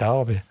arriver en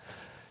retard.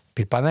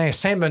 Puis pendant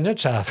 5 minutes,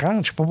 ça a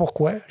 30, je sais pas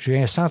pourquoi, j'ai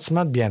eu un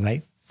sentiment de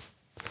bien-être.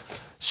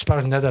 Super,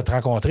 je venais de te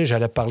rencontrer,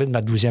 j'allais parler de ma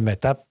 12e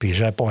étape, puis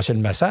j'allais passer le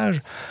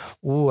message.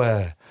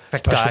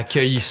 Fait que t'as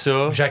accueilli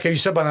ça. J'ai accueilli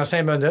ça pendant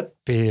 5 minutes,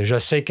 puis je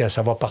sais que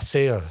ça va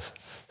partir.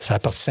 Ça a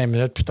parti 5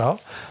 minutes plus tard,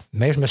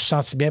 mais je me suis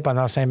senti bien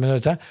pendant 5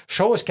 minutes.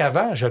 Chose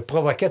qu'avant, je le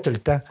provoquais tout le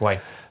temps. Ouais.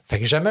 Fait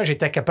que jamais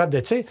j'étais capable de,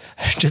 tu sais,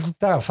 j'étais tout le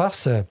temps en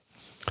farce.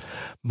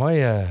 Moi,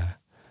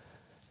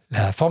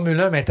 la Formule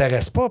 1 ne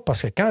m'intéresse pas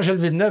parce que quand Gilles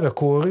Villeneuve a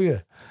couru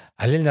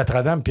à l'île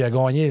Notre-Dame puis a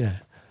gagné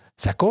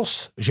sa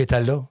course,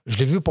 j'étais là. Je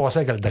l'ai vu passer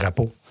avec le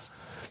drapeau.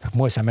 Fait que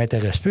moi, ça ne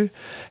m'intéresse plus.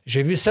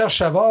 J'ai vu Serge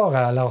Chavard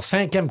à leur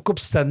 5e Coupe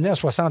Stanley en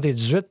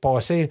 78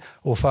 passer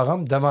au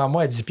Forum devant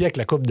moi à 10 pieds avec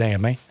la coupe dans les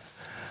mains.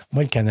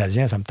 Moi, le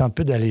Canadien, ça me tente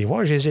plus d'aller les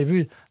voir. Je les ai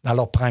vus dans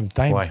leur prime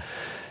time. Ouais.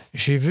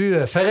 J'ai vu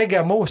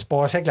Ferragamo se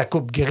passer avec la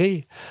Coupe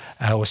Grey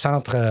au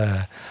stade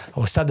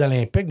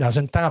olympique dans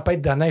une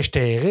tempête de neige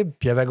terrible,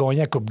 puis il avait gagné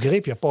la Coupe Grey,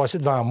 puis il a passé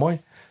devant moi.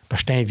 Puis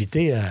j'étais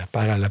invité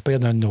par le père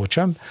d'un de nos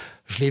chums.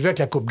 Je l'ai vu avec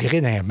la Coupe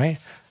Grey dans les mains,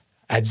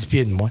 à 10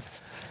 pieds de moi.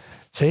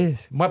 Tu sais,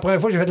 moi, la première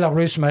fois que j'ai fait de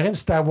l'armée sous-marine,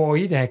 c'était à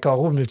Hawaï, dans un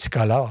carreau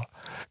multicolore.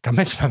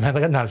 Comment tu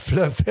m'amènerais dans le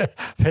fleuve?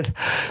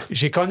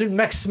 J'ai connu le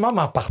maximum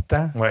en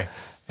partant. Oui.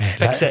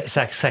 Fait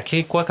que ça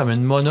crée quoi, comme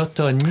une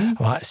monotonie?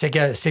 Ouais, c'est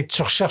que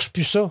tu ne recherches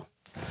plus ça.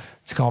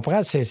 Tu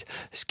comprends? C'est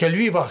ce que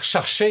lui, il va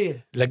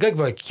rechercher. Le gars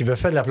qui veut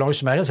faire de la plongée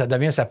sous-marine, ça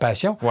devient sa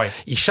passion. Ouais.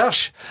 Il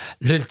cherche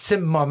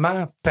l'ultime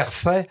moment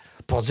parfait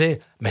pour dire,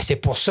 mais c'est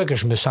pour ça que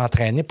je me suis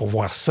entraîné pour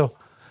voir ça.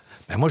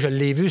 Mais moi, je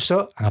l'ai vu,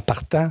 ça, en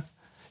partant.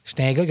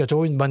 J'étais un gars qui a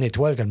toujours eu une bonne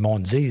étoile, que le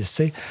monde dise, tu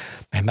sais.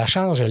 Mais ma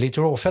chance, je l'ai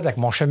toujours faite avec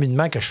mon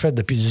cheminement que je fais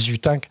depuis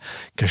 18 ans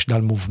que je suis dans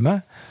le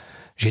mouvement.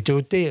 J'ai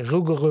été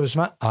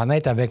rigoureusement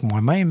honnête avec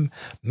moi-même,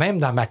 même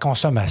dans ma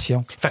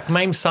consommation. Fait que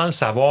même sans le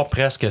savoir,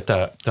 presque,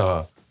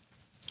 t'as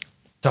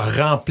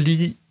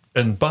rempli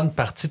une bonne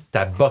partie de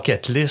ta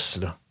bucket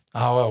list, là.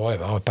 Ah ouais,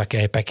 un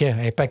paquet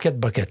de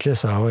bucket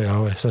list. Ah ouais,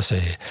 ça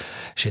c'est...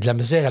 J'ai de la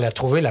misère à la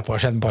trouver, la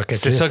prochaine bucket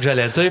list. C'est ça que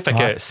j'allais dire. Fait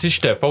que si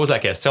je te pose la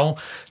question,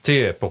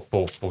 tu sais,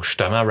 pour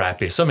justement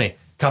rappeler ça, mais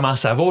comment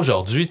ça va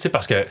aujourd'hui? Tu sais,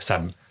 parce que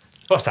ça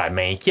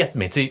m'inquiète,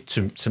 mais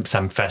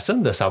ça me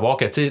fascine de savoir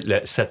que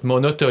cette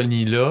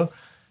monotonie-là,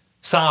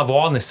 sans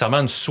avoir nécessairement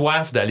une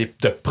soif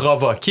de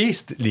provoquer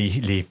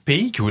les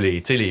pics ou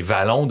les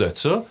vallons de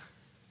ça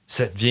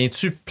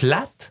devient-tu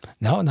plate?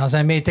 Non, dans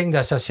un meeting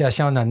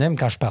d'association anonyme,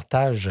 quand je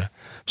partage,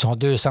 ils sont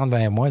 200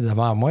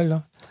 devant moi,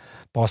 là,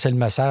 passer le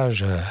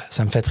message,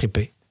 ça me fait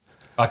triper.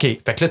 OK.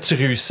 Fait que là, tu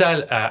réussis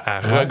à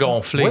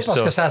regonfler ça. Oui,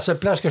 parce que c'est à la seule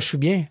place que je suis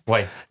bien. Oui.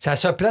 C'est à la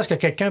seule place que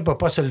quelqu'un ne peut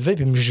pas se lever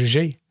et me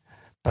juger.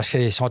 Parce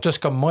qu'ils sont tous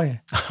comme moi.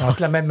 Ils ont tous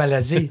la même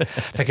maladie.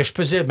 Fait que je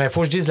peux dire, mais il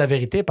faut que je dise la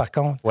vérité, par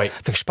contre. Oui.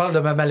 Fait que je parle de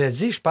ma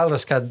maladie, je parle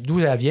de d'où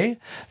elle vient,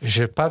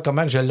 je parle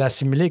comment je l'ai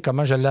assimilée,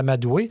 comment je l'ai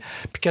amadouée,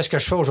 puis qu'est-ce que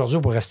je fais aujourd'hui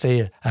pour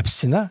rester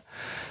abstinent.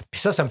 Puis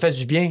ça me fait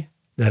du bien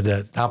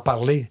d'en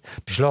parler.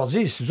 Puis je leur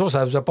dis, si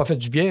ça ne vous a pas fait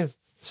du bien,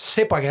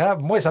 c'est pas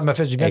grave. Moi, ça m'a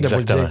fait du bien de vous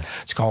le dire.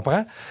 Tu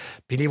comprends?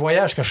 Puis les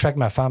voyages que je fais avec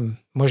ma femme,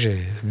 moi,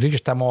 vu que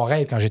j'étais à mon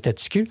rêve quand j'étais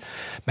TQ,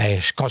 bien,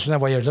 je continue un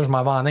voyage là. Je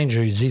m'en vais en Inde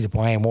jeudi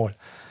pour 1 mois.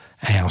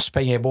 On se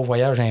paye un beau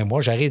voyage 1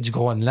 mois. J'arrive du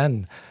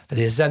Groenland. Ça fait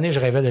des années que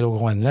je rêvais d'aller au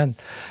Groenland.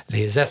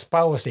 Les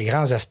espaces, les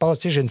grands espaces.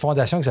 Tu sais, j'ai une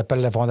fondation qui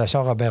s'appelle la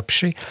Fondation Robert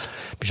Piché.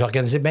 Puis j'ai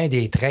organisé bien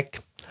des treks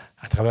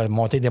à travers la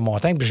montée des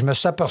montagnes. Puis je me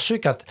suis aperçu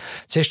quand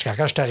je suis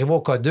arrivé au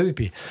K2,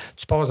 puis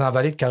tu passes dans la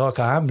vallée de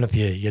Karakoram,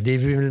 puis il y a des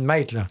 8000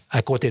 mètres là,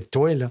 à côté de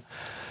toi. Là.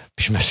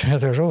 Puis je me souviens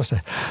toujours,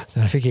 c'est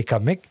une fille qui est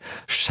comique.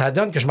 Ça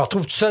donne que je me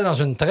retrouve tout seul dans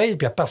une trail, puis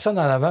il n'y a personne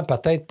en avant,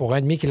 peut-être pour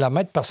 1,5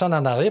 kilomètre, personne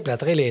en arrière, puis la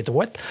trail est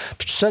droite.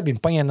 Puis tout seul, puis il me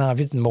pogne une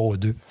envie de numéro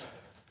 2.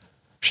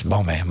 Je dis,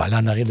 bon, ben, m'aller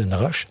en arrière d'une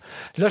roche.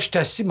 Là, je suis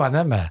assis, mon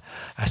homme,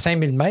 à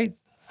 5000 mètres,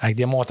 avec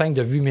des montagnes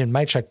de 8000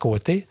 mètres chaque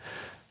côté,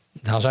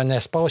 dans un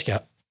espace qui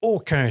n'a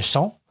aucun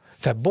son.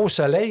 Il fait beau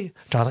soleil,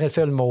 je suis en train de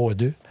faire le numéro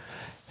 2.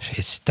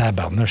 J'ai dit,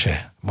 tabarnouche, je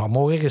vais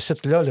mourir ici,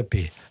 là,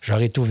 puis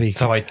j'aurai tout vécu.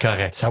 Ça va être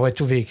correct. Ça va être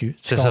tout vécu.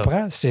 Tu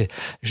comprends? C'est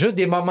juste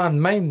des moments de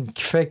même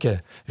qui fait que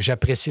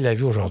j'apprécie la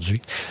vie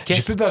aujourd'hui.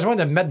 J'ai plus besoin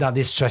de me mettre dans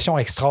des situations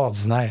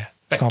extraordinaires.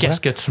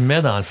 Qu'est-ce que tu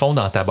mets, dans le fond,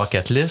 dans ta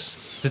bucket list?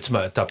 Tu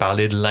as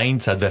parlé de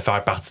l'Inde, ça devait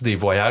faire partie des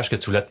voyages que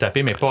tu voulais te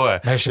taper, mais pas...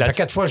 Ça fait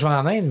 4 fois que je vais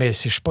en Inde, mais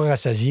je suis pas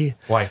rassasié.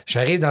 Ouais.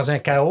 J'arrive dans un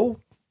chaos,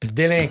 puis le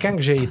délinquant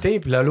que j'ai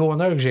été, puis le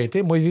loner que j'ai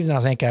été, moi, vivre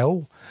dans un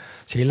chaos,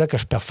 c'est là que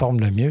je performe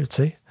le mieux, tu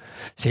sais.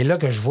 C'est là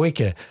que je vois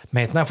que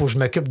maintenant, il faut que je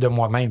m'occupe de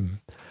moi-même.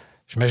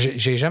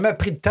 J'ai jamais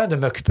pris le temps de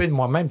m'occuper de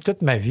moi-même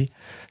toute ma vie.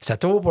 Ça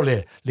tourne pour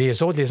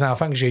les autres, les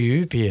enfants que j'ai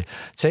eus, puis, tu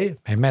sais,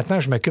 mais maintenant,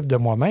 je m'occupe de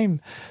moi-même,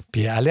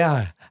 puis aller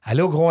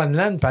au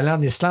Groenland, puis aller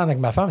en Islande avec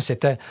ma femme,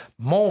 c'était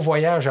mon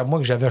voyage à moi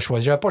que j'avais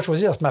choisi. Je n'avais pas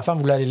choisi parce que ma femme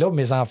voulait aller là,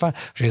 mes enfants,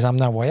 je les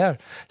emmenais en voyage.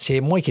 C'est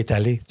moi qui est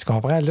allé, tu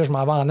comprends? Là, je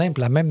m'en vais en Inde de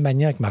la même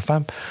manière que ma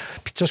femme.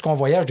 Puis tout ce qu'on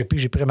voyage depuis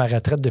que j'ai pris ma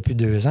retraite depuis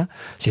 2 ans,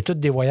 c'est tous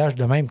des voyages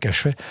de même que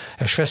je fais.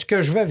 Je fais ce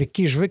que je veux, avec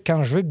qui je veux,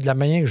 quand je veux, de la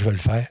manière que je veux le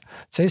faire.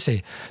 Tu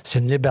sais, c'est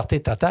une liberté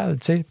totale,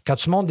 tu sais. Quand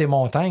tu montes des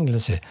montagnes, là,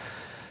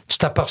 tu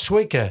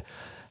t'aperçois que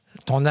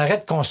ton arrêt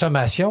de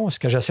consommation, ce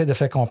que j'essaie de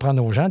faire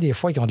comprendre aux gens, des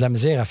fois, qui ont de la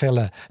misère à faire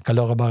la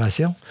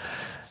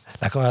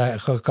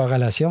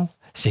corrélation,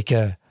 c'est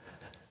que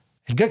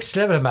le gars qui se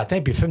lève le matin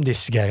et il fume des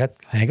cigarettes,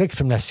 un gars qui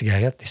fume la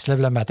cigarette, il se lève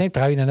le matin, il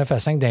travaille de 9 à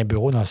 5 dans un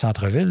bureau dans le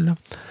centre-ville, là.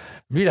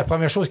 Lui, la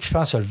première chose qu'il fait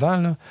en se levant,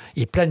 là,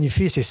 il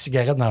planifie ses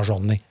cigarettes dans la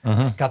journée.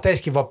 Mm-hmm. Quand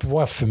est-ce qu'il va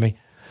pouvoir fumer?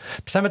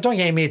 Puis ça, mettons qu'il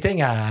y a un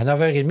meeting à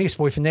 9h30, c'est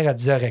pour finir à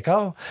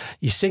 10h15.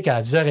 Il sait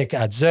qu'à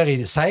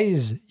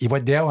 10h16, il va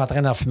être dehors en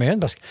train d'en fumer une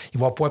parce qu'il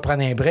va pouvoir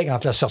prendre un break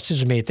entre la sortie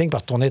du meeting pour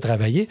retourner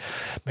travailler.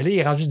 Mais là, il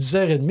est rendu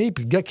 10h30,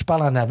 puis le gars qui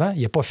parle en avant,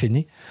 il n'est pas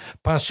fini.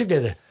 Penses-tu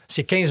que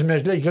ces 15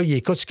 minutes-là, le gars, il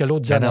écoute ce que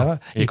l'autre dit en avant?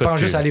 Il pense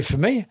juste à aller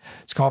fumer.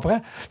 Tu comprends?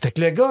 Fait que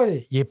le gars,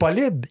 il n'est pas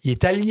libre. Il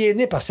est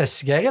aliéné par sa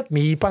cigarette,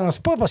 mais il ne pense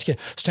pas parce que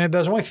c'est un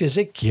besoin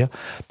physique qu'il a.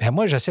 Ben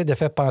moi, j'essaie de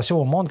faire penser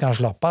au monde quand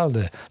je leur parle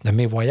de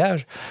mes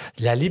voyages.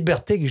 La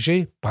liberté que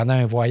j'ai pendant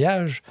un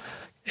voyage,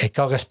 elle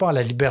correspond à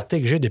la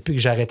liberté que j'ai depuis que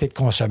j'ai arrêté de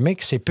consommer,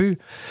 que c'est plus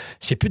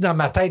dans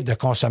ma tête de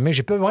consommer.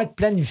 J'ai pas besoin de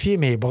planifier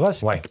mes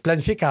brosses,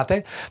 planifier quand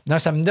est. Non,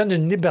 ça me donne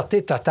une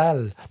liberté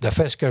totale de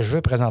faire ce que je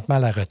veux présentement à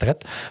la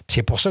retraite. Puis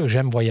c'est pour ça que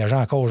j'aime voyager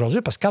encore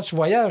aujourd'hui, parce que quand tu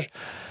voyages,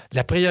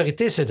 la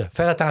priorité, c'est de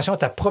faire attention à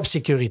ta propre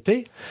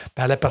sécurité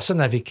et à la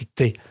personne avec qui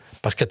tu es.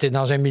 Parce que tu es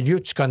dans un milieu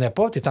que tu connais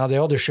pas, tu es en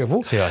dehors de chez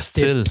vous. C'est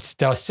hostile.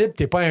 Tu es hostile,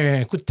 tu n'es pas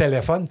un coup de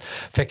téléphone.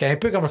 Fait qu'un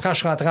peu comme quand je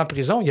suis rentré en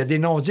prison, il y a des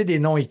noms dits, des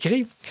noms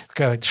écrits.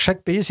 Que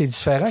chaque pays, c'est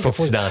différent. Faut que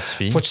tu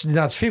t'identifies. Faut que tu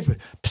t'identifies.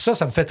 Puis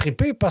ça me fait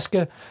triper parce que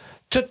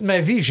toute ma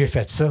vie, j'ai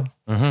fait ça.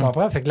 Tu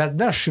comprends? Fait que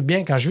là-dedans, je suis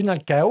bien. Quand je vis dans le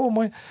chaos,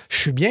 moi, je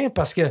suis bien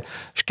parce que je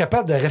suis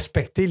capable de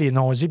respecter les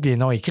noms dits et les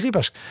noms écrits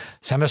parce que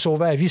ça m'a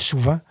sauvé la vie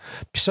souvent.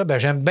 Puis ça,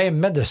 j'aime bien me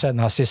mettre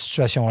dans ces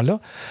situations-là.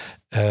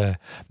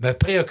 Me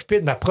préoccuper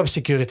de ma propre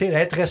sécurité,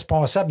 d'être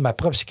responsable de ma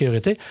propre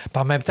sécurité,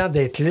 puis en même temps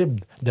d'être libre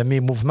de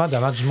mes mouvements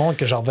devant du monde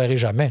que je ne reverrai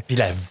jamais. Puis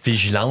la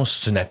vigilance,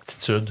 c'est une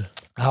aptitude.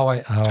 Ah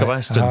ouais. Tu comprends?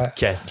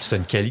 C'est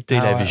une qualité,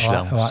 la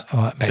vigilance.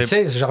 Ben, tu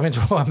sais, je reviens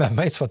toujours à ma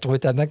mère, tu vas trouver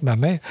ta avec ma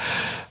mère.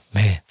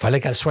 Mais il fallait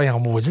qu'elle soit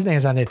en maudit dans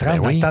les années 30,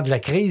 dans le temps de la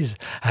crise.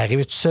 Elle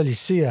arrivait toute seule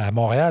ici, à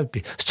Montréal,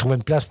 puis se trouvait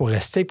une place pour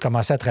rester, puis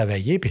commencer à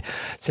travailler. Puis, tu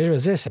sais, je veux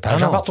dire, c'est pas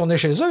jamais retourné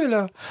chez eux,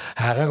 là.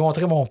 Elle a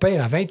rencontré mon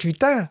père à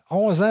 28 ans,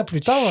 11 ans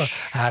plus tard.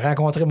 Elle a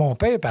rencontré mon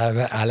père, puis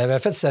elle avait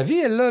fait sa vie,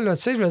 elle, là.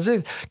 Tu sais, je veux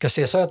dire, que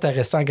ses sœurs étaient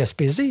restées en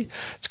Gaspésie.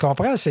 Tu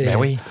comprends? Ben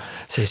oui.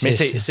 Mais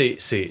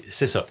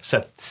c'est ça.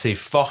 Ces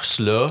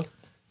forces-là,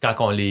 quand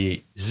on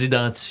les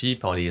identifie,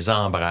 puis on les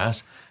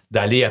embrasse,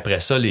 d'aller après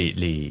ça,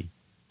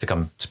 c'est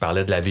comme tu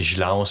parlais de la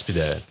vigilance, puis de.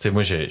 Tu sais,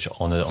 moi,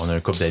 on a un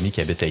couple d'amis qui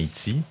habite à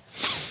Haïti,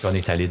 puis on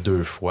est allé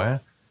 2 fois.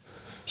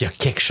 Puis il y a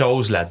quelque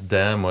chose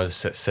là-dedans, moi,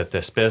 cette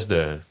espèce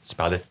de. Tu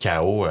parlais de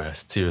chaos,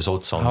 si eux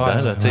autres sont dedans,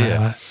 là, tu sais.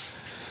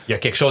 Il y a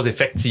quelque chose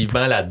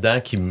effectivement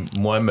là-dedans qui,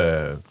 moi,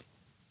 me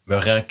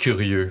rend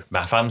curieux.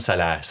 Ma femme, ça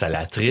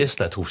l'attriste,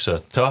 elle trouve ça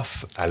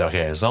tough, elle a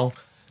raison.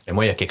 Mais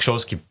moi, il y a quelque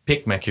chose qui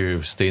pique ma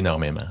curiosité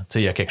énormément. Tu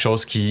sais, il y a quelque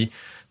chose qui.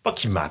 Pas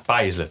qui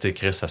m'apaise, là, tu sais,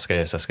 Chris, ça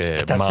serait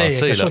mentir. Il y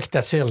a quelque chose qui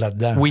t'attire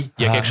là-dedans. Oui,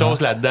 il y a quelque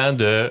chose là-dedans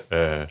de...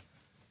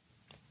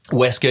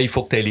 où est-ce qu'il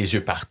faut que tu aies les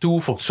yeux partout,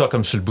 il faut que tu sois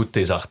comme sur le bout de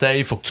tes orteils,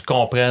 il faut que tu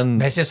comprennes...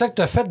 Mais c'est ça que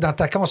tu as fait dans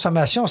ta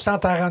consommation sans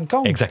t'en rendre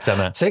compte.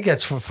 Exactement. Tu sais, qu'il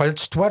fallait que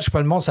tu te watches,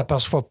 pas le monde ne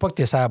s'aperçoit pas que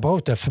tu es sur la brosse,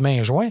 que tu as fumé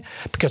un joint,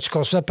 puis que tu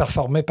continues à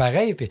performer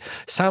pareil, puis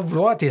sans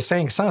vouloir, tes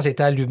 5 sens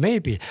étaient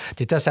allumés, puis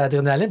tu étais sur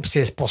l'adrénaline, puis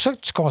c'est pour ça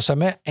que tu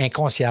consommais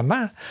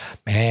inconsciemment.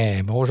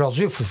 Mais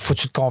aujourd'hui, il faut que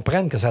tu te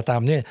comprennes que ça t'a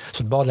emmené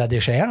sur le bord de la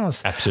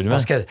déchéance. Absolument.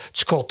 Parce que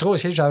tu cours trop.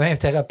 J'avais un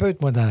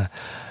thérapeute, moi,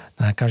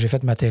 quand j'ai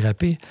fait ma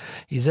thérapie.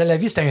 Il disait, la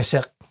vie, c'est un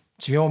cercle.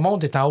 Tu viens au monde,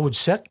 tu es en haut du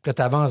cercle, puis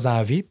tu avances dans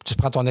la vie, puis tu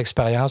prends ton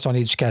expérience, ton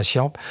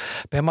éducation. Puis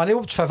à un moment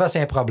donné, tu fais face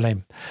à un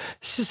problème.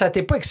 Si ça ne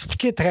t'est pas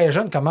expliqué très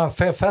jeune comment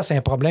faire face à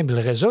un problème et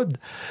le résoudre,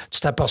 tu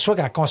t'aperçois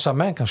qu'en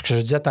consommant, comme je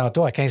disais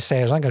tantôt, à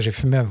 15-16 ans, quand j'ai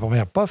fumé ma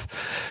première puff,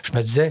 je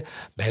me disais,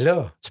 ben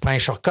là, tu prends un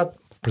shortcut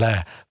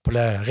pour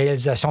la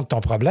réalisation de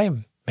ton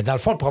problème. Mais dans le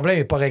fond, le problème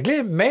n'est pas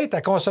réglé, mais ta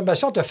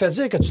consommation te fait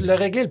dire que tu l'as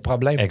réglé, le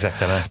problème.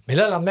 Exactement. Mais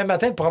là, le lendemain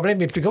matin, le problème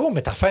est plus gros,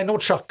 mais tu as fait un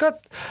autre shortcut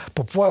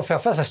pour pouvoir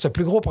faire face à ce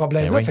plus gros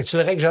problème-là. Oui. Fait que tu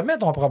ne le règles jamais,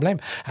 ton problème.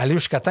 Aller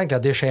jusqu'à temps que la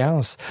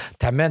déchéance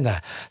t'amène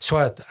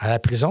soit à la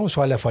prison,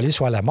 soit à la folie,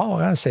 soit à la mort.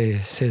 Hein.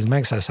 C'est de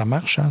même que ça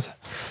marche. Hein, ça.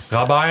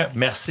 Robert,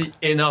 merci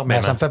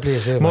énormément. Ben, ça me fait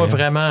plaisir. Moi, voyons.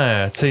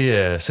 vraiment, tu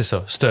sais, c'est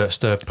ça.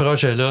 Ce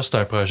projet-là, c'est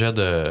un projet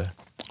de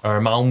un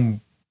membre.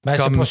 Ben,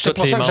 comme c'est pour tous ça les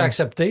que j'ai membres.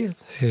 accepté.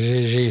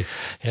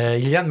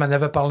 Iliane m'en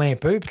avait parlé un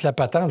peu, puis la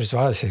patente, je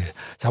me suis dit,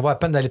 ça vaut la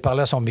peine d'aller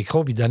parler à son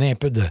micro, puis donner un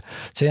peu de, tu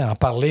sais, en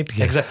parler,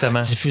 puis Exactement.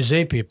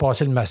 diffuser, puis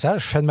passer le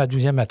message. Je fais de ma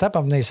 12e étape,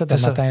 en venant ici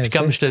ce matin. Puis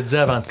comme je te disais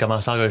avant de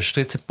commencer à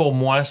enregistrer, tu sais, pour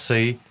moi,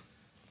 c'est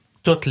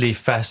toutes les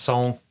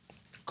façons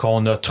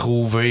qu'on a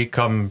trouvées,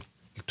 comme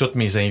tous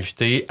mes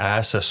invités,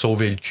 à se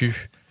sauver le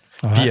cul.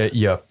 Ouais. Puis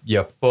il n'y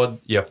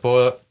a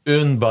pas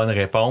une bonne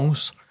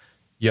réponse.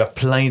 Il y a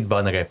plein de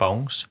bonnes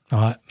réponses.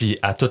 Ouais. Puis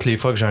à toutes les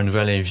fois que j'ai un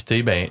nouvel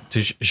invité, ben,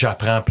 tu sais,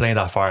 j'apprends plein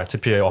d'affaires. Tu sais,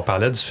 puis on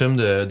parlait du film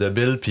de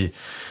Bill, puis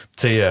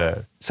tu sais,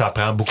 ça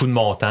prend beaucoup de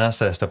mon temps,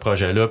 ce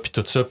projet-là, puis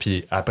tout ça.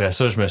 Puis après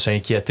ça, je me suis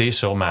inquiété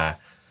sur ma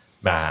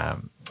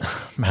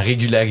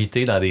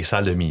régularité dans des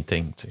salles de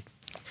meeting. Tu sais.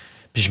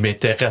 Puis je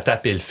m'étais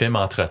retapé le film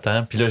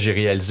entre-temps. Puis là, j'ai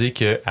réalisé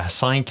qu'à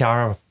 5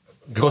 heures,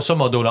 grosso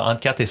modo, là,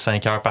 entre 4 et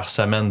 5 heures par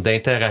semaine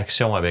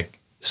d'interaction avec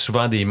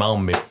souvent des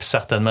membres, mais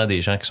certainement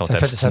des gens qui sont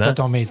abstinents. Ça fait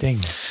ton meeting.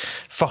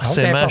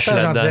 Forcément, je suis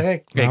là-dedans.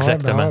 Direct.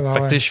 Exactement. Ouais. Fait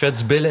que, tu sais, je fais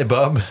du Bill et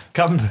Bob,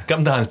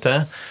 comme dans le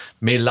temps,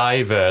 mais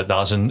live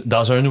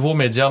dans un nouveau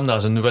médium,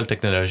 dans une nouvelle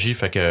technologie.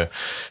 Fait que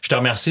je te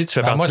remercie, tu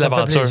fais partie moi, de ça me fait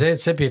l'aventure. plaisir.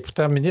 Tu sais, puis pour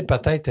terminer,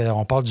 peut-être,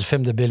 on parle du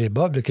film de Bill et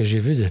Bob là, que j'ai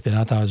vu,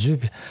 bien entendu.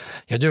 Puis,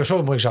 il y a deux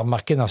choses, moi, que j'ai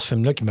remarqué dans ce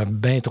film-là qui m'a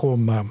bien trop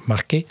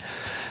marqué.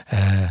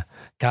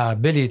 Quand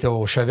Bill était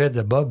au chevet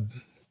de Bob,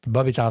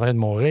 Bob est en train de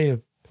mourir,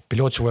 puis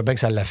l'autre, tu vois bien que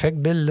ça l'affecte,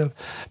 Bill. Là.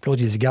 Puis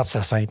l'autre, il dit, garde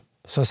ça simple.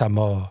 Ça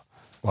m'a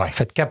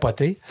fait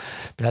capoter.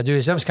 Puis la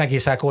deuxième, c'est quand il est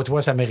sur la côte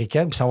ouest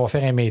américaine, puis on va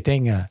faire un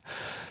meeting.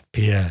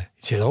 Puis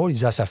c'est drôle, il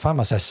dit à sa femme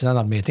en s'assisant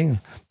dans le meeting,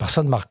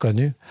 personne ne m'a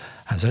reconnu.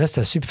 Elle dit, reste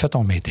assis puis fais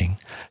ton meeting.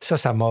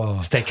 Ça m'a...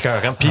 C'était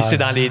écœurant. Puis c'est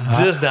dans les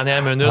 10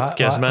 dernières minutes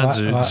quasiment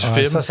du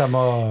film. Ça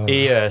m'a...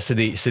 Et c'est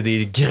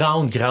des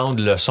grandes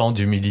leçons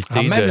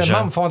d'humilité. Même de le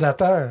gens. membre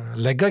fondateur,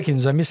 le gars qui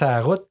nous a mis sur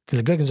la route,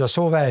 le gars qui nous a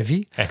sauvé la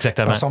vie,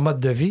 Exactement. par son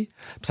mode de vie,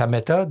 sa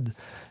méthode,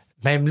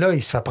 même là,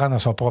 il se fait prendre dans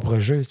son propre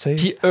jeu. Tu sais.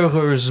 Puis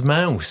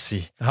heureusement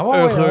aussi. Ah ouais,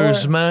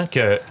 heureusement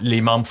que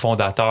les membres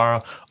fondateurs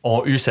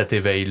ont eu cet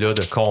éveil-là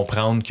de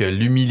comprendre que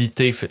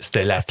l'humilité,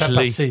 c'était la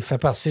clé. Fait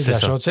partie de la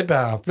chose. Tu sais, puis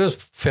en plus,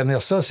 pour finir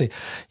ça,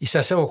 il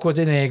s'assied aux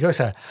côtés d'un gars,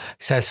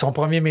 c'est son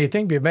premier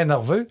meeting, puis il est bien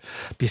nerveux,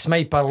 puis il se met à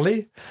y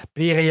parler,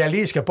 puis il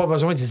réalise qu'il n'a pas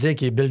besoin de dire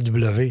qu'il est Bill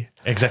W.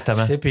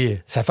 Exactement. Tu sais, puis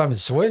sa femme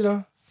dit, tu vois,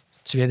 là,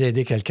 tu viens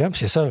d'aider quelqu'un, puis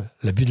c'est ça,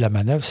 le but de la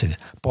manœuvre, c'est de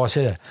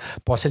passer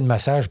le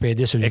message puis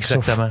aider celui qui souffre.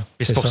 Exactement.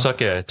 Puis c'est pour ça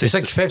que... C'est ça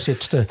qu'il fait, puis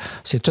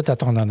c'est tout à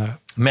ton honneur.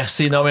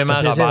 Merci énormément, Ça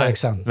fait plaisir, Robert.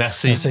 Alexandre.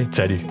 Merci. Merci.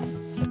 Salut.